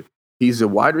good. He's a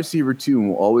wide receiver, too, and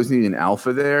we'll always need an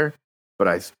alpha there. But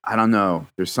I don't know.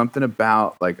 There's something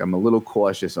about, I'm a little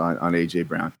cautious on A.J.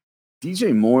 Brown.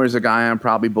 DJ Moore is a guy I'm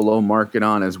probably below market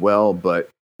on as well, but,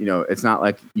 it's not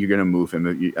like you're going to move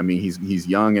him. I mean, he's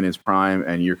young in his prime,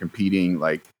 and you're competing,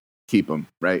 keep him,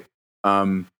 right?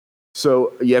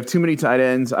 So you have too many tight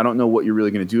ends. I don't know what you're really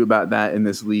going to do about that in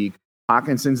this league.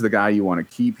 Hawkinson's the guy you want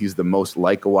to keep. He's the most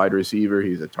like a wide receiver.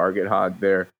 He's a target hog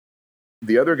there.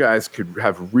 The other guys could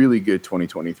have really good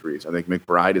 2023s. I think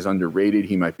McBride is underrated.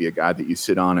 He might be a guy that you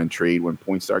sit on and trade when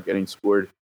points start getting scored.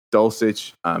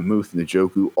 Dulcich, Muth,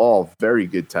 Njoku, all very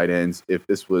good tight ends. If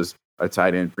this was a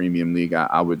tight end premium league,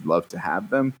 I would love to have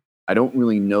them. I don't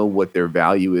really know what their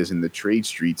value is in the trade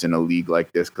streets in a league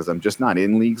like this because I'm just not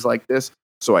in leagues like this.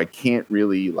 So I can't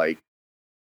really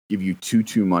give you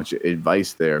too much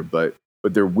advice there. But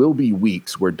there will be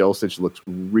weeks where Dulcich looks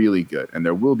really good. And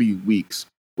there will be weeks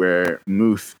where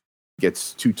Muth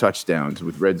gets 2 touchdowns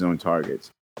with red zone targets.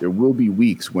 There will be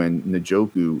weeks when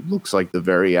Njoku looks like the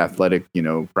very athletic,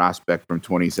 prospect from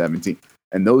 2017.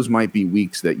 And those might be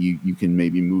weeks that you can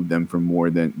maybe move them for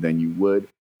more than you would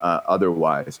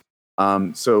otherwise.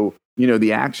 So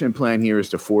the action plan here is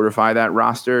to fortify that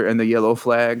roster and the yellow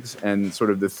flags and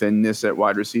sort of the thinness at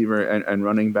wide receiver and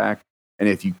running back. And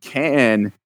if you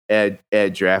can, add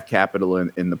draft capital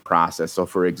in the process. So,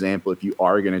 for example, if you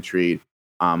are going to trade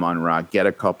Amon-Ra, get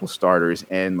a couple starters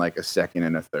and a 2nd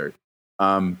and a 3rd.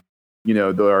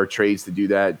 There are trades to do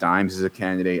that. Dimes is a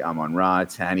candidate. Amon-Ra,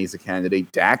 Tanny's a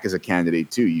candidate. Dak is a candidate,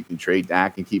 too. You can trade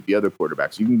Dak and keep the other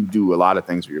quarterbacks. You can do a lot of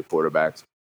things with your quarterbacks.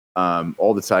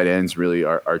 All the tight ends really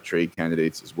are trade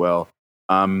candidates as well.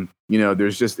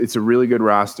 It's a really good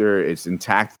roster. It's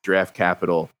intact draft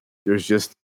capital. There's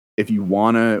just, if you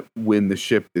want to win the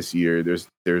ship this year, there's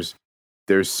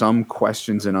some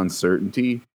questions and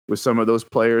uncertainty with some of those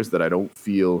players that I don't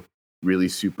feel really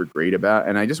super great about.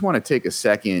 And I just want to take a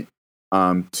second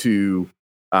to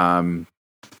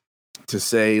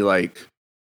say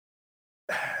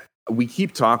we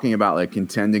keep talking about like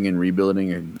contending and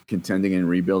rebuilding and contending and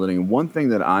rebuilding. And one thing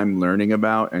that I'm learning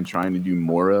about and trying to do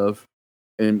more of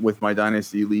with my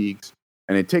dynasty leagues,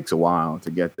 and it takes a while to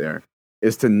get there,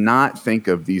 is to not think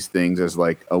of these things as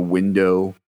like a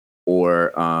window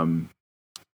or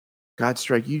God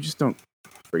strike, you just don't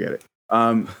forget it.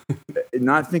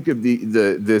 Not think of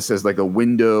this as like a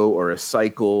window or a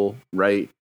cycle, right?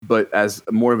 But as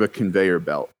more of a conveyor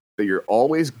belt, that you're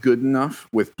always good enough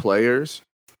with players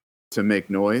to make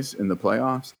noise in the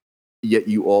playoffs, yet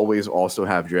you always also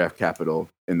have draft capital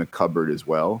in the cupboard as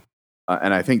well.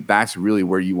 And I think that's really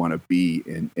where you want to be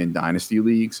in dynasty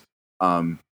leagues,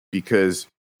 because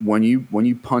when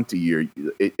you punt a year,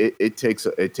 it takes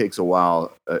a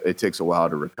while. It takes a while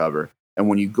to recover. And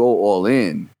when you go all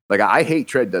in, like I hate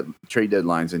trade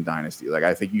deadlines in dynasty. Like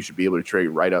I think you should be able to trade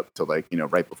right up to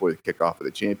right before the kickoff of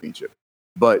the championship.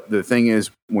 But the thing is,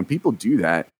 when people do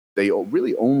that, they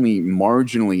really only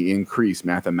marginally increase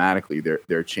mathematically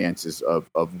their chances of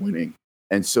winning.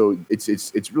 And so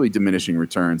it's really diminishing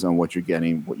returns on what you're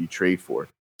getting, what you trade for.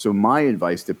 So my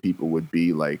advice to people would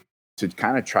be like to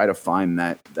kind of try to find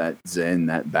that zen,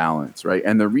 that balance, right?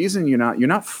 And the reason you're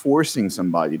not forcing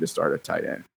somebody to start a tight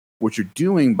end. What you're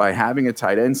doing by having a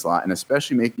tight end slot, and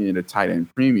especially making it a tight end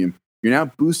premium, you're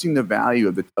now boosting the value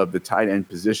of the tight end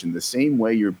position the same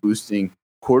way you're boosting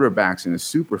quarterbacks in a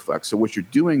super flex. So what you're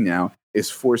doing now is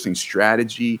forcing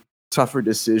strategy, tougher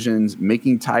decisions,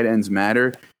 making tight ends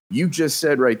matter. You just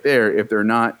said right there, if they're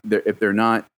not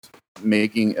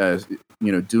making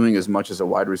doing as much as a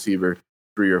wide receiver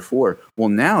 3 or 4. Well,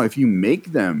 now if you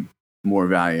make them more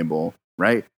valuable,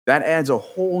 right, that adds a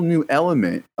whole new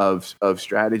element of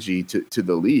strategy to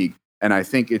the league. And I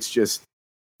think it's just,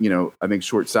 I think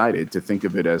short-sighted to think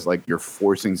of it as like you're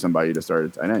forcing somebody to start a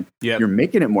tight end. Yeah, you're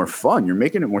making it more fun. You're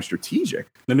making it more strategic.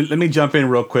 Let me jump in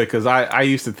real quick, because I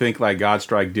used to think like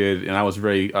Godstrike did, and I was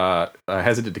very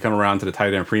hesitant to come around to the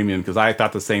tight end premium because I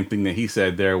thought the same thing that he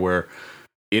said there, where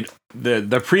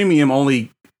the premium only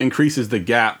increases the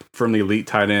gap from the elite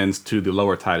tight ends to the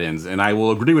lower tight ends, and I will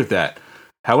agree with that.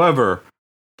 However,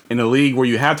 in a league where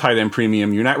you have tight end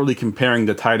premium, you're not really comparing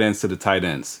the tight ends to the tight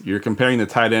ends. You're comparing the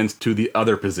tight ends to the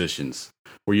other positions,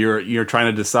 where you're trying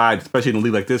to decide, especially in a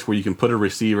league like this, where you can put a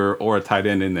receiver or a tight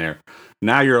end in there.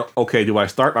 Now you're, okay, do I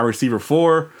start my receiver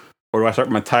 4 or do I start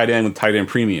my tight end with tight end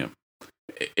premium?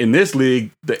 In this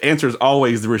league, the answer is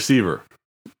always the receiver.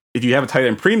 If you have a tight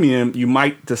end premium, you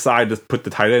might decide to put the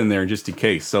tight end in there just in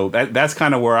case. So that's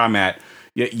kind of where I'm at.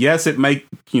 Yes, it make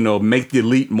the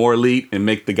elite more elite and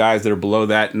make the guys that are below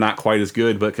that not quite as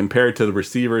good. But compared to the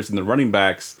receivers and the running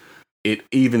backs, it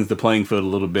evens the playing field a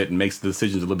little bit and makes the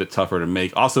decisions a little bit tougher to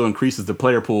make. Also increases the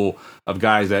player pool of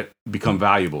guys that become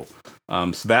valuable.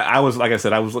 So that I was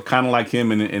kind of like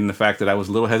him in the fact that I was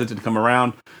a little hesitant to come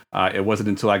around. It wasn't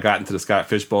until I got into the Scott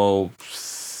Fish Bowl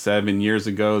 7 years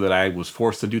ago that I was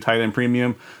forced to do tight end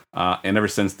premium. And ever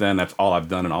since then, that's all I've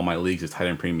done in all my leagues is tight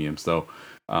end premium. So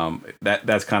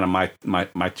that's kind of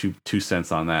my two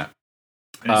cents on that.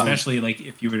 And especially like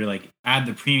if you were to like add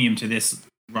the premium to this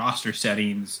roster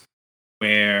settings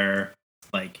where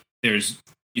like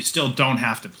you still don't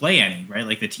have to play any, right?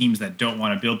 Like the teams that don't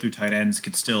want to build through tight ends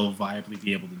could still viably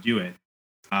be able to do it.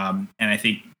 And I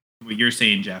think what you're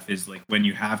saying, Jeff, is like when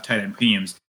you have tight end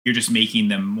premiums, you're just making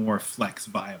them more flex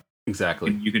viable.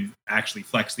 Exactly. You could actually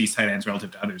flex these tight ends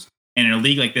relative to others. And in a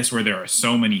league like this where there are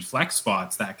so many flex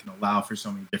spots, that can allow for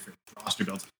so many different roster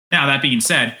builds. Now, that being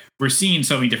said, we're seeing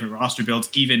so many different roster builds,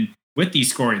 even with these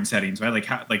scoring settings, right?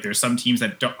 Like there's some teams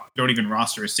that don't even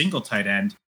roster a single tight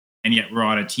end, and yet we're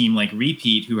on a team like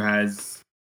Repeat who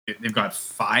they've got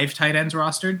 5 tight ends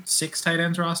rostered, 6 tight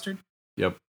ends rostered.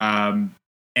 Yep.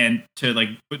 And to like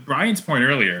with Brian's point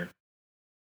earlier,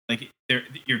 like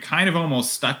you're kind of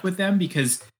almost stuck with them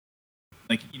because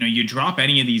like, you drop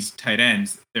any of these tight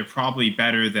ends, they're probably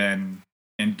better than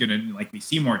and going to likely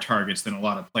see more targets than a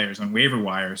lot of players on waiver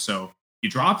wire. So you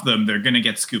drop them, they're going to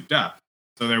get scooped up.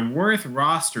 So they're worth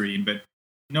rostering, but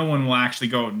no one will actually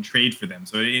go out and trade for them.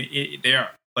 So they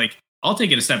are like, I'll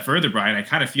take it a step further, Brian. I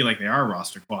kind of feel like they are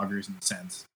roster cloggers in a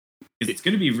sense. Because it's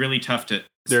going to be really tough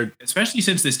especially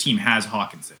since this team has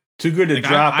Hawkinson. Too good to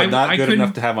drop, but not good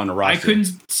enough to have on the roster. I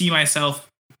couldn't see myself,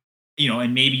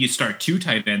 and maybe you start 2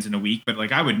 tight ends in a week, but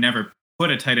like I would never put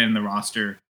a tight end in the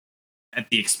roster at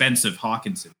the expense of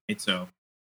Hawkinson. Right? So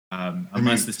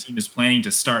unless this team is planning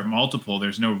to start multiple,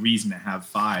 there's no reason to have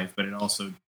 5. But it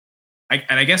also,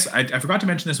 I guess I forgot to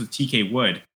mention this with TK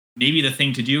Wood. Maybe the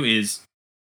thing to do is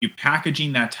you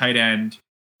packaging that tight end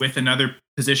with another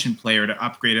position player to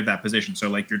upgrade at that position. So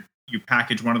like you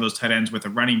package one of those tight ends with a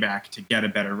running back to get a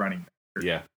better running back.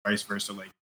 Yeah. Vice versa. Like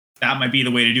that might be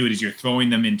the way to do it. Is you're throwing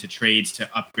them into trades to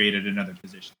upgrade at another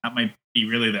position. That might be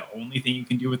really the only thing you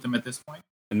can do with them at this point.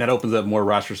 And that opens up more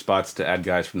roster spots to add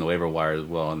guys from the waiver wire as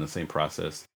well in the same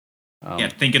process. Yeah,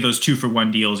 think of those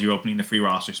 2-for-1 deals. You're opening the free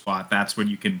roster spot. That's when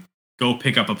you can go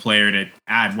pick up a player to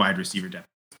add wide receiver depth.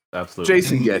 Absolutely.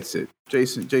 Jason gets it.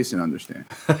 Jason understands.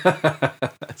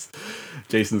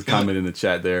 Jason's comment in the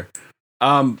chat there.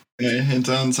 Can I hint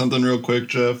on something real quick,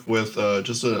 Jeff, with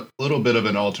just a little bit of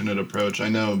an alternate approach? I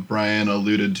know Brian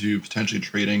alluded to potentially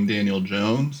trading Daniel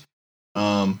Jones,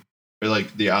 or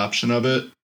like the option of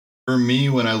it. For me,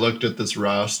 when I looked at this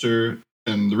roster,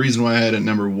 and the reason why I had it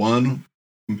number 1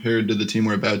 compared to the team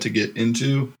we're about to get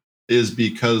into is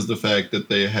because the fact that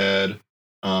they had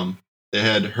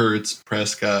Hurts,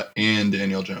 Prescott, and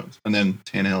Daniel Jones, and then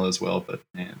Tannehill as well. But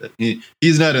man,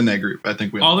 he's not in that group. I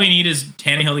think all they need is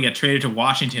Tannehill to get traded to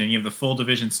Washington, and you have the full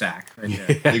division stack right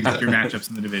there. Yeah, exactly. Your matchups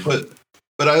in the division.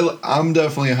 But I'm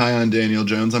definitely high on Daniel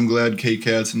Jones. I'm glad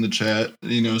K-Cat's in the chat,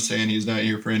 saying he's not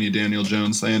here for any Daniel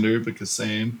Jones slander, because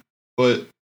same. But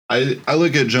I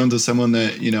look at Jones as someone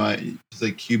that, he's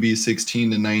like QB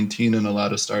 16 to 19 in a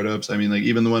lot of startups. I mean, like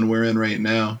even the one we're in right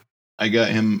now, I got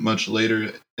him much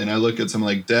later. And I look at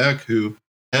someone like Dak, who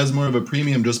has more of a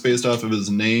premium just based off of his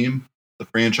name, the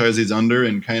franchise he's under,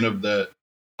 and kind of that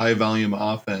high volume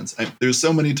offense. There's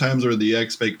so many times where the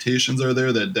expectations are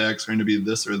there that Dak's going to be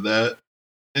this or that.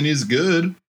 And he's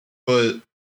good, but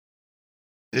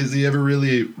has he ever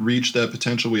really reached that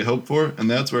potential we hope for?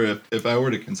 And that's where if I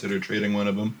were to consider trading one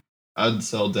of them, I'd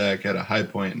sell Dak at a high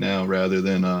point now rather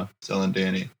than selling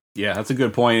Danny. Yeah, that's a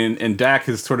good point. And Dak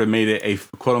has sort of made it a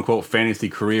quote-unquote fantasy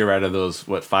career out of those,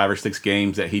 5 or 6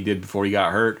 games that he did before he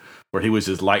got hurt, where he was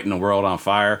just lighting the world on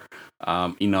fire.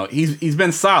 He's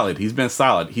been solid. He's been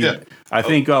solid. I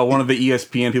think one of the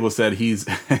ESPN people said he's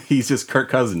just Kirk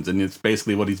Cousins, and it's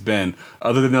basically what he's been.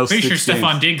 Other than those, pretty sure 6 games.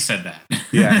 Stephon Diggs said that.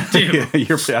 Yeah,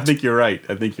 I think you're right.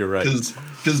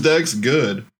 Because Dak's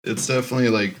good. It's definitely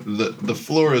like the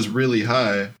floor is really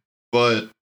high, but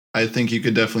I think you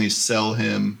could definitely sell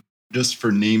him just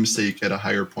for namesake at a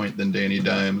higher point than Danny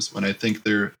Dimes, when I think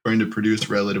they're going to produce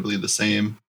relatively the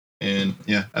same. And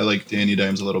yeah, I like Danny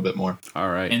Dimes a little bit more. All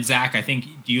right. And Zach, I think,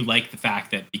 do you like the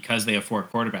fact that because they have 4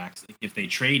 quarterbacks, if they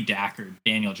trade Dak or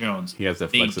Daniel Jones, he has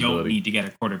that they flexibility. don't need to get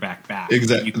a quarterback back.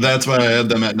 Exactly. That's why I had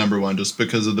them at number 1, just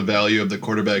because of the value of the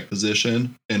quarterback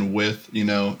position. And with,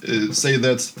 say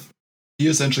he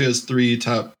essentially has 3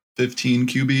 top 15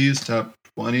 QBs, top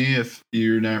 20 if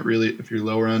you're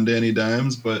lower on Danny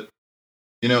Dimes. But,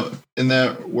 in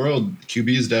that world,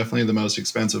 QB is definitely the most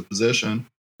expensive position.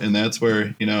 And that's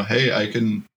where, hey, I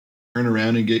can turn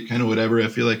around and get kind of whatever I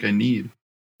feel like I need.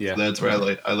 Yeah, so that's where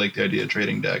I like the idea of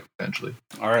trading Dak potentially.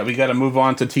 All right, we got to move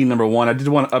on to team number 1. I did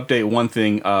want to update one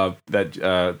thing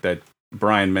that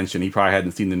Brian mentioned. He probably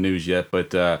hadn't seen the news yet, but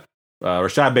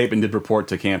Rashad Bateman did report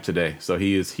to camp today, so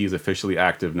he's officially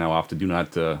active now. Off to do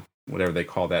not whatever they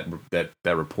call that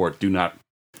report.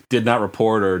 Did not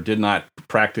report or did not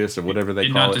practice or whatever they call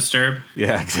it. Did not disturb.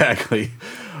 Yeah, exactly.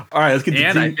 All right, let's get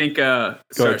to I think,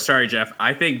 sorry, Jeff.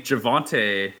 I think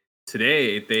Javonte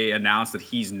today they announced that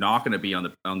he's not going to be on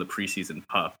the preseason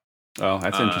pup. Oh,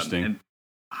 that's interesting. And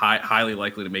highly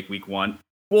likely to make week 1.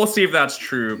 We'll see if that's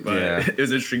true, but it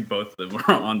was interesting both of them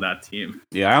were on that team.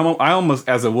 Yeah, I almost,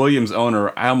 as a Williams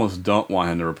owner, I almost don't want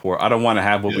him to report. I don't want to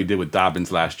have what we did with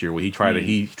Dobbins last year, where he tried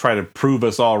to prove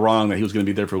us all wrong that he was going to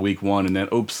be there for week 1, and then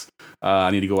oops, I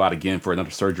need to go out again for another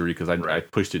surgery because I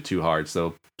pushed it too hard.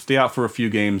 So stay out for a few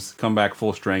games, come back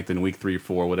full strength in week 3 or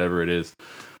 4, whatever it is.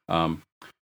 All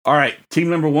right, team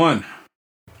number 1.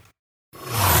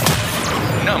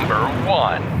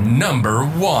 Number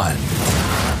one.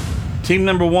 Team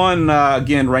number 1,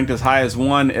 again, ranked as high as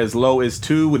 1, as low as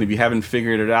 2. And if you haven't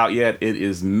figured it out yet, it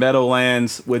is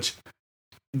Meadowlands, which,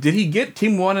 did he get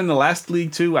team 1 in the last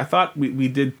league too? I thought we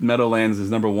did Meadowlands as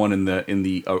number 1 in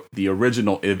the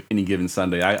original Any Given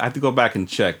Sunday. I have to go back and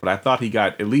check, but I thought he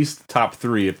got at least top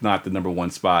 3, if not the number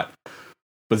 1 spot.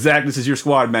 But Zach, this is your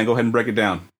squad, man. Go ahead and break it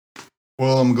down.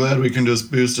 Well, I'm glad we can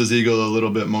just boost his ego a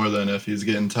little bit more than if he's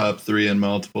getting top 3 in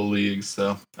multiple leagues.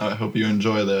 So I hope you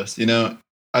enjoy this.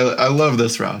 I love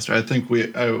this roster. I think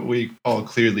we all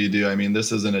clearly do. I mean,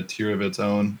 this isn't a tier of its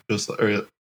own.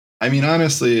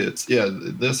 Honestly, it's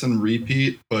this and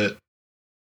repeat. But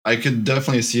I could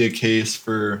definitely see a case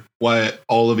for why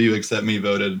all of you except me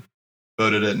voted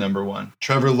at number 1.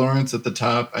 Trevor Lawrence at the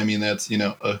top. I mean, that's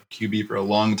a QB for a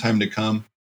long time to come.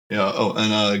 Yeah. Oh,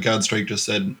 and Godstrike just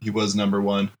said he was number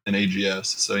 1 in AGS.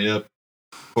 So yep,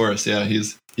 of course, yeah,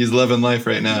 he's living life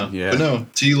right now. Yeah. But no,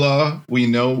 T-Law, we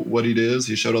know what he is.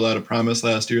 He showed a lot of promise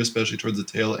last year, especially towards the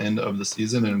tail end of the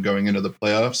season and going into the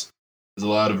playoffs. There's a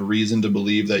lot of reason to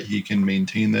believe that he can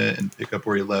maintain that and pick up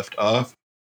where he left off.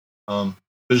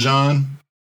 Bijan,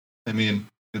 I mean,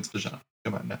 it's Bijan.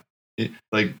 Come on now.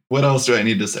 Like, what else do I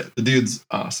need to say? The dude's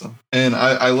awesome. And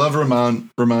I love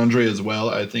Ramondre as well.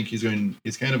 I think he's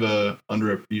kind of a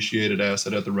underappreciated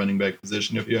asset at the running back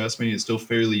position, if you ask me. He's still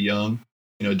fairly young.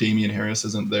 You know, Damian Harris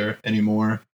isn't there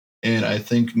anymore. And I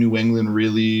think New England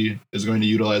really is going to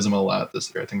utilize him a lot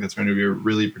this year. I think that's going to be a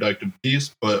really productive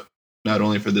piece, but not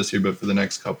only for this year, but for the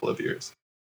next couple of years.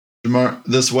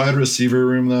 This wide receiver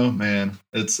room, though, man,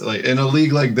 it's like in a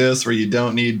league like this where you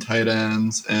don't need tight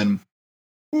ends and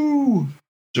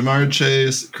Jamar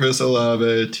Chase, Chris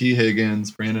Olave, T.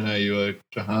 Higgins, Brandon Ayuk,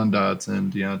 Jahan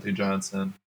Dotson, Deontay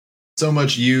Johnson. So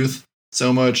much youth,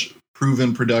 so much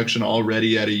proven production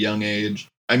already at a young age.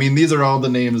 I mean, these are all the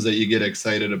names that you get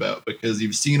excited about because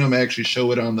you've seen them actually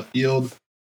show it on the field,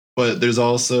 but there's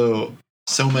also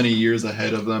so many years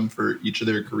ahead of them for each of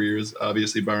their careers,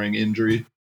 obviously barring injury.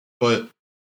 But,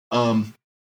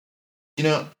 you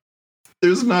know,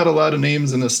 there's not a lot of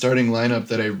names in the starting lineup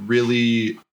that I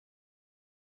really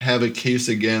have a case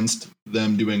against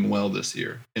them doing well this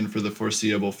year and for the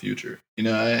foreseeable future. You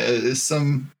know,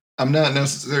 I'm not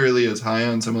necessarily as high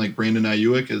on someone like Brandon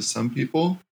Ayuk as some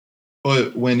people,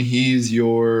 but when he's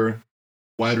your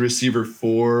wide receiver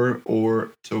 4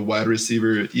 or to wide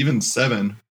receiver even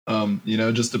 7, you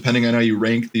know, just depending on how you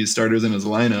rank these starters in his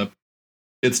lineup,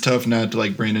 it's tough not to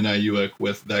like Brandon Ayuk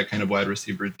with that kind of wide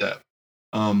receiver depth.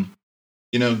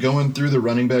 You know, going through the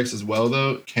running backs as well,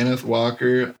 though, Kenneth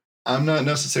Walker, I'm not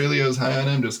necessarily as high on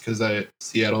him just because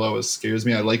Seattle always scares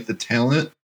me. I like the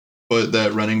talent, but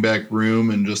that running back room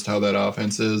and just how that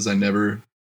offense is, I never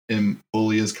am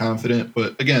fully as confident.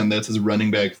 But again, that's his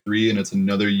running back 3, and it's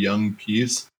another young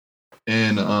piece.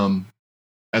 And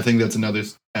I think that's another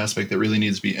aspect that really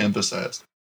needs to be emphasized.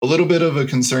 A little bit of a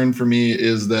concern for me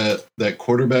is that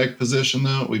quarterback position,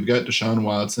 though. We've got Deshaun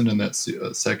Watson in that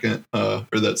second or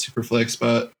that super flex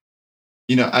spot.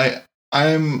 You know,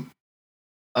 I'm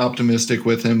optimistic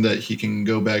with him that he can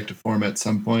go back to form at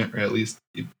some point, or at least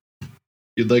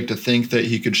you'd like to think that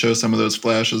he could show some of those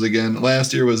flashes again.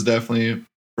 Last year was definitely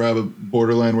probably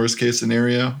borderline worst case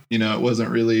scenario. You know, it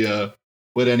wasn't really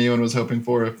what anyone was hoping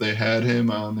for if they had him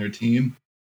on their team.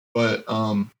 But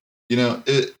you know,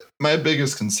 my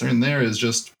biggest concern there is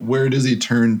just where does he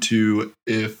turn to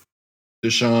if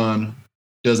Deshaun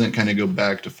doesn't kind of go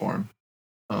back to form?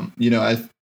 You know,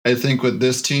 I think with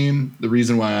this team, the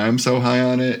reason why I'm so high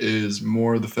on it is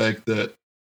more the fact that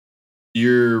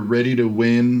you're ready to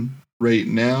win right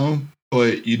now,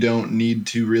 but you don't need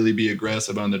to really be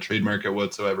aggressive on the trade market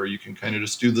whatsoever. You can kind of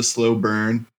just do the slow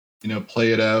burn, you know,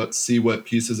 play it out, see what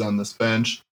pieces on this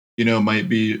bench, you know, might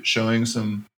be showing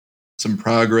some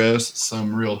progress,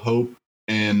 some real hope,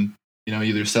 and, you know,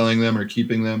 either selling them or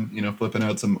keeping them, you know, flipping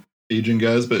out some aging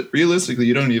guys. But realistically,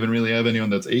 you don't even really have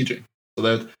anyone that's aging.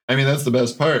 So that's the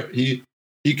best part. He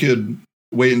could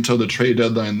wait until the trade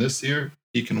deadline this year.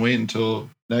 He can wait until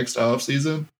next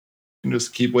offseason and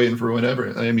just keep waiting for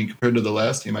whatever. I mean, compared to the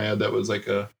last team I had, that was like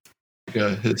a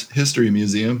history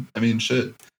museum. I mean,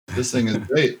 shit, this thing is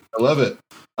great. I love it.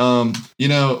 You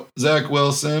know, Zach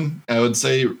Wilson, I would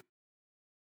say,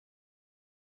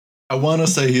 I want to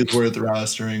say he's worth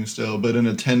rostering still, but in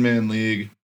a 10-man league,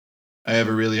 I have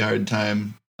a really hard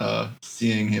time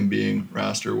seeing him being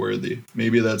roster worthy.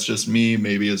 Maybe that's just me.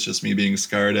 Maybe it's just me being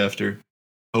scarred after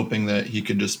hoping that he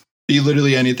could just be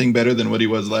literally anything better than what he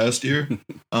was last year.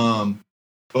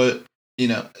 But, you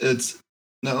know,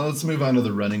 now let's move on to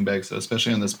the running backs,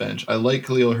 especially on this bench. I like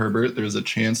Khalil Herbert. There's a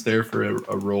chance there for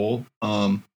a role.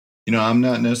 You know, I'm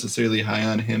not necessarily high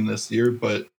on him this year,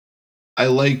 but I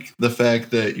like the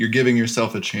fact that you're giving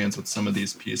yourself a chance with some of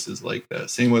these pieces like that.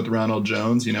 Same with Ronald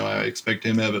Jones. You know, I expect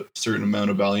him to have a certain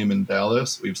amount of volume in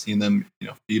Dallas. We've seen them, you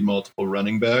know, feed multiple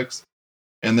running backs.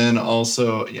 And then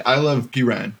also, I love P.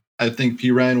 Ryan. I think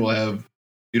P. Ryan will have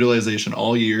utilization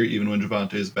all year, even when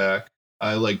Javonte's back.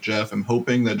 I like Jeff. I'm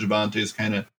hoping that Javonte's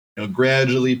kind of, you know,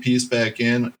 gradually pieced back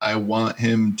in. I want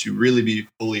him to really be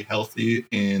fully healthy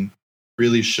and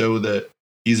really show that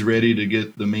he's ready to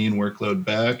get the main workload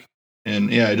back.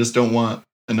 And yeah, I just don't want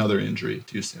another injury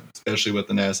too soon, especially with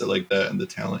an asset like that and the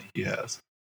talent he has.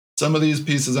 Some of these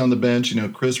pieces on the bench, you know,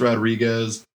 Chris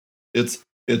Rodriguez, it's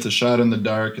a shot in the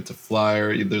dark. It's a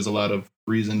flyer. There's a lot of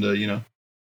reason to, you know,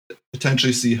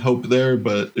 potentially see hope there,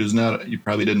 but there's not, you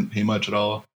probably didn't pay much at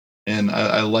all. And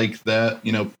I like that,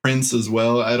 you know, Prince as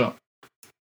well. I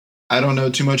don't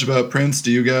know too much about Prince.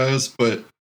 Do you guys? But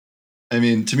I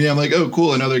mean, to me, I'm like, oh,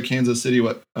 cool, another Kansas City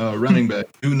running back.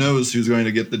 Who knows who's going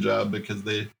to get the job because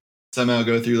they somehow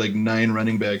go through like 9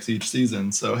 running backs each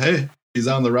season. So, hey, he's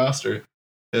on the roster.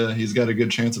 he's got a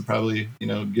good chance of probably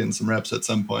getting some reps at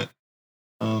some point.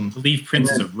 I believe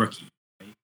Prince is a rookie.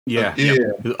 Yeah, Yeah.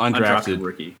 undrafted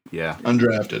rookie. Yeah,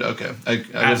 Undrafted. Okay,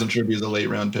 I wasn't sure if he was a late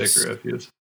round pick or if he was.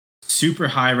 Super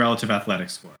high relative athletic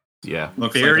score. yeah.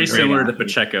 Looks Very like a great similar to athlete.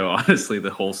 Pacheco, honestly,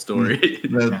 the whole story.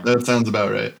 That sounds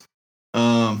about right.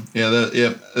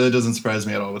 That doesn't surprise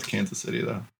me at all with Kansas City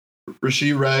though.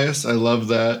 Rashee Rice, I love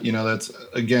that. That's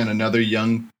again another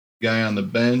young guy on the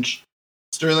bench.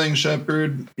 Sterling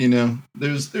Shepard,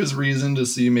 there's reason to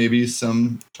see maybe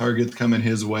some targets coming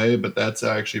his way, but that's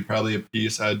actually probably a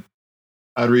piece I'd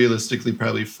realistically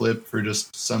probably flip for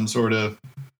just some sort of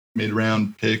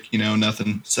mid-round pick.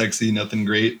 Nothing sexy, nothing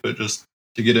great, but just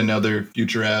to get another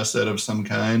future asset of some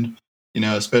kind.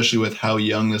 Especially with how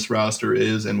young this roster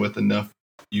is and with enough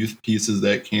youth pieces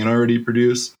that can already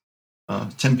produce.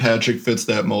 Tim Patrick fits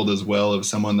that mold as well of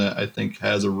someone that I think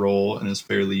has a role and is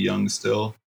fairly young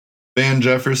still. Van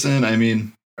Jefferson,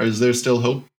 is there still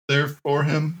hope there for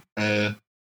him? Are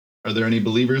there any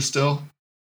believers still?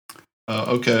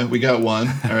 Okay, we got one.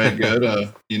 All right, good.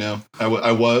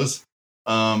 I was,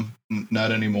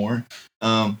 not anymore.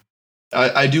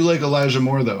 I do like Elijah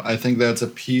Moore though. I think that's a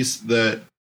piece that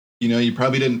you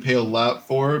probably didn't pay a lot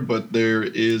for, but there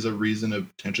is a reason to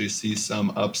potentially see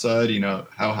some upside.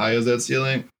 How high is that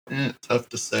ceiling? Tough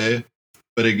to say.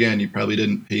 But again, you probably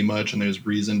didn't pay much, and there's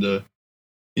reason to,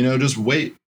 just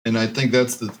wait. And I think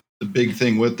that's the big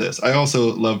thing with this. I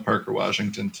also love Parker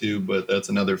Washington too, but that's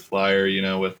another flyer,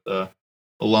 with a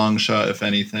long shot, if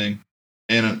anything.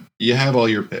 And you have all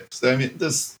your picks.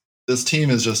 This team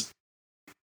is just,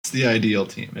 it's the ideal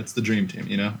team. It's the dream team,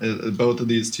 Both of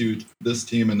these two, this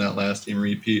team and that last team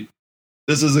repeat.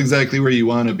 This is exactly where you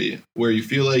want to be, where you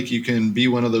feel like you can be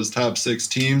one of those top 6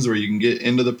 teams where you can get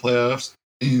into the playoffs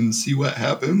and see what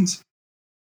happens.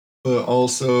 But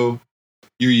also,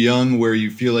 you're young where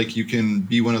you feel like you can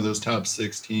be one of those top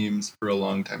 6 teams for a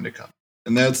long time to come.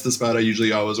 And that's the spot I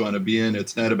usually always want to be in.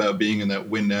 It's not about being in that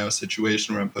win now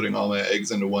situation where I'm putting all my eggs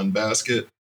into one basket,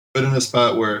 but in a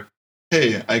spot where,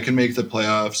 hey, I can make the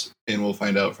playoffs and we'll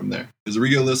find out from there. Because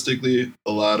realistically,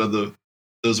 a lot of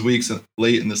those weeks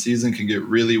late in the season can get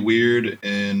really weird,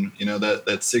 and that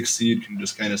 6th seed can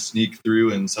just kind of sneak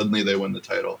through and suddenly they win the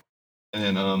title.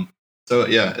 And so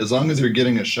yeah, as long as you're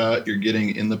getting a shot, you're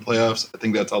getting in the playoffs, I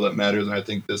think that's all that matters. And I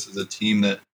think this is a team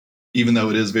that, even though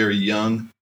it is very young,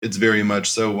 it's very much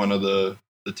so one of the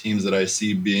teams that I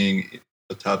see being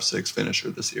a top 6 finisher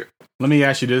this year. Let me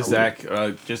ask you this, Zach.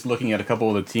 Just looking at a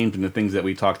couple of the teams and the things that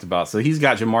we talked about. So he's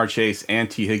got Jamar Chase and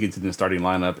T. Higgins in the starting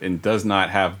lineup and does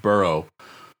not have Burrow.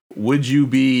 Would you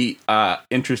be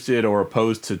interested or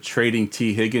opposed to trading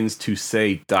T. Higgins to,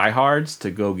 say, Diehards to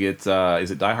go get,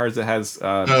 is it Diehards that has...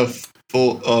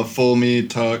 Full me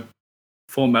talk.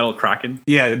 Full Metal Kraken?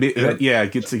 Yeah, get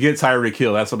Tyreek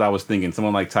Hill. That's what I was thinking.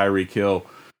 Someone like Tyreek Hill.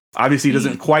 Obviously, he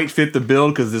doesn't quite fit the bill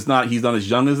because he's not as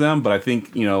young as them, but I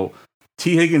think,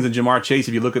 T. Higgins and Jamar Chase,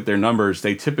 if you look at their numbers,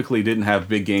 they typically didn't have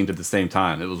big games at the same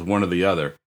time. It was one or the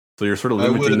other. So you're sort of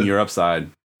limiting your upside.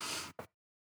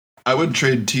 I would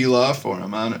trade T-Law for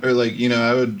him,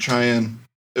 I would try and,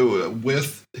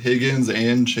 with Higgins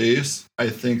and Chase, I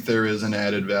think there is an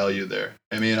added value there.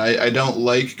 I don't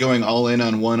like going all in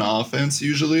on one offense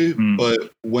usually,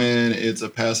 but when it's a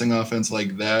passing offense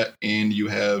like that and you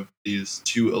have these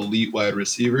 2 elite wide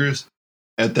receivers,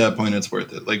 at that point it's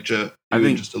worth it. Like I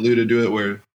think just alluded to it,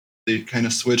 where they kind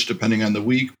of switch depending on the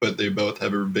week, but they both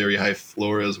have a very high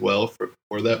floor as well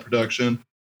for that production.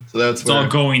 So it's all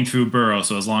going through Burrow.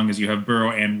 So as long as you have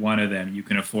Burrow and one of them, you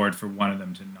can afford for one of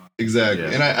them to not. Exactly.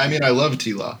 Yeah. And I love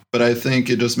T-Law, but I think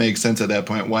it just makes sense at that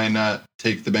point. Why not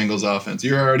take the Bengals offense?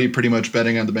 You're already pretty much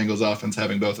betting on the Bengals offense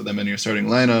having both of them in your starting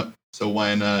lineup. So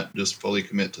why not just fully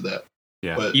commit to that?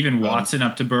 Yeah. But, even Watson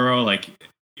up to Burrow,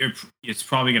 it's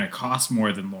probably going to cost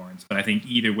more than Lawrence, but I think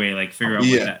either way, figure out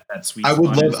what that sweet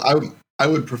spot is. I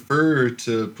would prefer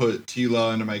to put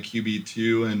T-Law into my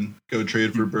QB2 and go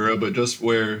trade for Burrow, but just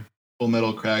where Full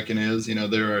Metal Kraken is,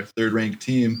 they're our 3rd-ranked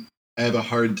team. I have a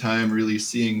hard time really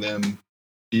seeing them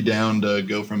be down to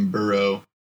go from Burrow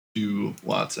to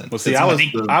Watson. Well, see,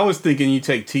 I was thinking you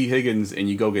take T. Higgins and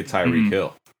you go get Tyreek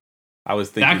Hill. I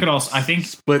was thinking that could also. I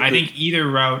think either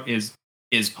route is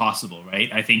possible,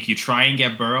 right? I think you try and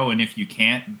get Burrow, and if you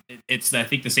can't, it's I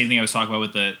think the same thing I was talking about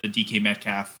with the DK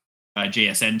Metcalf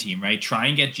JSN team, right? Try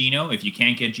and get Geno. If you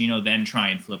can't get Geno, then try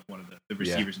and flip one of the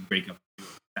receivers and break up.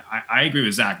 I agree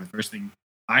with Zach. The first thing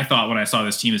I thought when I saw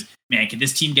this team is, man, can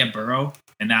this team get Burrow?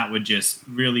 And that would just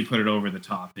really put it over the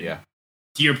top. Yeah.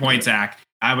 To your point, Zach,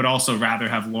 I would also rather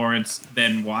have Lawrence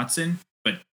than Watson,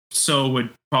 but so would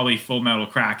probably Full Metal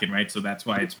Kraken, right? So that's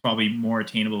why it's probably more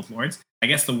attainable with Lawrence. I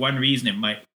guess the one reason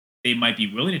they might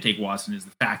be willing to take Watson is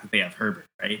the fact that they have Herbert,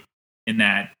 right? In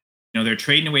that, they're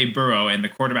trading away Burrow, and the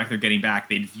quarterback they're getting back,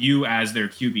 they'd view as their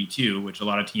QB2, which a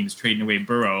lot of teams trading away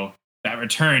Burrow, that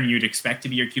return you'd expect to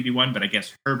be your QB1, but I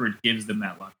guess Herbert gives them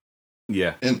that luck.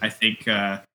 Yeah. And I think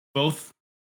both,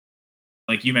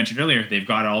 like you mentioned earlier, they've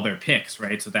got all their picks,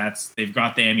 right? So they've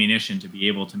got the ammunition to be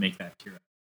able to make that tier.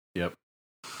 Yep.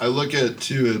 I look at,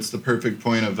 too, it's the perfect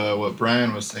point of what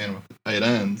Brian was saying with the tight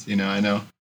ends. I know.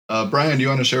 Brian, do you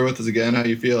want to share with us again how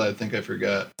you feel? I think I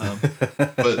forgot.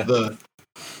 But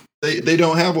they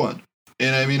don't have one.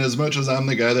 And I mean, as much as I'm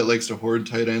the guy that likes to hoard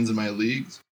tight ends in my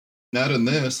leagues, not in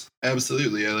this.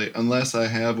 Absolutely. Unless I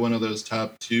have one of those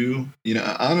top two,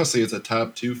 honestly, it's a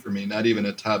top two for me, not even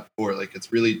a top four. Like,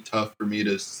 it's really tough for me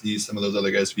to see some of those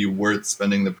other guys be worth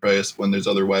spending the price when there's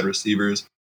other wide receivers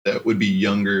that would be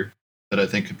younger that I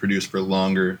think could produce for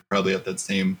longer, probably at that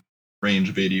same range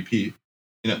of ADP.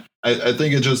 I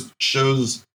think it just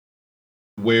shows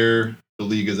where the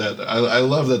league is at. I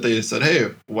love that they said,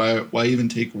 hey, why even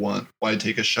take one? Why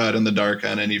take a shot in the dark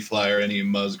on any flyer, any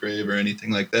Musgrave or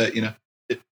anything like that?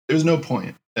 There's no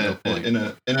point. And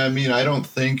I mean, I don't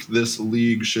think this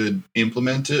league should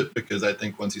implement it, because I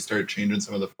think once you start changing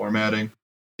some of the formatting,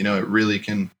 it really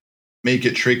can make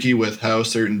it tricky with how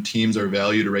certain teams are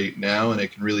valued right now, and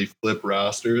it can really flip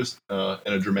rosters in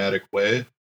a dramatic way.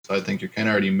 So I think you're kind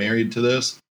of already married to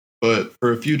this. But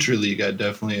for a future league, I'd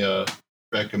definitely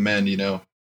recommend,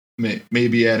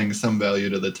 maybe adding some value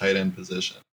to the tight end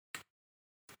position.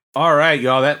 All right,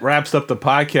 y'all. That wraps up the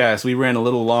podcast. We ran a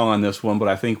little long on this one, but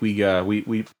I think we gave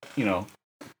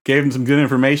them some good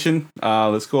information.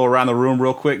 Let's go around the room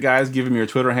real quick, guys. Give them your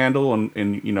Twitter handle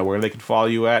and where they can follow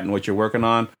you at and what you're working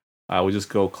on. We'll just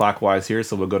go clockwise here,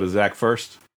 so we'll go to Zach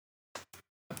first.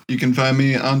 You can find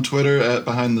me on Twitter at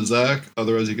Behind the Zach.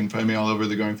 Otherwise, you can find me all over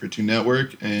the Going for Two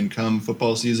network. And come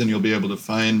football season, you'll be able to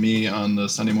find me on the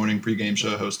Sunday morning pregame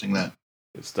show hosting that.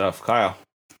 Good stuff. Kyle.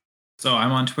 So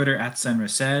I'm on Twitter at Senra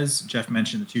Says. Jeff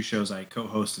mentioned the two shows I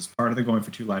co-host as part of the Going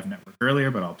for Two Live network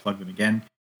earlier, but I'll plug them again.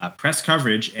 Press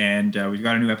coverage, and we've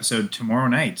got a new episode tomorrow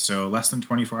night, so less than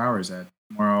 24 hours at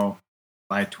tomorrow,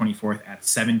 July 24th at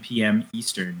 7 p.m.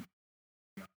 Eastern.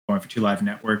 Going for Two Live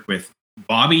network with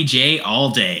Bobby J all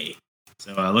day.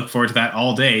 So I look forward to that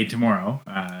all day tomorrow.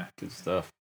 Good stuff.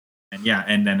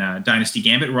 And then Dynasty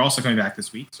Gambit, we're also coming back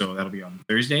this week, so that'll be on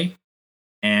Thursday.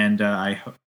 And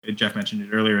Jeff mentioned it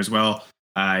earlier as well.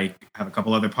 I have a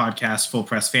couple other podcasts: Full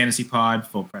Press Fantasy Pod,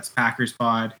 Full Press Packers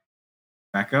Pod.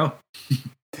 Back go.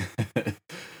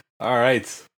 All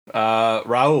right,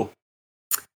 Raul.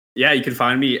 Yeah, you can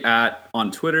find me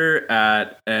on Twitter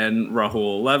at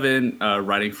nrahul11,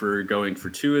 writing for Going for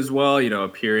Two as well,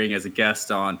 appearing as a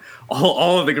guest on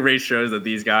all of the great shows that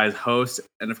these guys host.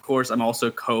 And of course, I'm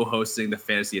also co-hosting the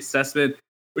Fantasy Assessment,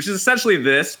 which is essentially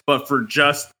this, but for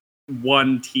just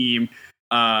one team.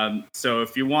 So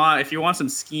if you want some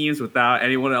schemes without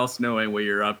anyone else knowing what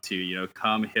you're up to,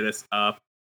 come hit us up.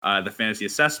 The Fantasy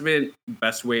Assessment,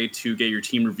 best way to get your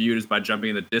team reviewed is by jumping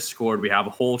in the Discord. We have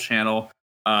a whole channel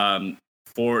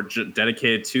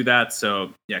dedicated to that.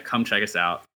 So yeah, come check us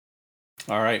out.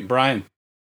 All right, Brian.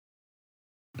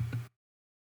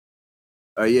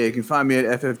 You can find me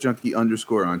at ffjunkie_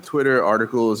 on Twitter.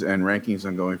 Articles and rankings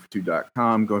on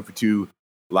goingfor2.com. Going for Two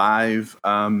Live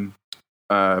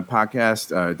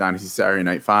podcast, Dynasty Saturday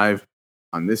Night 5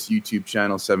 on this YouTube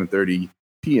channel, 7:30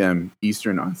 p.m.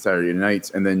 Eastern on Saturday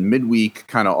nights, and then midweek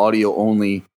kind of audio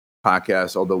only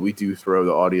podcast, although we do throw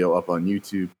the audio up on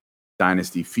YouTube.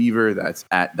 Dynasty Fever, that's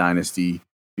at Dynasty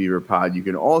Fever Pod. You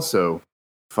can also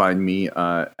find me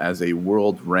as a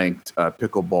world-ranked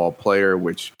pickleball player,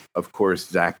 which, of course,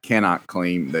 Zach cannot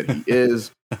claim that he is,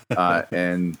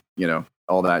 and,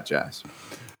 all that jazz.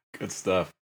 Good stuff.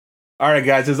 All right,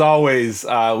 guys, as always,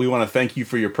 we want to thank you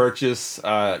for your purchase.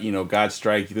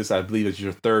 Godstrike, this, I believe, is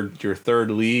your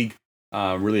third league.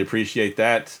 Really appreciate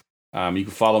that. You can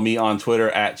follow me on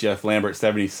Twitter at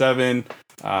JeffLambert77.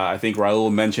 I think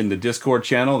Raul mentioned the Discord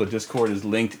channel. The Discord is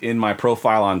linked in my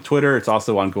profile on Twitter. It's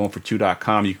also on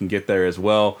goingfor2.com. You can get there as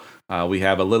well. We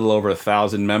have a little over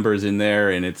 1,000 members in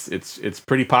there, and it's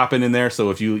pretty popping in there.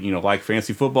 So if you like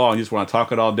fantasy football and you just want to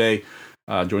talk it all day,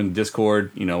 join the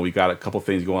Discord. We got a couple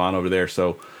things going on over there.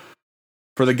 So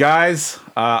for the guys,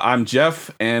 I'm Jeff,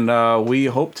 and we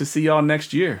hope to see y'all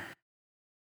next year.